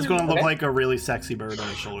 I'm just going to look Okay. like a really sexy bird on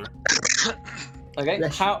his shoulder. Okay.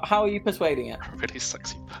 Bless How are you persuading it? Really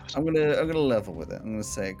sexy bird. I'm gonna level with it. I'm gonna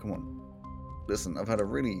say, come on. Listen, I've had a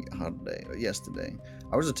really hard day. Yesterday,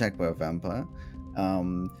 I was attacked by a vampire.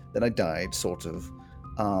 Then I died, sort of.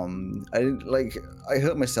 I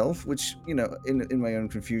hurt myself, which, you know, in my own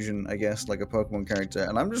confusion, I guess, like a Pokemon character,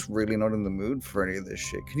 and I'm just really not in the mood for any of this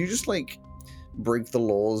shit. Can you just like break the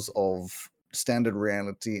laws of standard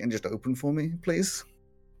reality and just open for me, please?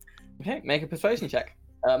 Okay. Make a persuasion check.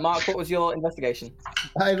 Mark, what was your investigation?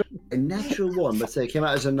 I have a natural one, but say it came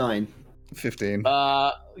out as a 9. 15.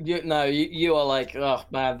 You are like, oh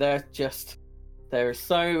man, there is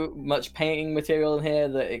so much painting material in here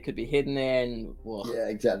that it could be hidden in. Whoa. Yeah,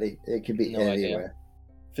 exactly. It could be No idea. anywhere.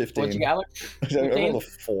 15. What'd you get, Alex? I rolled 15? a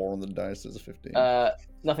 4 on the dice as a 15.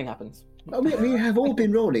 Nothing happens. Oh, we have all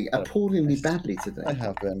been rolling appallingly badly I today.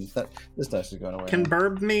 have been. This dice is going away. Can now.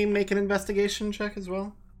 Burb me make an investigation check as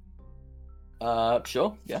well?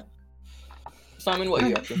 Sure, yeah. Simon, what are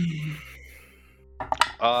you up to?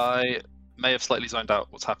 I may have slightly zoned out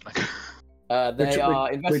what's happening. They We're- are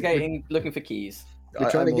we're- investigating, looking for keys.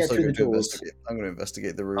 We're trying to I'm get also through the going to doors. investigate. I'm going to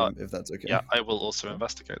investigate the room, if that's okay. Yeah, I will also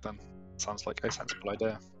investigate then. Sounds like a sensible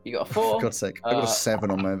idea. You got a For 4. God's sake, I got a Uh,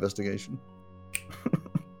 7 on my investigation.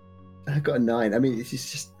 I got a 9. I mean, it's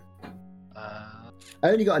just. Uh, I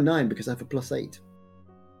only got a 9 because I have a +8.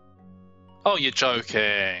 oh, you're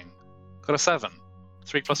joking. Got a 7.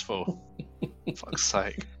 3 plus 4. Fuck's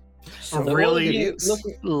sake. So all of really? you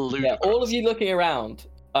looking, Ludicrous. all of you looking around,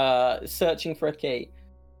 searching for a key.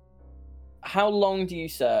 How long do you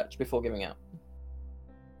search before giving out?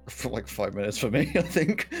 For like 5 minutes for me, I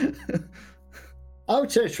think. I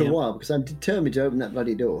would search for Yeah. a while because I'm determined to open that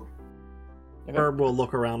bloody door. Okay. Burb will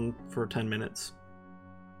look around for 10 minutes.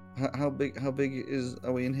 How big are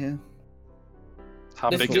we in here? How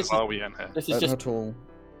This big is- are we in here? This is How just tall?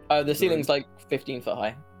 the ceiling's like 15 foot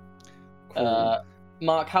high. Cool.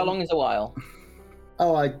 Mark, how long is a while?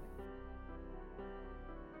 Oh,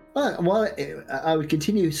 I would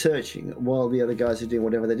continue searching while the other guys are doing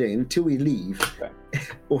whatever they're doing until we leave, Okay.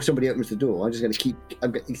 or somebody opens the door. I'm just going to keep.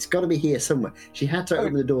 It's got to be here somewhere. She had to Okay.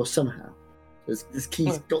 open the door somehow. This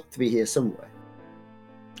key's Okay. got to be here somewhere.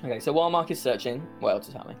 Okay, so while Mark is searching, what else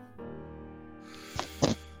is happening?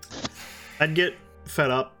 I'd get fed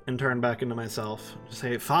up and turn back into myself. Just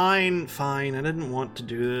say, fine, I didn't want to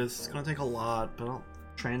do this. It's gonna take a lot, but I'll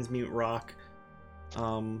transmute rock.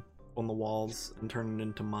 on the walls and turn it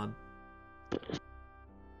into mud.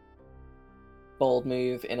 Bold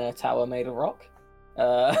move in a tower made of rock.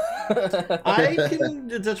 I can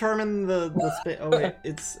determine the space. Oh wait,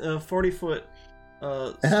 it's a 40-foot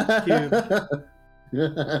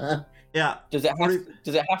cube. Yeah. Does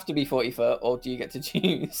it have to be 40 foot, or do you get to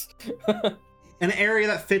choose? An area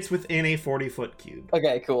that fits within a 40-foot cube.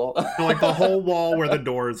 Okay, cool. So like the whole wall where the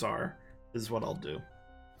doors are is what I'll do.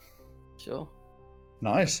 Sure.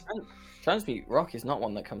 Nice. Transmute rock is not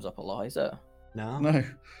one that comes up a lot, is it? No. No.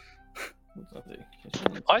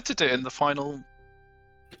 I had to do it in the final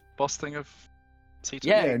boss thing of C2.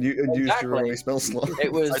 Yeah, And you used your exactly. only spell slot.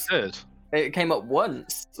 It was. I did. It came up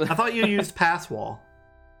once. I thought you used pass wall.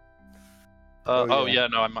 Oh, yeah. Yeah,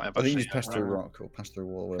 no, I might have. I think you actually, just pass through a rock or pass through a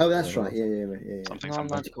wall. Oh, that's right. Yeah. Something.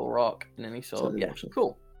 Non-magical rock in any sort. Something Yeah, awesome.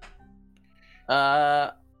 cool.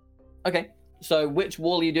 Okay. So which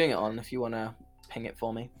wall are you doing it on? If you want to ping it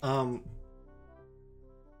for me. Where'd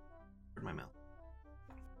my mouth?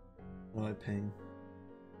 What do I ping?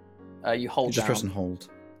 You hold You just down. press and hold.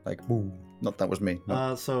 Like, boom. Not that was me.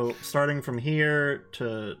 No. So starting from here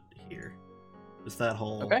to here. Just that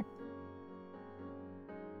whole. Okay.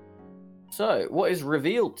 So what is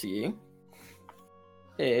revealed to you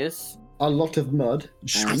is A lot of mud.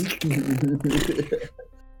 And...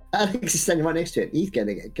 Alex is standing right next to it. He's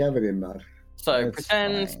getting it covered in mud. so That's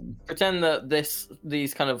pretend fine. that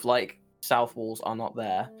these kind of like south walls are not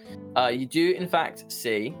there. You do in fact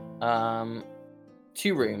see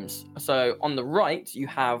two rooms. So on the right you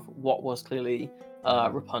have what was clearly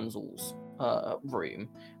Rapunzel's room.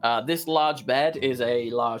 This large bed is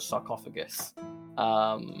a large sarcophagus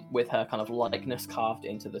with her kind of likeness carved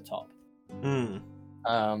into the top.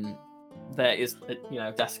 There is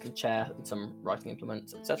a desk and chair and some writing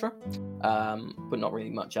implements, etc. But not really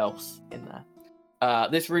much else in there.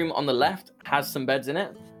 This room on the left has some beds in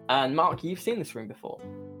it, and Mark, you've seen this room before.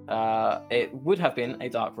 It would have been a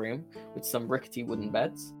dark room with some rickety wooden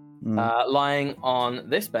beds lying on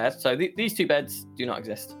this bed. So these two beds do not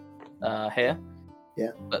exist here.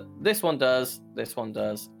 Yeah. But this one does, this one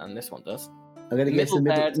does, and this one does. I'm going to guess the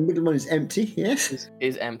middle one is empty. Yes.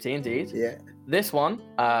 Is empty indeed. Yeah. This one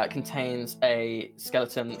contains a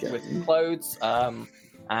skeleton with clothes, and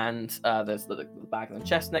there's the bag and the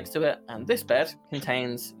chest next to it. And this bed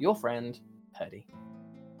contains your friend, Purdy.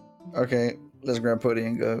 Okay, let's grab Putty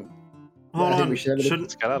and go. Hold I think on. we should have a look. Shouldn't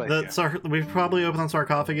Let's get out of here. we probably open the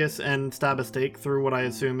sarcophagus and stab a stake through what I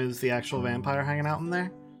assume is the actual vampire hanging out in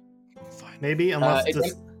there? Fine. Maybe, unless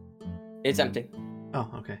It's empty. Oh,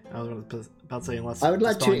 okay. I was about to say unless. I would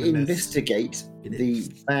like to dispelling the mist. investigate It the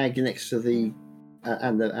is. bag next to the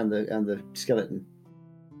and the skeleton.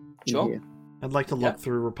 in Sure. here. I'd like to look Yeah.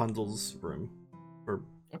 through Rapunzel's room for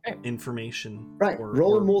Okay. information. Right, Or,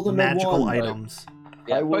 roll or more than a magical one. itunes.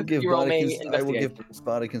 Yeah, I will both give you roll me Bardic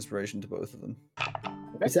investigation. inspiration to both of them.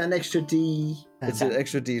 Is that an extra D? It's an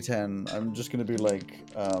extra D10. I'm just gonna be like,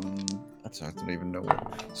 I don't even know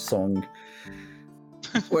what song.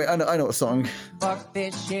 Wait, I know what song. Fuck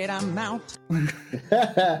this shit, I'm out.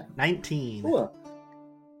 19. Well,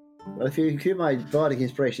 if you include my bardic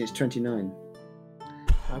inspiration, it's 29.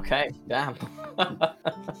 Okay, damn.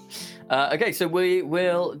 Okay, so we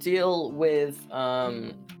will deal with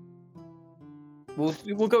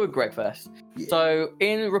we'll go with Greg first. Yeah. So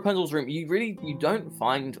in Rapunzel's room, you don't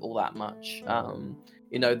find all that much.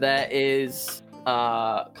 There is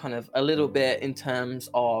kind of a little bit in terms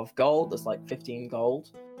of gold. There's like 15 gold.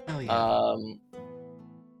 Hell yeah.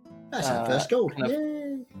 That's our first goal. kind of-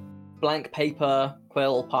 Yay! Blank paper,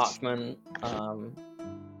 quill, parchment,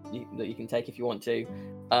 that you can take if you want to.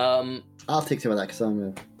 I'll take some of that because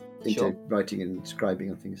I'm into Sure. writing and scribing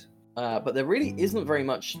on things. But there really isn't very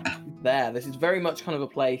much there. This is very much kind of a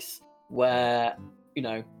place where,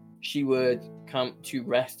 she would come to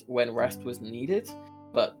rest when rest was needed.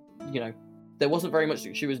 But, there wasn't very much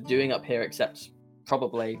that she was doing up here except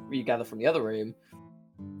probably, you gather from the other room,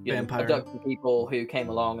 Vampire. abducting people who came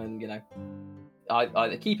along and,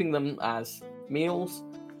 either keeping them as meals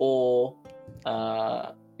or,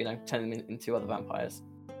 turning them into other vampires.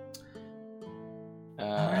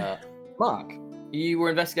 Alright. Mark, you were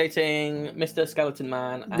investigating Mr. Skeleton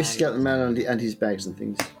Man. And... Mr. Skeleton Man and his bags and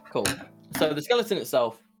things. Cool. So the skeleton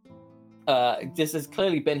itself, this has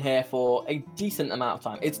clearly been here for a decent amount of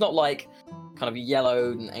time. It's not like kind of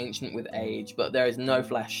yellowed and ancient with age, but there is no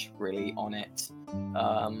flesh really on it.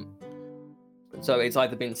 So it's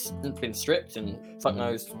either been stripped and fuck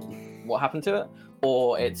knows what happened to it,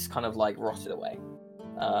 or it's kind of like rotted away.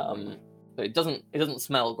 But it doesn't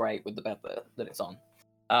smell great with the bed that it's on.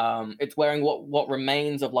 It's wearing what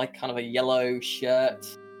remains of like kind of a yellow shirt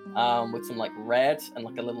with some like red and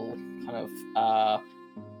like a little kind of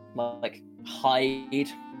like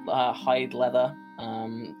hide leather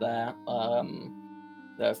there.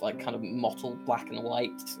 There's like kind of mottled black and white,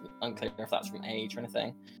 unclear if that's from age or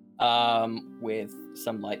anything. With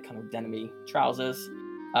some like kind of denim-y trousers.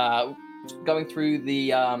 Going through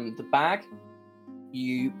the bag,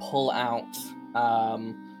 you pull out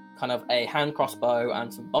kind of a hand crossbow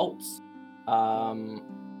and some bolts.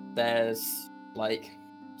 There's like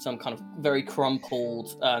some kind of very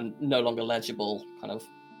crumpled and no longer legible kind of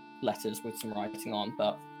letters with some writing on,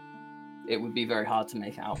 but it would be very hard to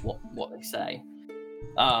make out what they say.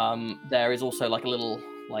 There is also like a little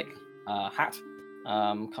like hat,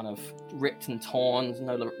 kind of ripped and torn,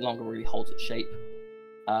 no longer really holds its shape.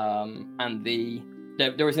 And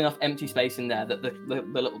there is enough empty space in there that the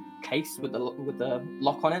little case with the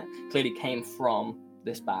lock on it clearly came from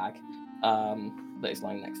this bag that is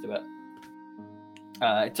lying next to it.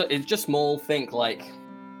 It's just small. Think like,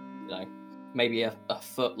 maybe a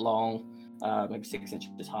foot long, maybe 6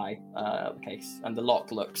 inches high. The case, and the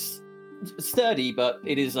lock looks sturdy, but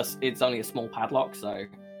it's only a small padlock, so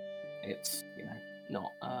it's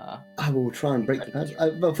not. I will try and break the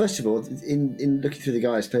padlock. Well, first of all, in looking through the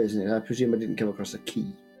guy's clothes, I presume I didn't come across a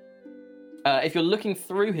key. If you're looking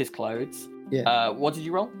through his clothes, what did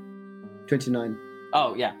you roll? 29.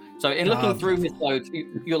 Oh yeah. So in looking through his clothes,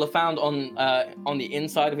 you'll have found on the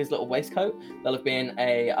inside of his little waistcoat there'll have been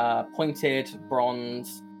a pointed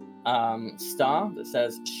bronze star that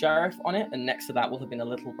says sheriff on it, and next to that will have been a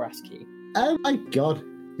little brass key. Oh my god,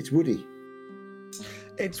 it's Woody.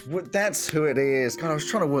 That's who it is. God, I was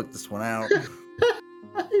trying to work this one out.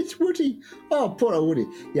 It's Woody. Oh, poor old Woody.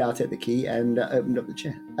 Yeah, I'll take the key and opened up the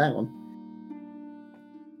chair. Hang on.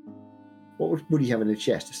 What would Woody have in the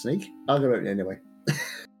chest? A snake? I'll go open it anyway.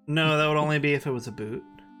 No, that would only be if it was a boot.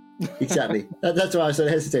 Exactly. That's why I said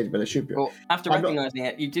hesitated, but it should be. Well, after recognizing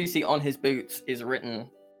it, you do see on his boots is written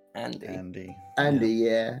Andy. Andy,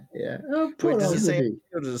 yeah. Oh, poor Wait, old does Woody.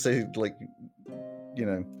 it say like,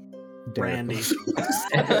 Randy.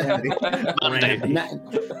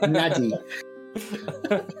 Naddy.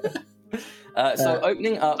 So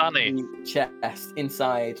opening up Danny. the chest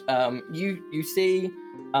inside, you see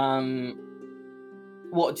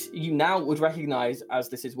what you now would recognize as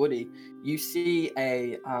this is Woody. You see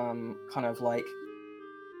a kind of like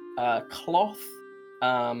cloth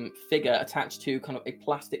figure attached to kind of a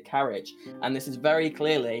plastic carriage, and this is very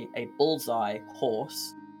clearly a bullseye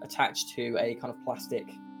horse attached to a kind of plastic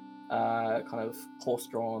kind of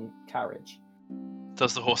horse-drawn carriage.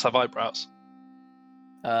 Does the horse have eyebrows?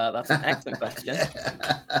 That's an excellent question.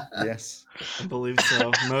 Yes. I believe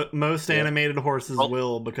so. Most animated horses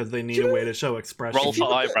will, because they need a way to show expression. Roll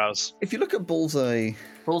for eyebrows. If you look at Bullseye,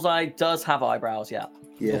 Bullseye does have eyebrows, yeah.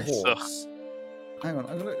 Yes. the horse. Hang on,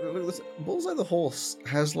 I'm gonna look at this. Bullseye the horse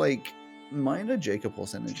has like minor Jacob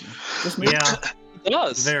horse energy. Just me. Yeah, It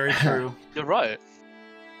does. very true. You're right.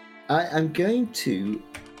 I am going to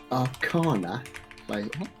Arcana,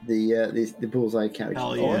 like the bullseye carriage.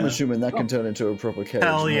 Hell Oh, I'm yeah. assuming that can turn into a proper carriage.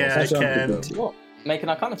 Hell yeah, That's it what I'm can. thinking. What? Make an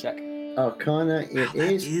Arcana check. Arcana, it That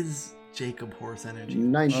is is Jacob horse energy.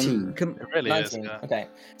 19. It really is. 19. Yeah. Okay.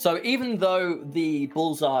 So even though the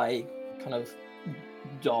Bullseye kind of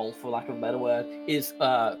doll, for lack of a better word, is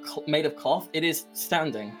made of cloth, it is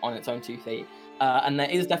standing on its own 2 feet. And there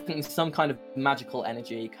is definitely some kind of magical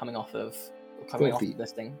energy coming off of feet.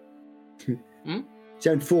 this thing. It's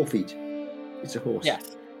only 4 feet. It's a horse.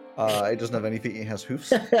 Yes. It doesn't have any feet. It has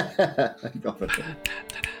hoofs.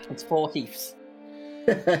 It's 4 heaths.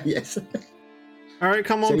 Yes. All right,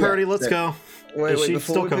 come on, So, yeah, Purdy, let's so- go. Wait, Is she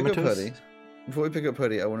before still we pick up comatose? Purdy, before we pick up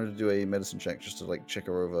Purdy, I wanted to do a medicine check just to like check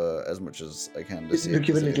her over as much as I can to Just see. if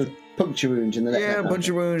give a there's little anything. puncture wound in the neck. Yeah, a bunch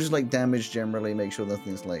of wounds, like damage generally. Make sure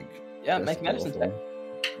nothing's like. Yeah, make a medicine check.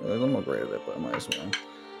 Well, I'm not great at it, but I might as well.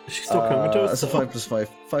 Is she still comatose? It's a 5 plus 5.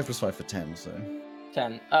 5 plus 5 for 10. So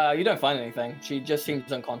 10. You don't find anything. She just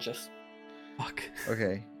seems unconscious. Fuck.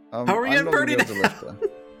 okay. How are we I'm getting not gonna be Purdy able to lift her.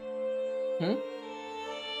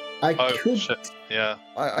 I Oh could. shit. Yeah.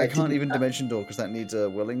 I can't didn't- even dimension door because that needs a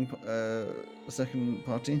willing second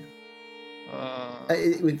party.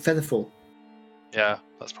 With Featherfall. Yeah.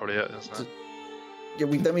 That's probably it, isn't it? Yeah,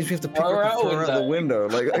 that means we have to pick Throw her her up and throw her out the window.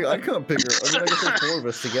 Like I can't pick her. I mean, I guess there's 4 of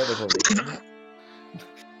us together probably.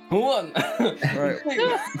 One.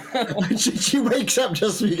 Right. she wakes up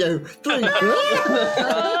just as we go 3.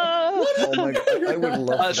 Oh my god, I would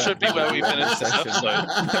love That should be where we finish this session. episode.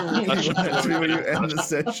 That should be where you end the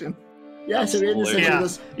session. Yeah, so we're in the Yeah.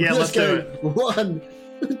 session. Yeah, let's go. do it. 1,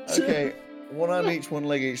 2. Okay, 1 arm each, 1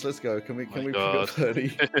 leg each. Let's go. Can we pick up God.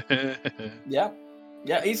 30? Yeah.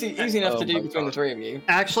 Yeah, easy enough to do between the three of you.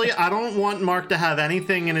 Actually, I don't want Mark to have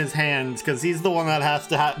anything in his hands because he's the one that has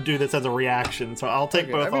to do this as a reaction. So I'll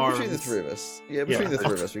take both arms. Between the three of us. Yeah, between the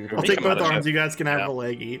three of us. I'll take both arms. You guys can have a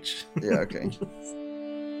leg each. Yeah, okay.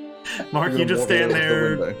 Mark, you just stand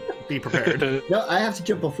there. Be prepared. No, I have to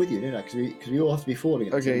jump off with you, don't I? Because we all have to be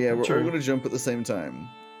falling. Okay, yeah, we're all going to jump at the same time.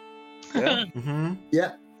 Yeah?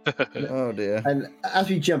 Yeah. Oh, dear. And as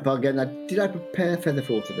we jump, I'll get that. Did I prepare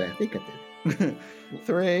Featherfall today? I think I did.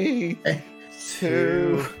 3,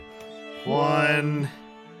 2, 1.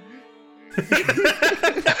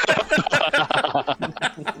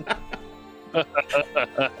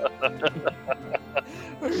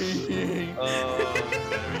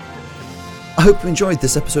 I hope you enjoyed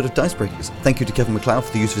this episode of Dicebreakers. Thank you to Kevin MacLeod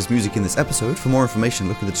for the use of his music in this episode. For more information,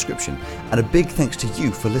 look in the description. And a big thanks to you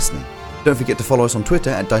for listening. Don't forget to follow us on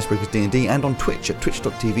Twitter at DicebreakersDND and on Twitch at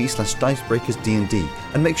twitch.tv/DicebreakersDND.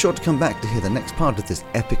 And make sure to come back to hear the next part of this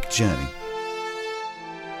epic journey.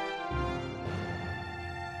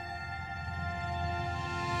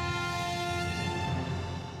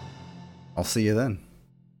 I'll see you then.